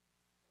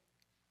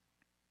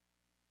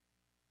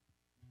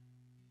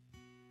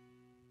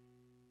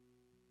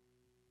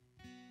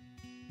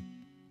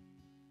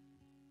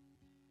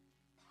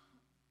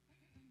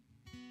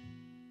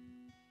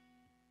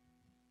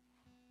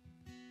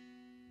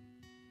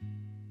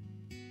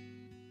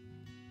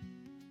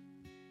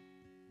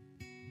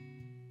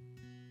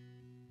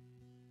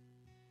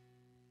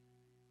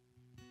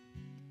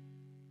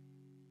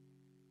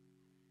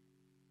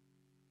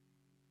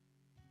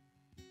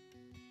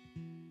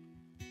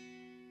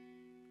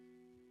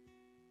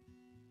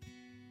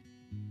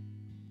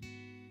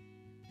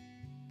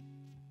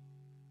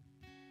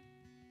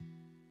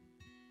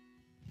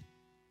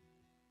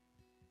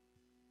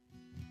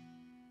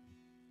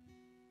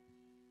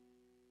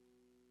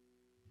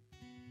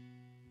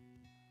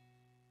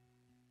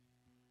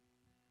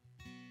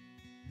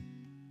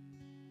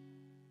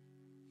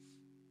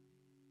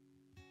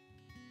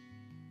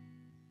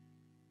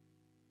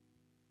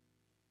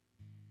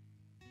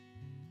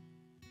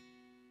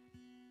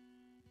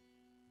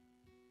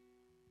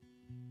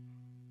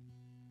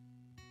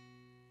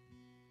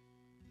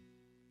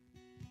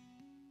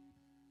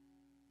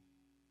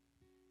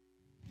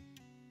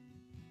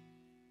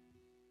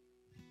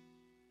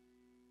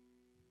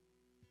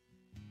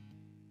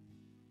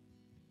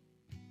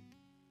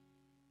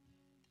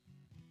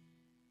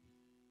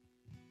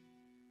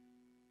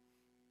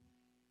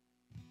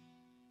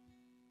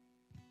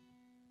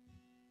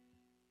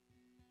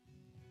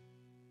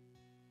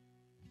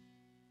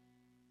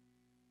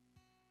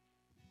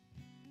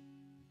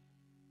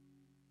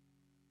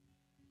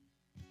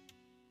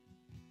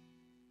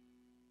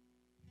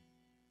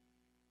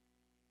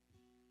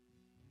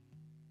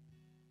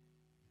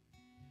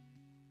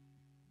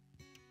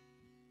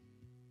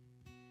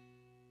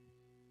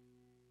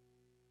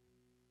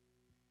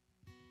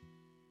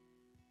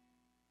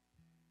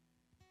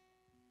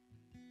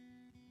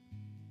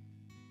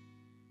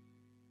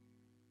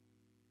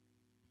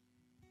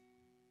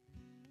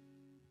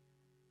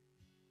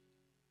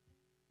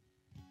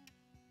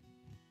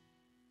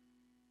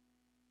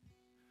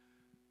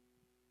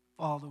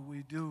 Father,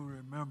 we do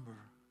remember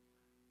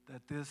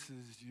that this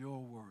is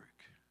your work.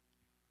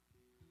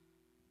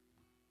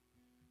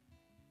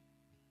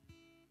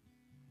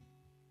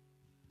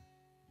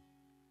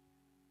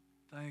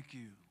 Thank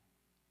you.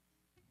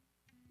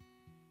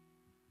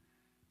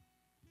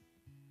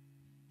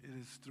 It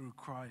is through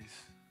Christ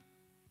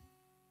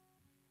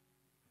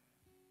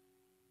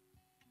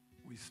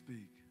we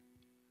speak.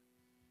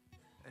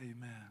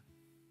 Amen.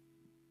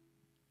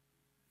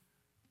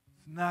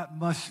 There's not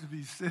much to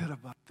be said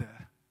about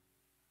that.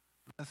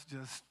 Let's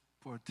just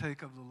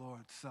partake of the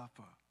Lord's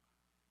Supper.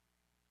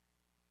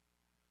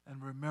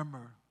 And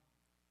remember,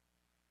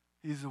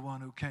 he's the one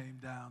who came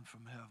down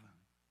from heaven.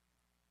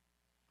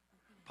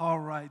 Paul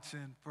writes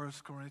in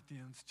 1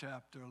 Corinthians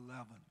chapter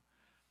 11,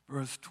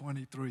 verse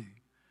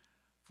 23,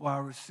 "For I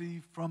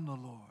received from the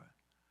Lord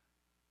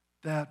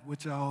that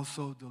which I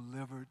also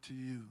delivered to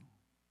you,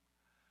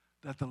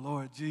 that the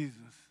Lord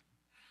Jesus,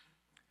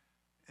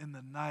 in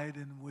the night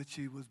in which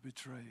he was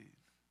betrayed,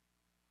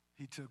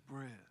 he took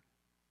bread.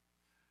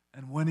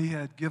 And when he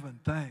had given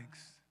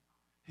thanks,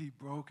 he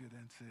broke it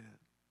and said,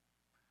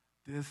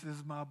 "This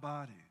is my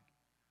body,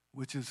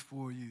 which is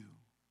for you.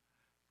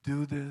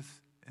 Do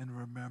this in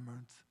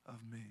remembrance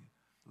of me."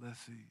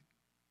 Let's eat.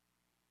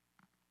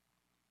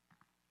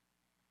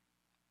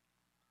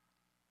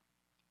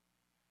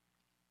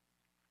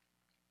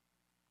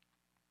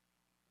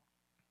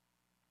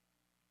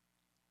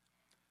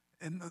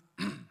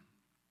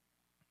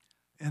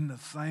 In the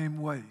same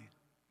way,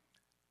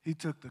 he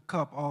took the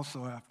cup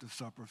also after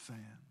supper,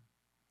 saying,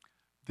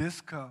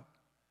 "This cup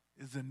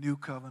is the new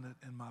covenant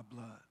in my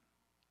blood.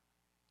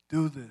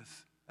 Do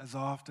this as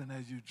often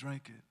as you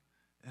drink it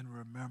in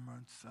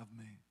remembrance of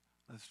me."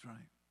 Let's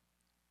drink.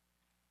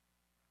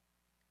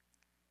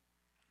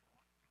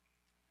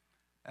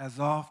 As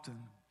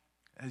often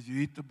as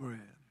you eat the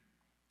bread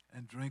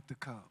and drink the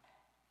cup,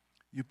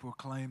 you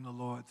proclaim the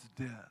Lord's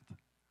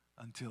death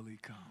until he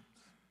comes.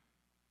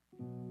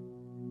 Amen.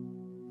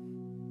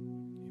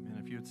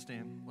 If you would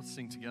stand, let's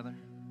sing together.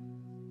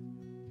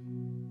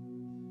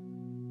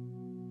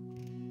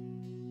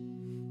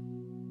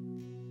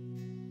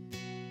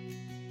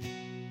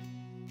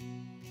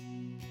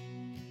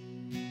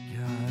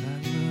 God,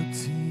 I look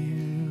to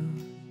you.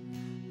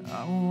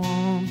 I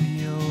won't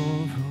be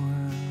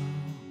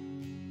overwhelmed.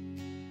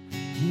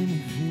 Give me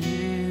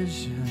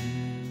vision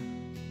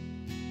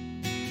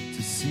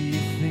to see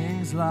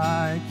things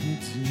like you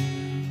do.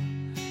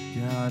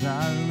 God,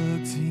 I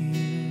look to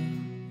you.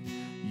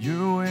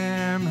 You're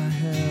where my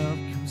help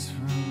comes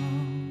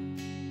from.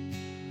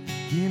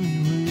 Give me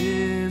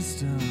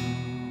wisdom.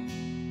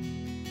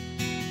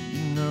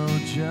 You know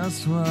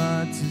just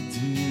what to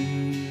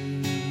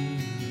do.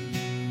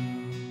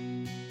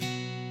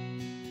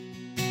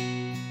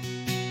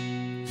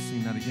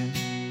 Sing that again.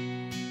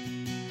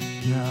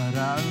 God,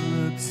 I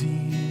look to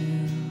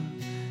you.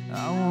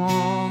 I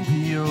won't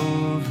be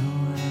overwhelmed.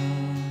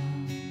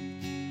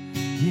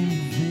 Give me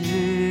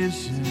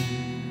vision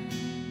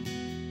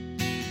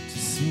to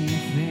see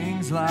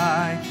things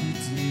like you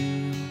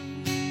do.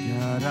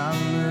 God, I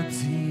look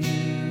to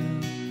you.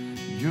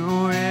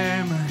 You're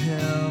where my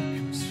help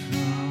comes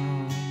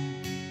from.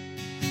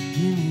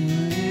 Give me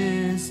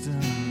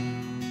wisdom.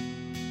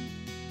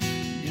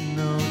 You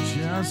know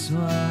just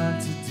what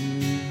to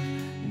do.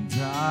 And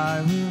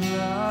I will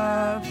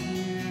love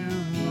you,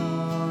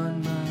 Lord,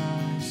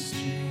 my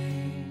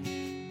strength.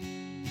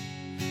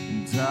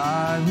 And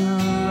I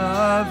will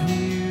love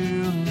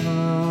you,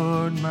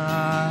 Lord,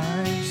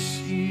 my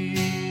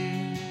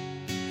shield.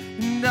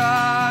 And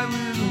I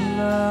will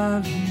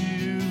love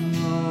you,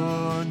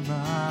 Lord,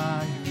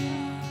 my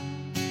rock.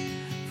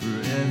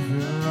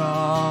 Forever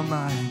all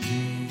my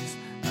days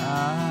I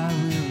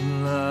will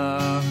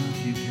love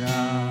you,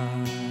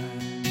 God.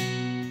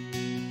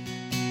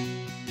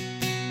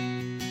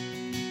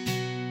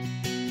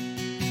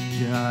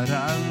 God, I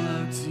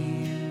look to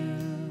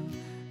you.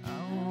 I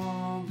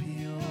won't be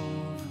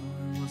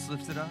overwhelmed. Let's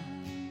lift it up.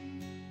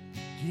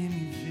 Give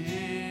me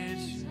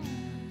vision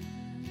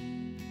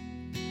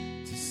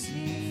to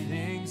see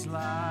things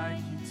like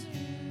you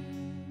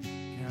do.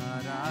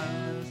 God, I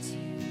look to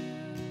you.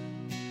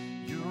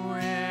 You're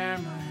where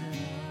my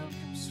help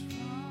comes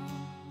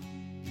from.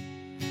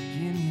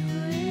 Give me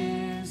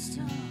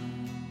wisdom.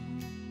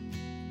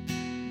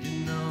 You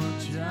know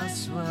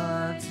just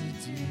what to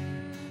do.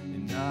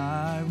 And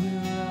I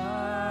will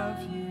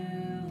love you,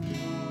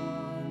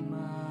 Lord,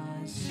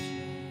 my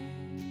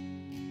strength.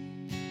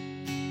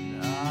 And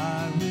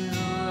I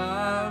will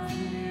love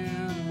you,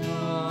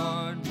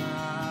 Lord,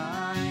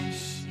 my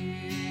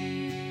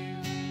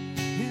shield.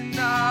 And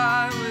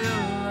I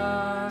will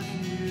love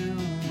you,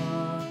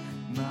 Lord,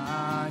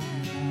 my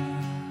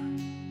rock.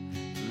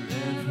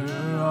 Forever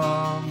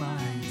all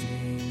my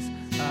days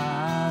I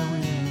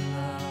will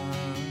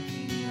love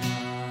you,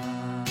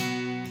 God.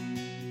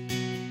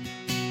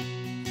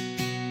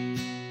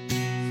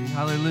 Sing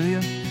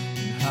hallelujah.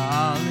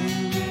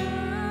 Hallelujah,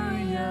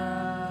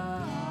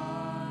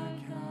 our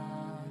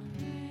God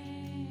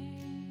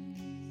reigns.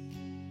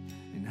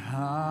 And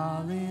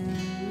hallelujah,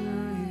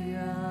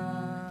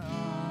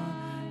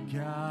 our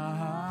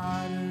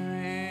God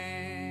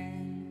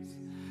reigns.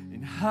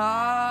 And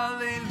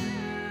hallelujah,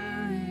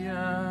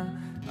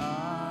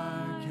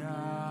 our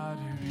God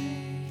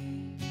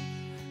reigns.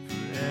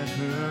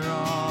 Forever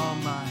all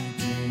my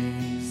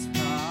days.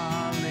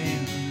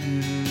 Hallelujah.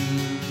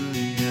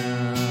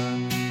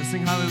 Let's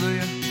sing hallelujah.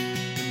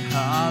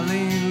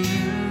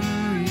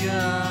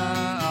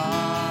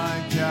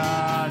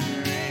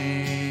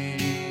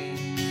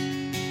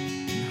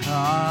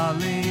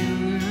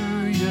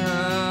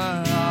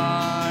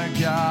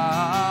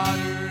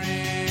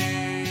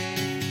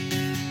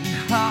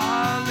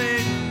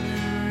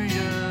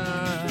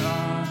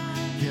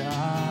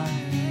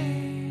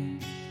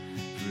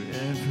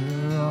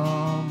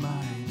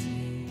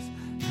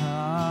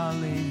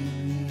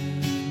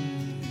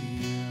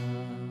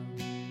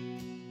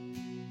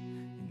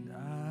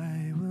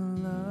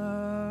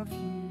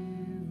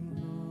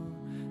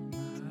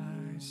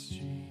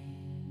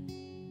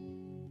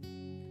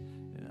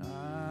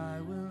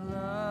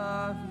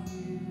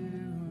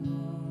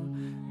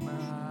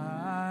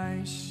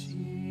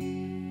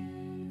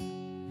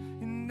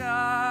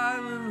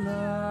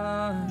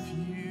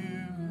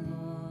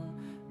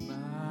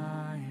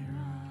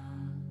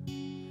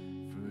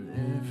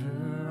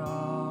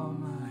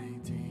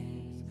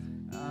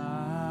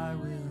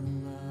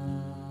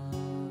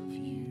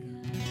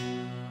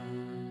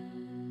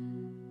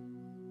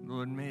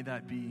 Lord, may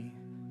that be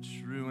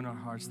true in our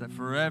hearts, that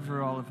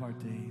forever, all of our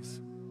days,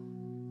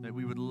 that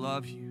we would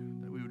love you,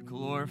 that we would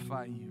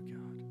glorify you,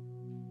 God.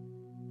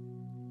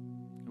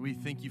 We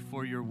thank you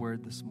for your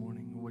word this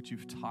morning, what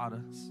you've taught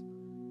us.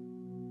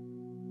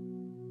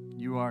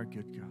 You are a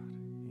good God.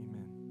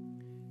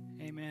 Amen.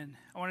 Amen.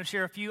 I want to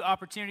share a few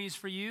opportunities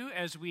for you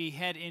as we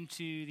head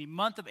into the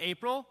month of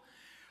April.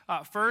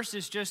 First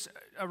is just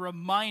a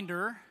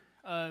reminder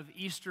of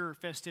Easter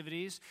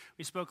festivities.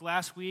 We spoke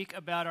last week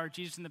about our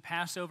Jesus and the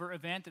Passover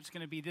event that's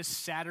going to be this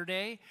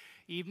Saturday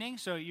evening,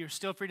 so you're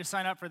still free to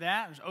sign up for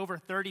that. There's over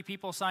 30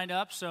 people signed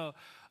up, so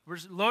we're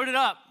just loaded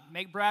up.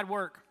 Make Brad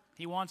work.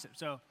 He wants it.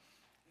 So,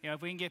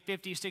 if we can get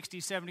 50,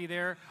 60, 70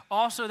 there.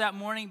 Also that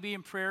morning, be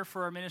in prayer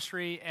for our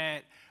ministry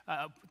at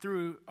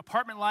through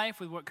Apartment Life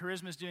with what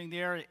Charisma is doing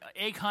there.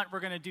 Egg hunt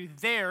we're going to do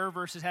there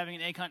versus having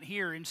an egg hunt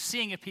here and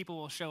seeing if people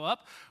will show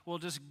up. We'll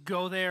just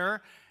go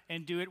there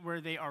and do it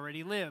where they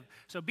already live.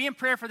 So be in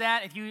prayer for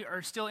that. If you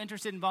are still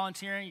interested in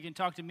volunteering, you can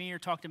talk to me or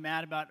talk to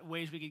Matt about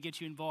ways we could get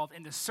you involved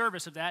in the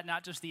service of that,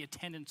 not just the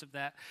attendance of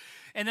that.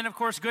 And then, of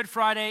course, Good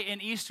Friday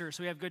and Easter.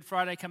 So we have Good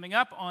Friday coming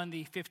up on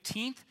the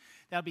 15th.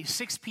 That'll be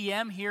 6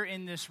 p.m. here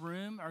in this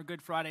room, our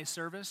Good Friday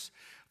service,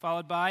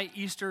 followed by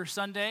Easter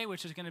Sunday,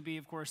 which is going to be,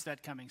 of course,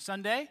 that coming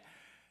Sunday.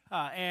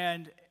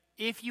 And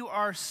if you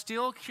are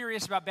still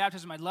curious about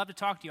baptism, I'd love to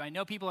talk to you. I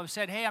know people have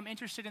said, hey, I'm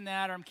interested in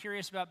that, or I'm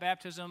curious about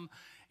baptism.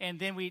 And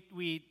then we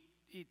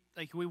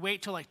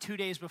wait till like 2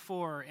 days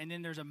before, and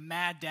then there's a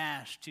mad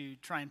dash to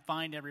try and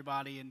find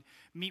everybody and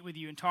meet with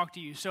you and talk to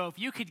you. So if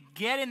you could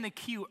get in the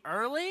queue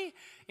early,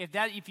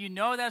 if you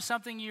know that's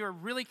something you're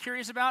really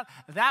curious about,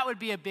 that would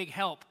be a big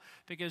help,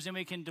 because then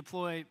we can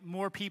deploy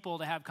more people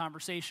to have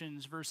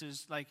conversations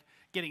versus like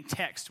getting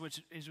text,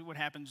 which is what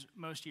happens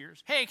most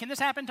years. Hey, can this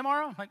happen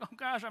tomorrow? I'm like, oh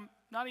gosh,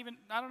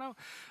 I don't know.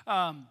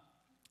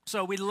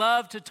 So we'd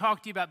love to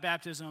talk to you about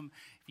baptism.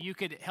 If you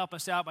could help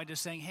us out by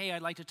just saying, hey,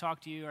 I'd like to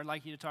talk to you, or I'd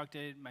like you to talk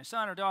to my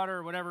son or daughter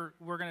or whatever,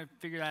 we're going to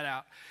figure that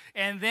out.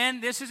 And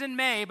then this is in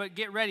May, but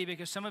get ready,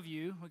 because some of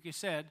you, like you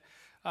said,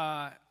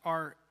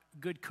 are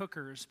good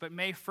cookers. But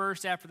May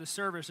 1st, after the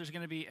service, there's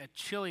going to be a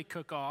chili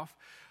cook-off.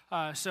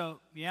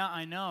 So, yeah,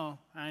 I know.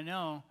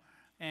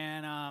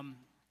 And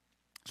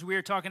so we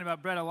were talking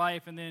about bread of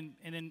life and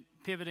then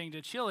pivoting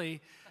to chili.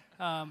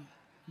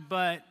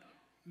 But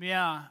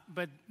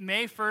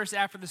May 1st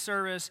after the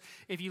service,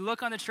 if you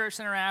look on the Church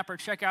Center app or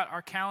check out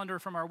our calendar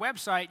from our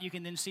website, you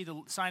can then see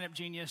the Sign Up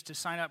Genius to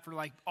sign up for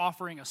like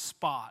offering a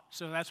spot.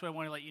 So that's what I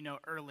want to let you know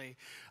early.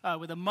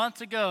 With a month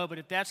to go, but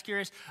if that's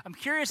curious, I'm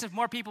curious if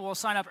more people will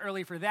sign up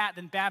early for that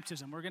than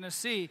baptism. We're going to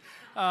see.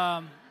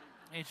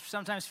 It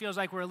sometimes feels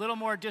like we're a little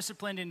more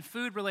disciplined in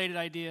food-related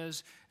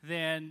ideas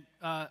than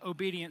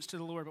obedience to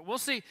the Lord. But we'll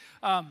see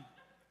how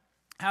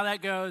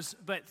that goes.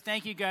 But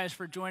thank you guys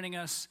for joining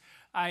us.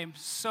 I am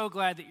so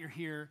glad that you're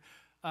here.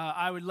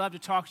 I would love to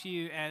talk to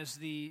you as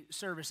the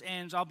service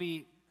ends. I'll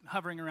be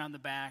hovering around the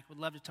back. Would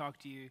love to talk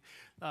to you.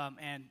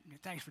 And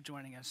thanks for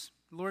joining us.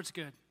 The Lord's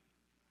good.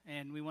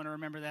 And we want to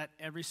remember that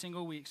every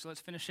single week. So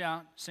let's finish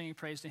out singing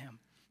praise to Him.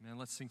 Man,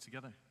 let's sing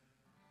together.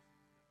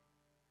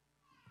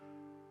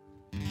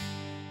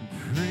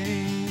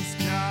 Praise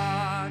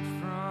God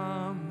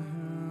from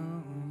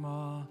whom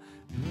all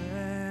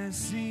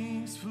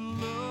blessings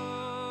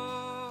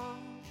flow.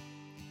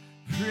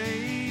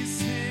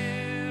 Praise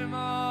Him,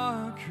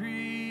 all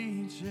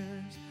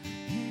creatures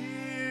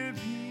here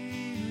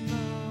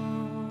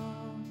below.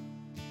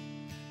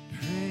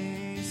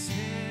 Praise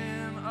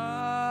Him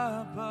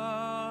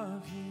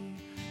above, ye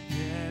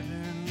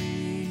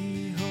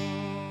heavenly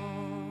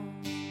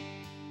hosts.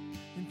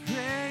 And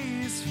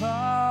praise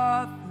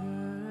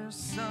Father,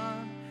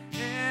 Son,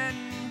 and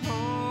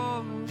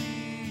Holy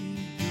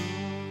Ghost.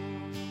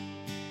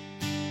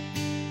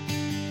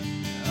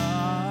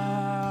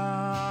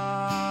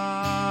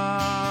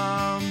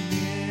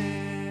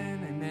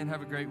 Amen. Amen.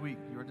 Have a great week.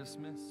 You are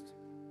dismissed.